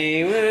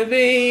day will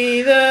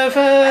be the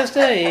first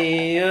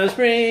day of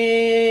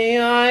spring.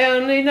 I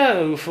only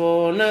know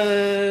 4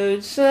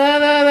 notes.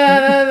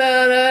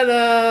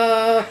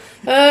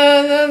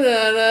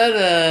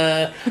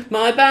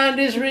 My band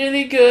is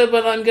really good,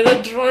 but I'm going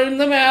to drone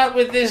them out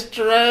with this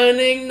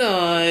droning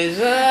noise.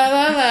 Don't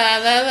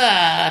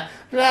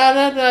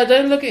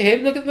look at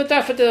him, look at the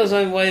daffodils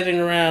I'm waving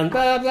around.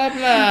 Blah, blah,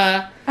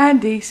 blah.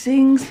 Andy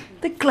sings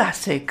the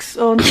classics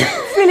on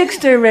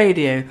Felixstowe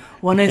Radio,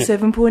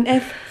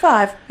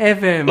 107.5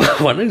 FM.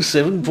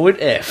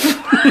 107.f.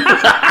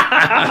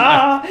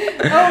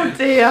 Oh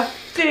dear.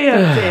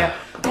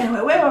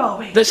 Anyway, where are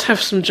we? Let's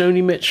have some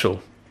Joni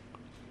Mitchell.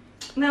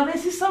 Now,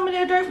 this is somebody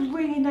I don't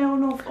really know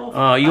an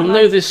awful. You'll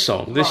know this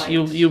song. Right.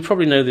 You'll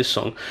probably know this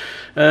song.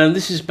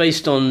 This is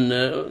based on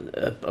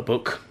a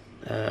book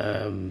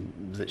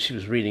that she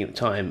was reading at the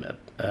time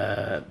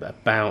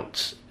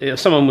about.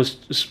 Someone was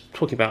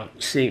talking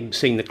about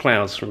seeing the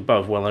clouds from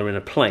above while they were in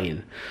a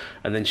plane,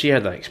 and then she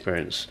had that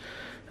experience.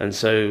 And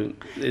so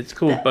it's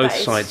called Both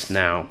Sides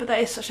Now. But that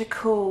is such a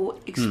cool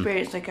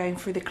experience, like going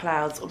through the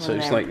clouds on So an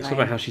it's airplane. like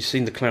about how she's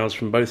seen the clouds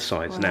from both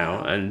sides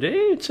now, and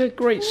it's a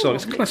great song.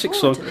 It's a classic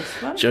song.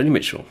 Joni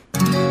Mitchell.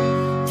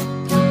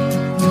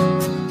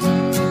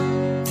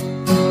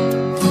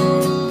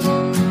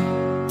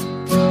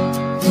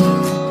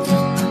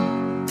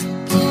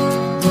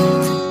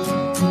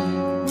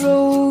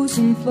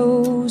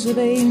 flows of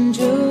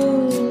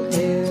angel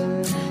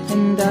hair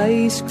and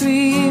ice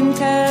cream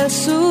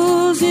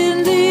castles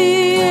in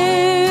the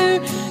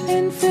air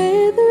and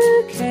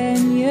feather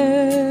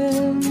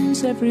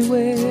canyons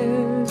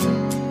everywhere.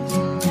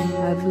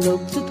 I've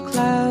looked at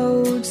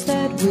clouds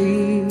that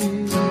way,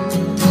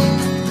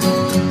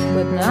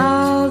 but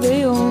now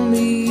they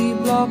only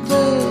block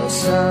the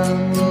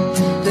sun.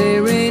 They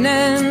rain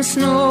and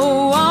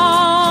snow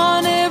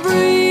on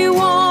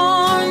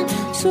everyone.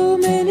 So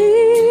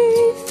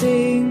many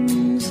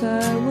things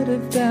I would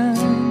have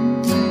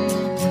done,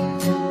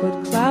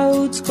 but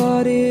clouds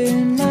got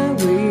in my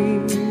way.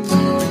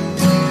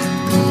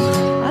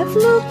 I've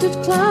looked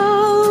at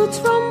clouds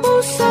from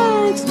both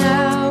sides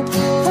now,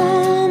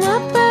 from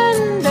up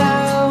and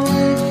down,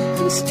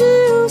 and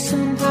still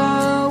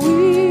somehow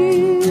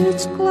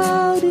it's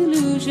cloud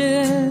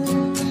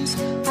illusions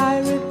I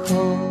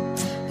recall.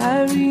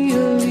 I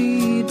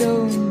really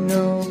don't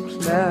know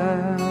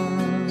clouds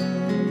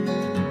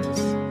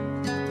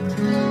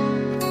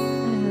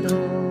at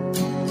all.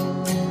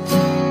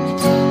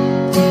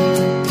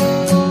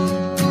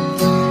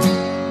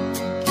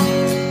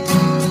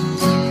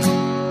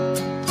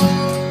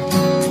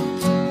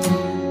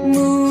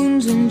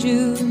 Moons and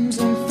Junes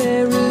and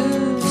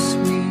Ferris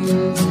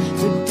wheels,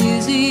 the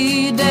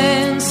dizzy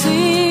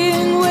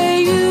dancing where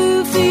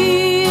you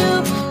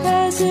feel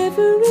as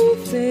every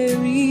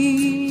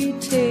fairy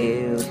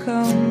tale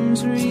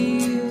comes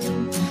real.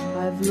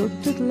 I've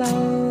looked at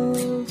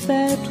love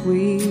that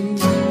way,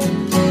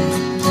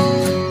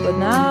 but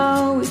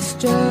now it's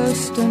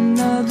just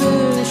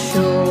another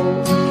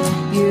show.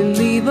 You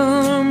leave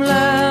 'em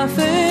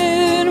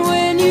laughing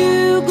when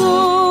you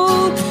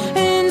go,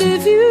 and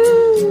if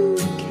you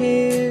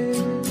care,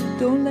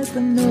 don't let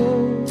them know.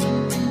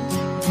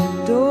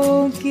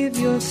 Don't give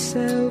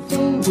yourself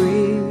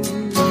away.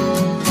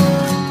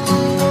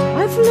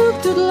 I've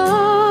looked at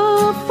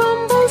love from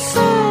both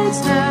sides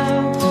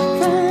now,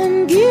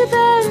 from give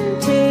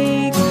and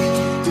take,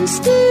 and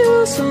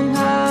still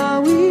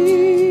somehow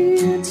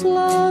it's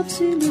love's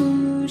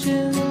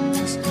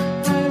illusions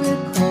I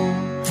recall.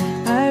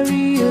 I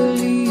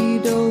really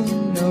don't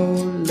know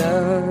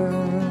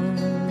love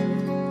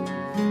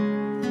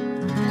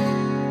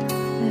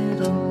at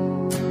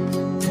all.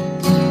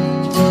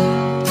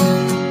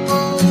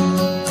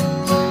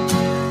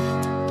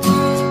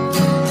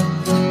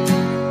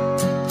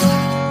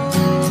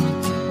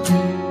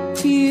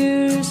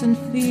 Tears and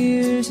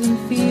fears and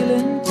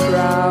feeling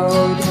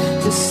proud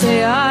to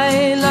say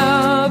I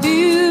love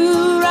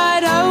you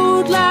right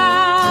out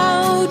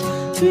loud.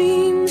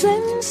 Dreams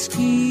and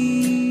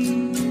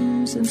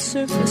schemes and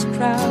circus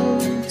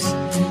crowds,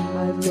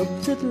 I've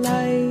looked at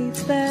life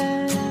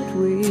that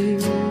way,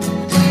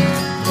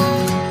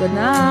 but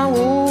now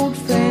old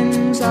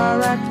friends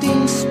are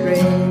acting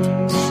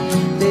strange.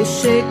 They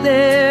shake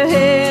their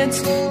heads,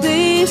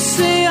 they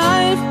say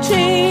I've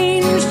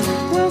changed.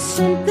 Well,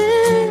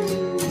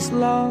 something's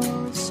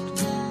lost,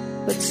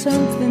 but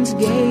something's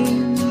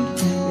gained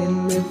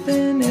in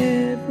living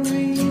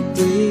every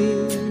day.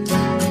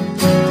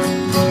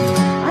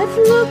 I've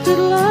looked at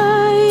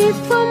life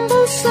from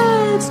both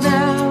sides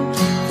now,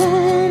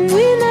 from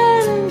win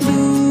and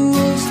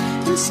lose,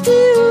 and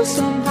still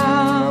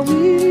somehow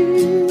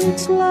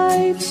it's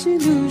life's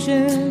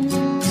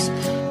illusions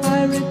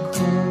I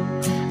recall.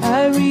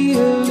 I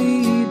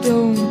really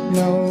don't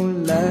know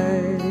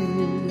life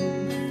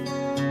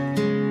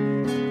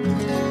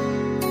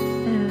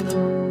at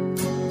all.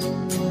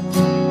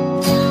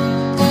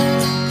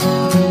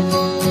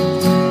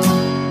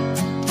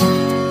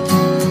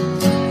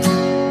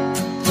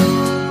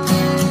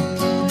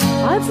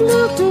 I've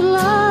looked at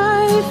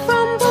life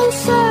from both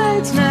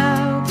sides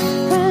now,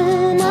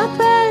 from up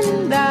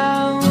and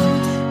down,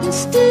 and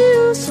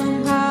still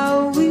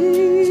somehow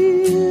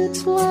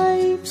it's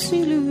life's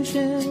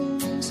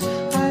illusions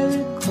I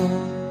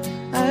recall.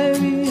 I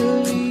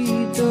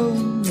really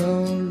don't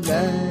know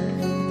life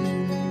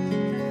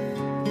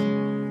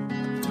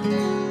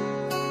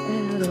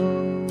at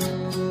all.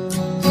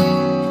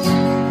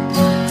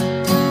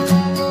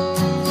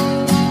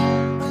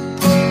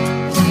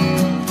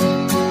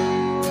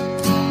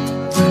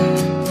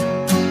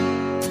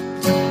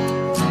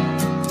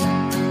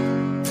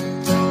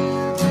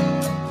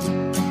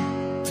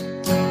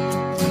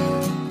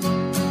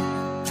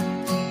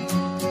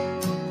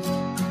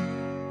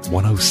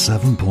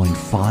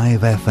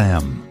 107.5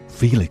 FM,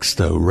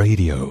 Felixstowe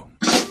Radio.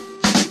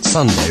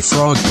 Sunday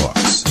Frog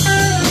Box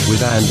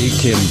with Andy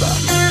Kimber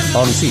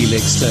on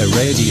Felixstowe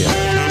Radio.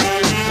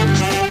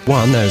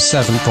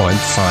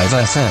 107.5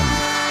 FM.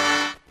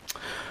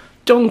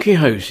 Don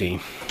Quixote.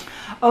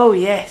 Oh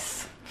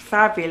yes,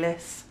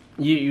 fabulous.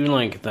 You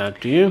like that,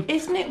 do you?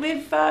 Isn't it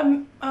with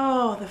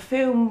the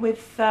film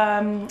with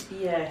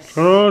yes.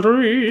 A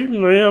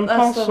dream, the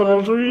impossible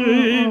That's the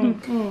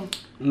dream.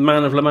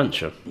 Man of La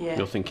Mancha. Yeah.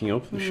 You're thinking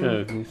of the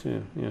show.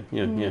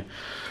 Yeah.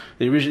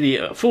 The originally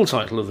full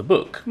title of the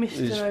book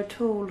Mr. is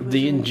O'Toole.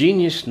 The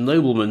Ingenious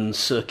Nobleman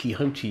Sir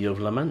Quixote of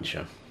La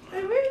Mancha.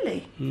 Oh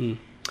really?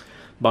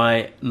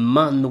 By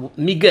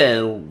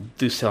Miguel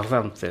de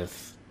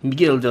Cervantes.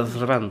 Miguel de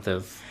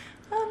Cervantes.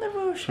 Oh, the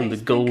Royal From the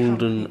Shakespeare Company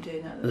golden,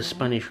 doing that at the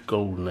Spanish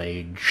Golden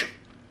Age.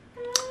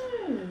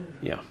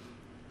 Yeah.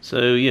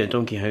 So, yeah,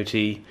 Don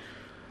Quixote,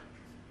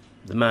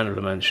 The Man of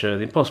La Mancha,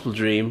 The Impossible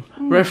Dream,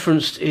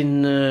 referenced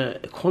in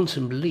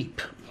Quantum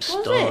Leap,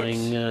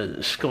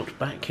 starring Scott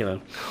Bakula.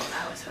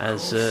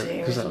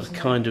 Because that was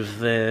kind of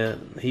their...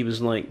 He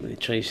was like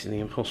chasing the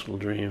Impossible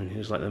Dream, and he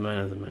was like the Man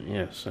of the Man.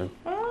 Yeah, so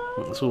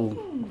that's all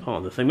part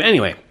of the thing. But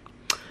anyway,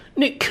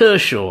 Nick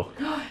Kershaw.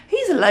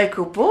 He's a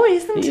local boy,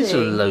 isn't he? He's a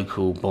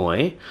local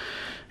boy.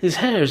 His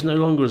hair is no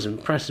longer as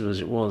impressive as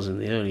it was in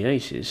the early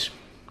 80s.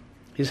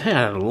 His hair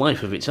had a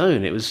life of its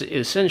own. It was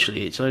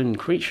essentially its own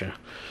creature.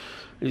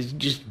 It was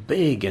just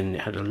big and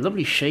it had a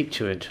lovely shape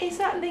to it. Is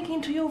that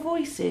linking to your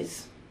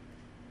voices?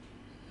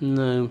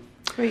 No.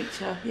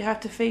 Creature, you have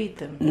to feed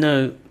them.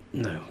 No,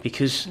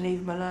 because...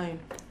 Leave them alone.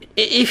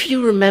 If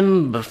you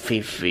remember,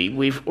 Fifi,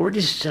 we've already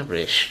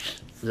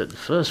established that the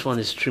first one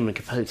is Truman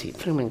Capote,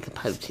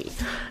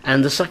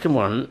 and the second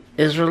one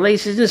is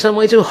related in some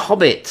way to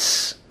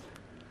hobbits.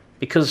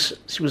 Because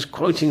she was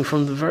quoting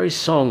from the very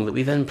song that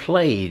we then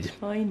played.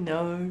 I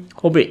know.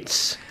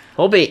 Hobbits.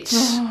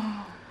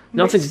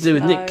 Nothing to do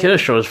with Nick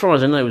Kershaw. As far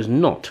as I know, was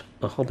not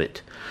a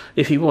hobbit.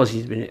 If he was,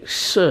 he'd been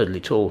absurdly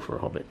tall for a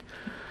hobbit.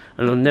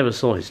 And I never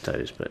saw his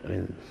toes, but I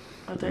mean...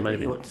 I don't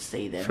really want to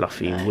see them.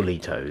 Fluffy, woolly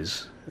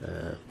toes.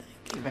 Thank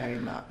you very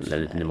much.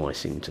 Leonard Nimoy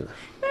seemed to...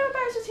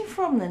 Whereabouts is he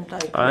from then,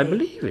 locally? I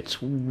believe it's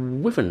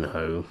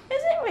Wivenhoe.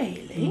 Is it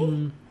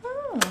really?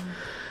 Oh.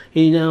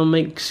 He now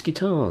makes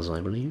guitars, I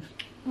believe.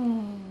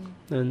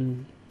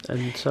 And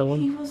so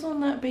on. He was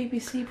on that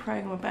BBC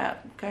programme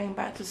about going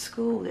back to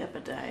school the other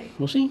day.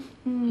 Was he?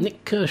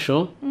 Nick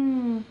Kershaw?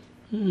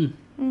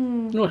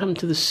 What happened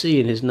to the C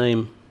in his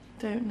name?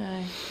 Don't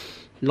know.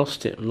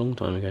 Lost it a long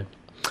time ago.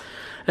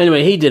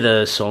 Anyway, he did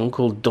a song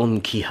called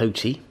Don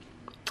Quixote,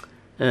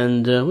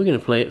 and we're going to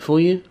play it for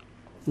you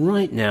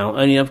right now.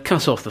 Only I've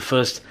cut off the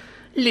first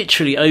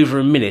literally over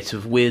a minute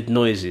of weird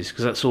noises,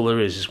 because that's all there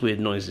is weird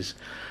noises.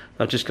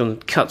 I've just gone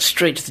cut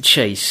straight to the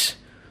chase.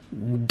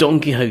 Don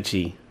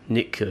Quixote,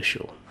 Nick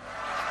Kershaw.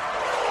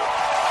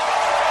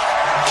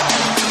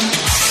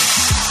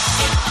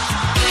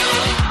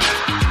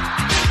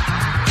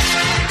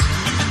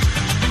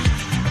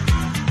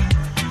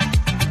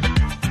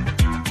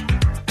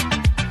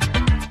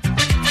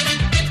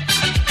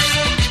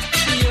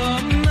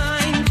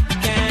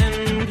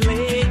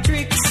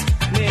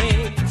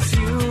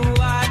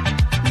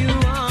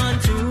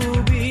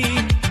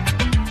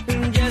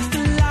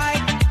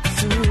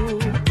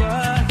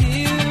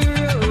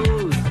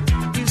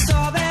 Superheroes, you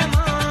saw them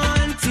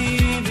on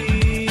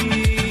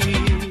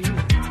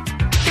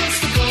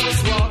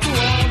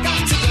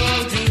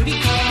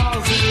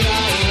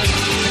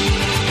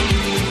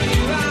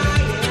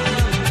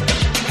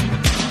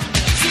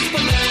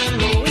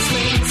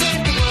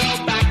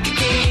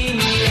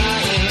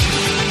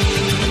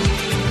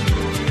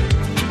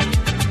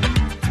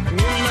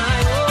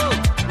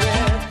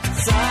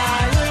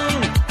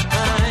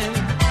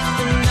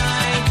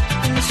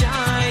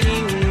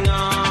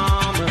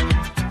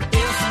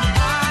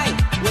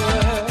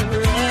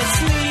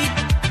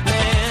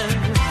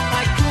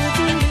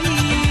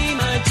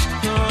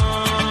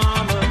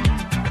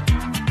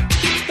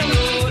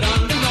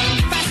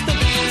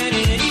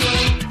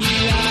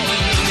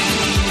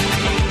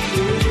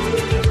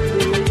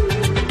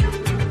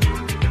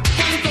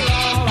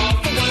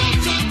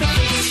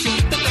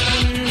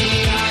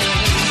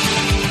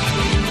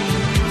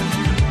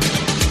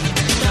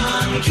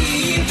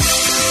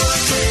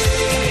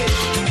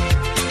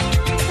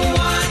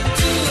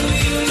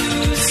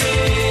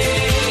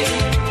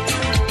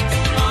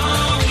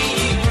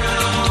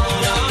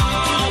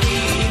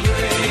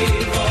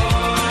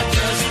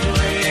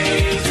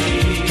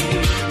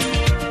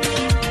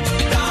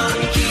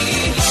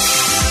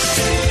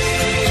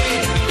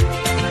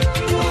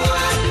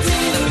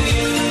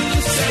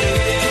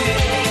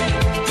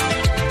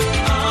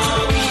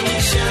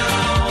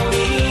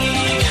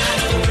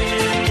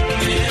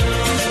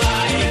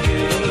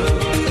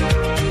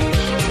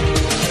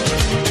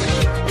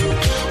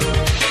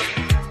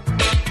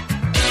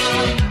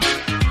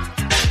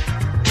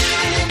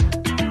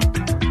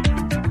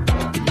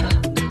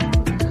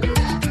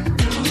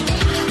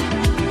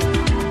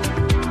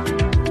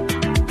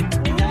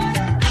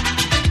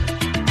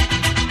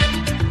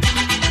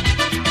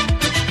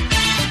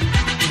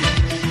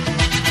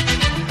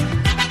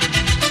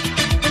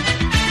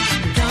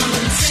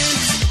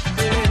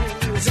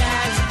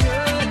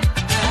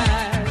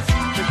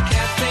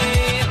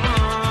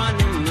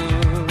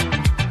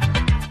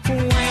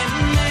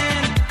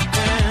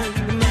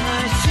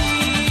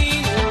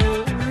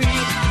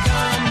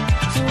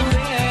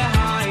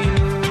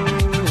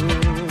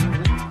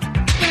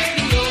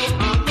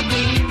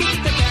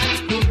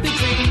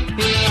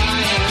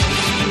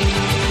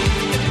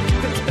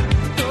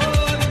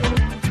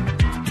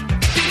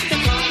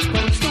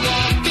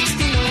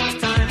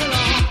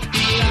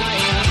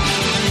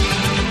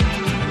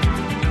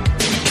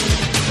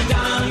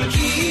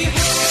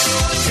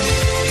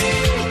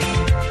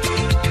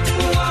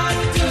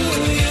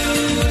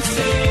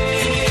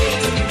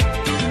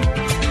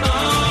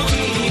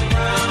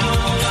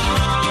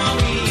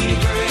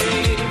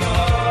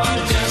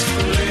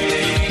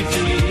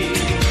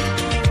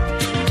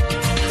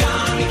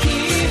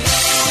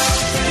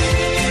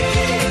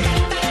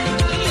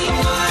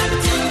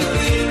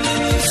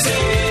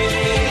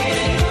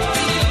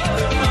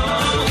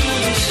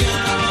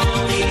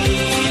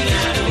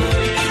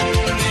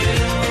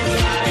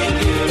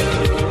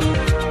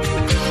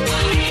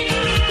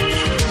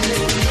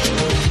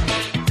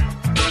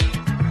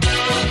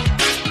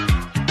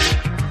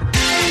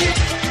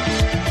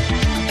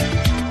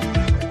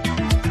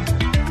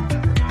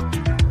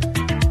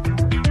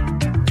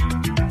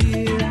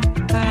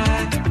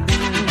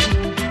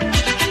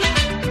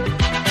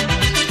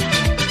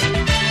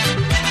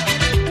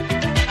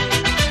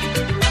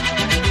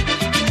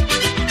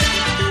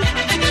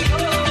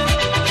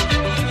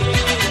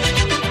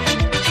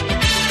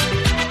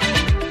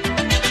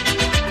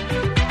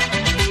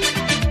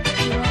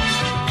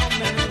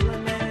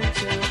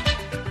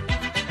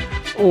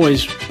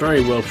Always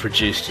very well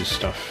produced his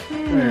stuff.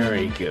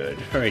 Very good,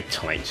 very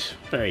tight,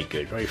 very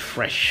good, very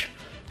fresh,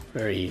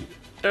 very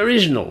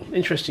original,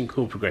 interesting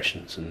chord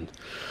progressions and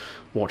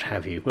what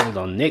have you. Well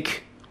done,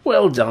 Nick.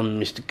 Well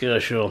done, Mr.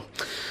 Kershaw.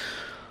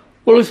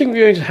 Well, I think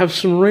we're going to have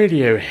some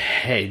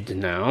Radiohead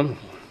now.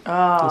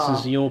 This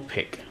is your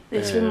pick.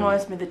 This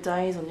reminds me of the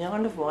days on the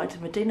Isle of Wight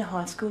at Medina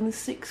High School in the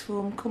sixth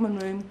form common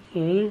room.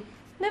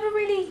 Never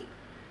really,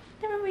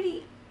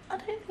 I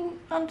don't think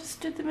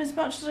understood them as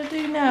much as I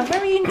do now.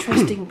 Very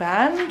interesting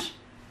band.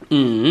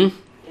 Yes,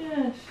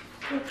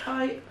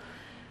 okay.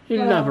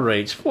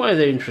 Elaborate. Why are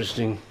they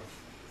interesting?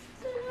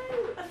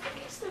 I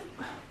think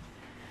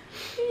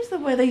it's the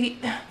way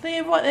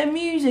they write their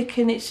music,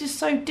 and it's just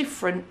so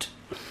different.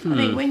 I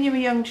think when you're a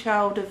young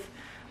child a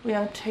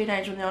young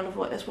teenager on the Isle of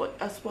Wight,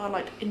 that's why I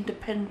like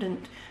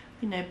independent,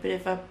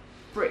 bit of a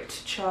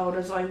Brit child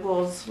as I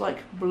was, like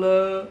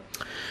Blur.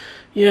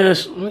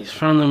 Yes, I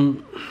found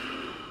them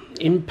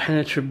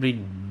impenetrably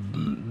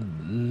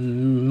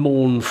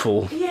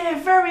mournful.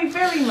 Yeah, very,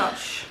 very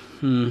much.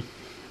 I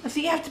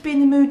think you have to be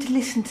in the mood to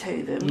listen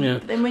to them. Yeah.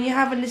 But then when you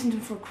haven't listened to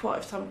them for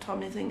quite some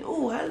time, you think,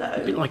 oh, hello. A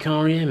bit like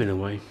R.E.M. in a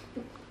way.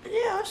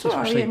 Yeah, I saw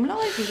R.E.M.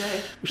 live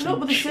today.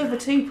 Not with a silver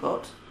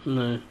teapot.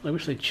 No, I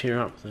wish they'd cheer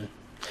up though.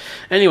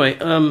 Anyway,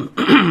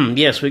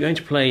 yes, we're going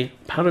to play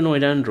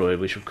Paranoid Android,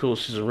 which of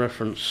course is a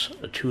reference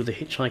to The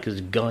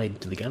Hitchhiker's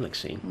Guide to the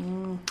Galaxy,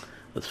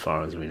 as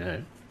far as we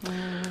know.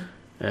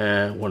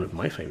 One of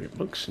my favourite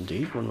books,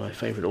 indeed. One of my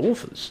favourite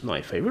authors.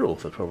 My favourite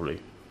author,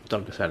 probably.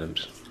 Douglas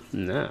Adams.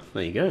 There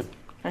you go.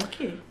 Thank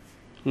you.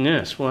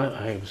 Yes, well,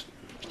 I have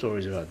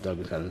stories about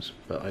Douglas Adams,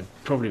 but I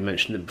probably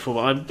mentioned it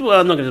before. I'm not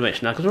going to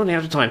mention that because we're running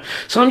out of time.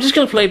 So I'm just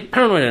going to play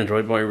Paranoid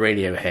Android by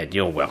Radiohead.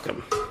 You're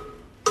welcome.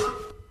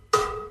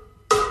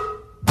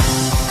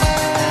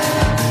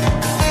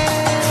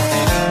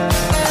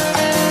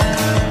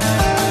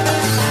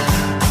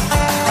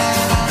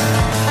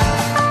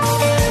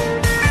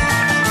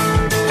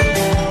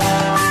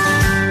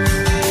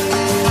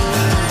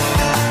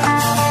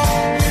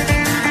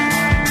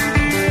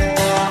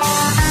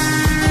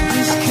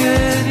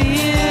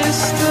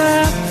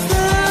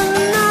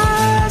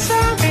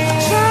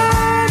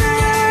 Trying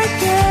to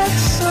get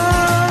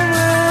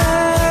somewhere.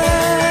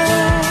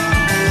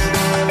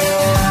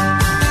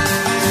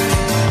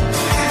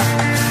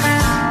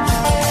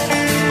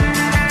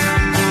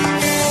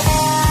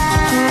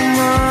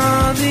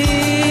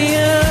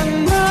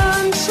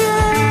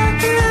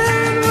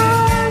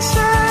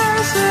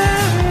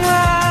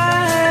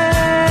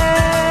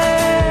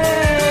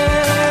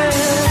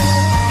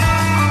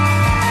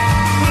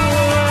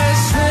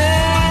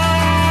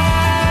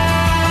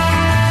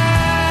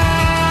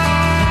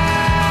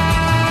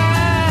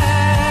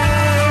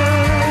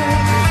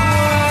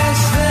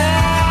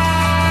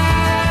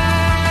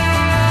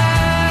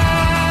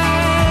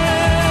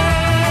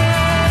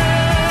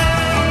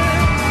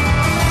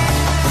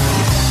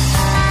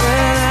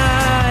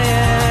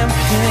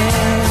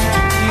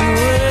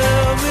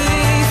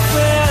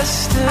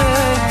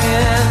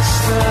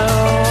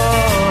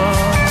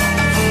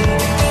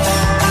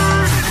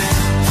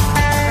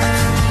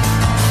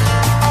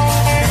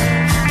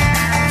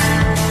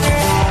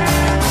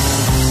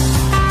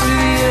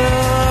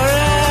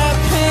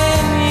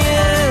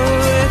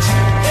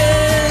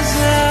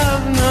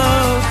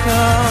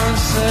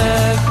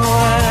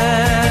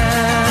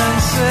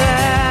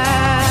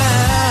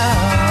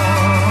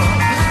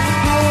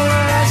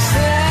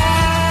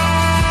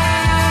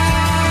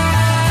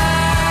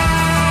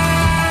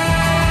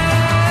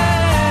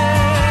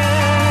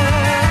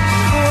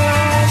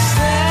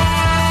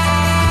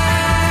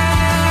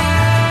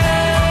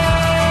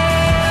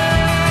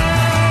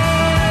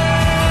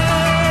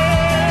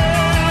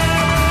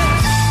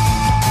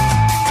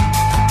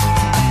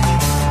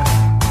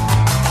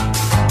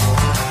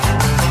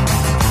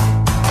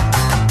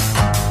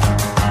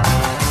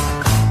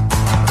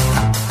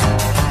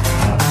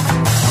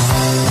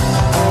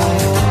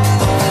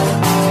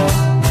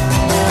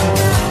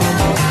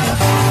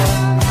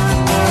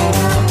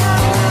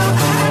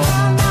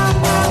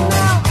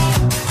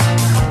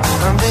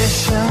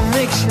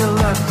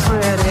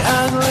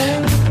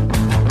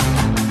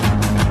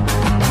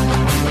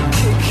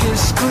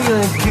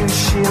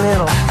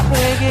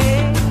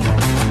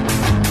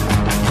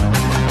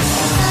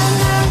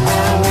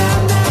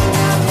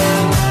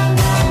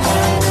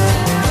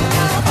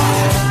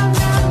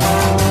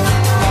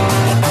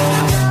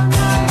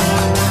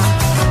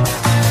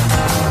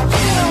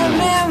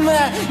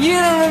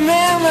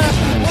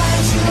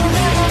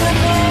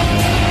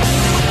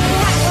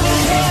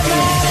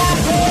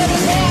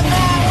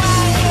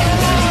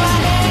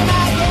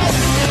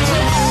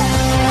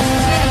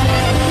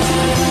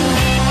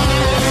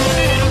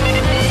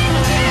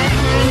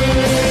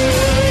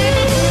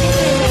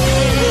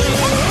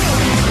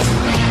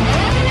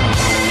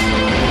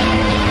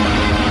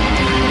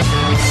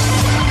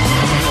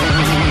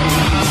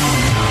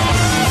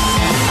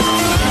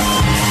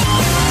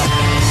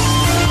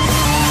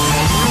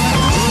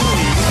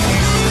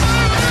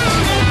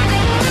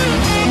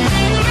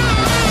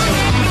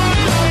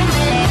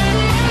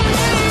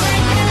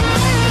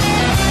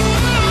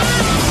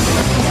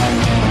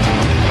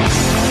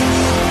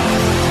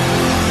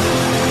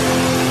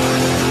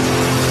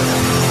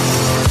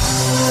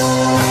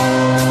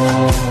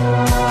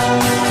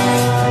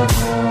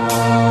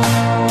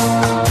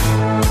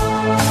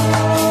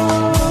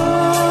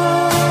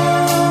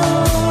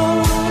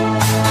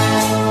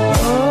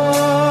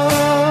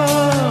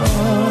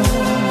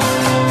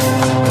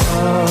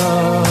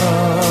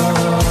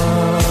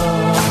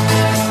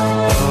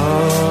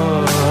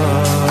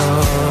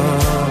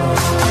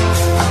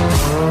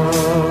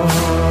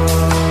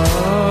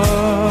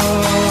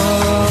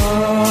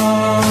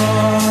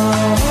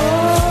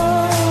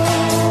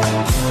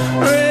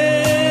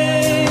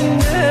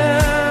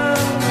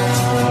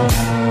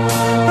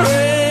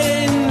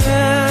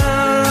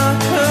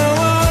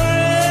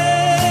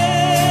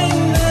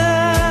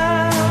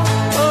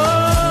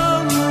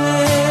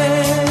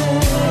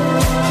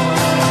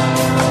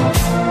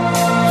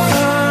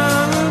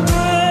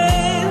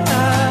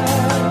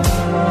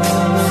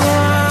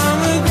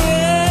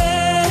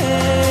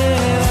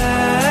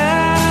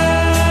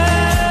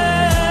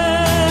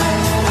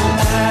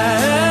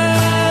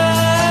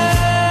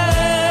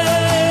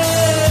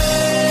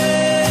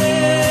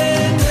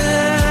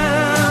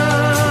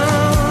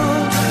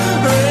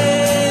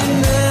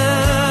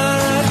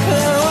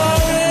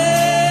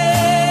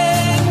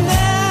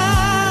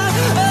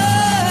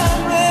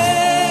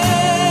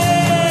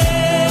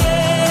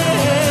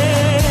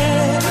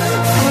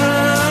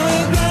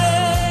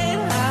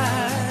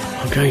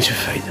 going to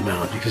fade them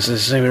out because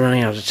as I say, we're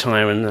running out of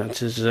time, and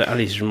that is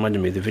Ali's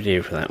reminded me the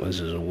video for that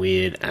was as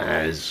weird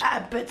as.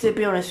 But to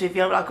be honest with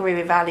you, I agree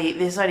with Ali.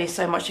 There's only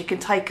so much you can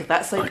take of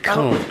that. So I can't.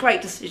 It was a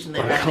great decision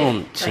there. I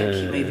can't. Thank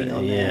you. Moving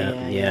on.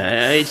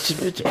 Yeah. It's a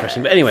bit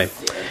depressing, but anyway.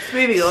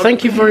 Moving on.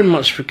 Thank you very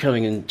much for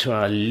coming into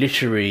our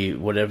literary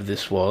whatever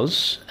this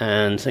was,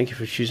 and thank you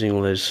for choosing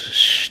all those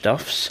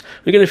stuffs.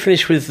 We're going to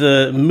finish with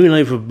Moon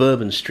Over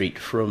Bourbon Street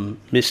from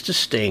Mr.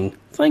 Sting.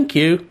 Thank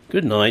you.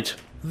 Good night.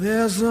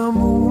 There's a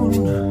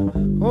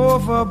moon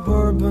over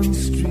Bourbon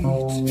Street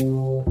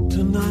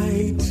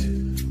tonight.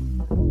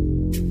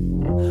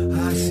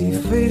 I see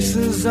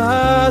faces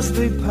as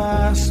they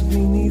pass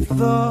beneath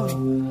the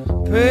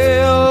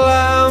pale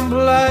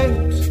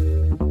lamplight.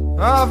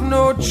 I've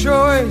no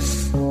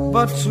choice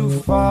but to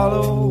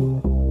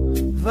follow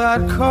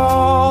that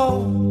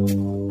call.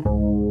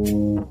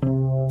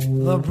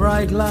 The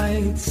bright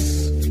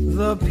lights,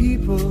 the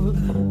people,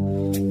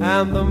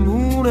 and the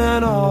moon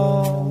and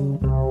all.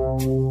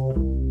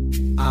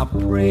 I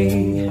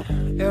pray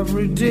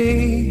every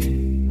day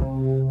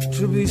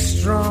to be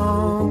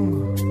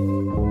strong,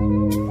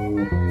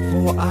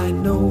 for I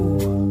know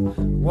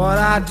what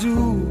I do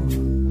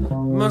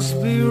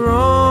must be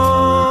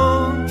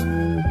wrong.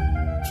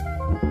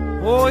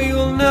 Oh,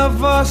 you'll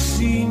never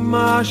see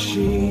my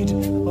shade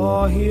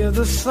or hear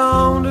the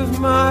sound of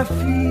my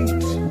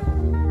feet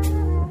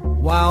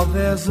while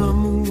there's a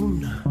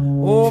moon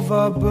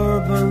over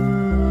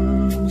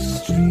Bourbon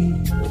Street.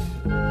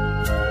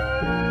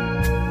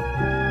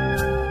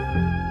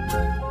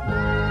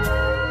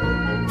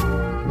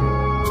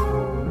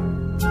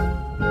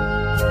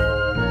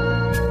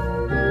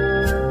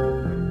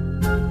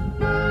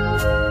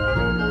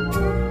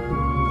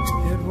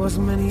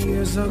 Many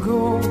years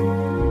ago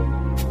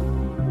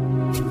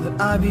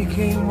that I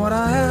became what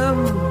I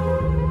am.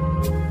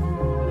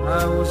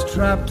 I was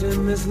trapped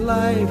in this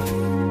life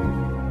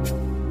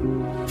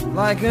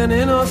like an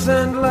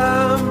innocent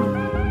lamb.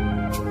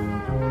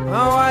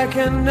 Now I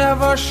can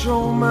never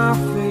show my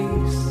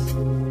face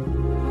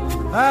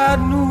at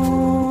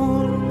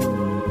noon,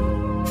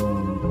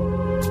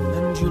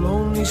 and you'll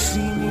only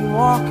see me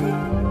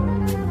walking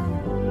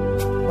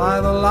by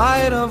the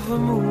light of the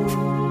moon.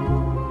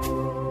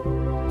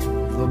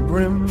 The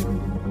brim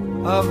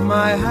of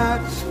my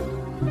hat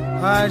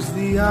hides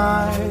the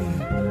eye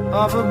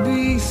of a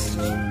beast,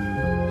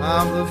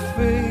 of the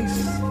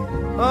face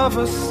of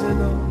a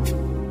sinner,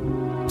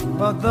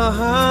 but the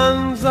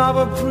hands of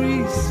a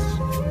priest.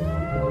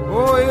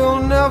 Oh,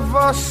 you'll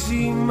never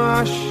see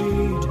my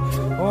shade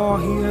or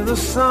hear the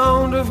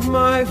sound of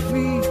my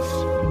feet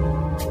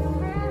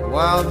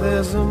while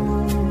there's a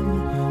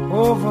moon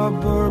over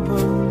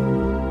Bourbon.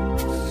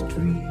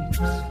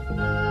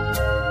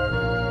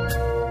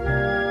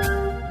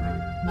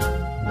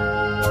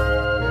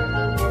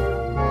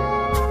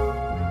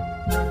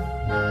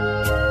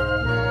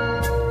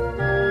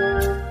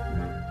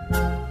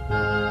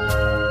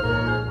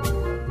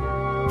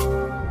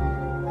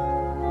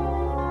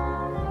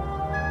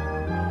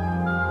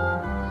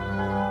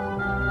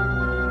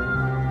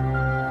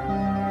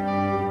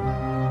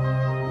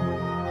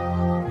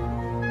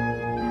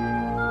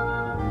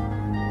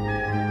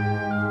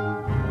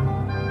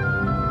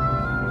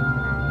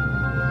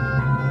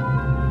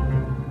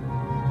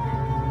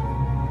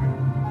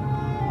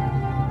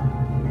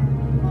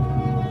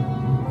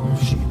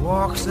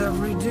 Walks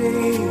every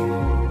day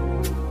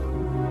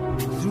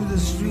through the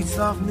streets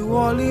of New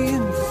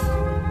Orleans.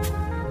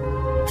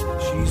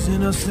 She's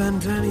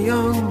innocent and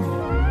young,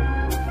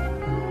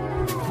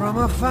 from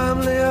a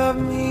family of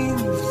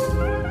means.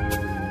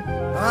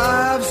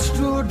 I've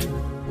stood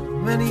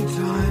many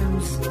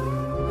times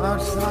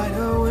outside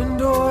her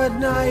window at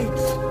night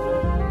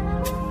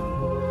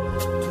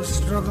to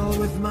struggle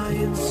with my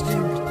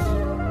instinct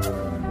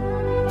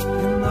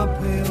in the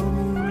pale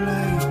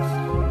moonlight.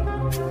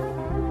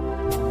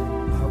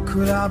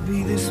 Could I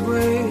be this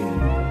way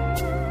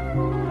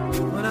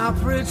when I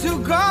pray to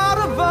God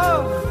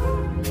above?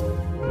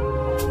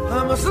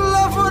 I must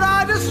love what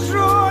I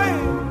destroy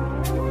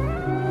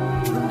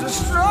and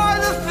destroy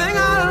the thing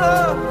I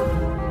love.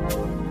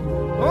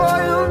 Oh,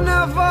 you'll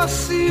never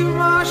see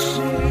my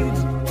shade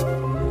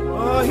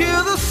or hear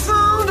the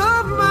sound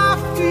of my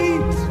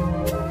feet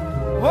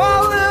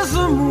while there's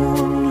a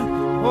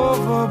moon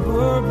over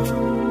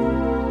Bourbon.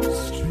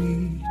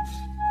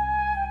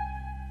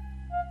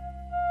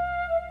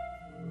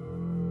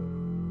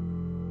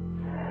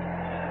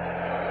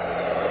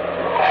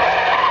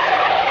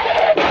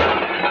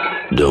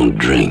 Don't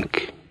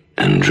drink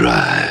and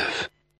drive.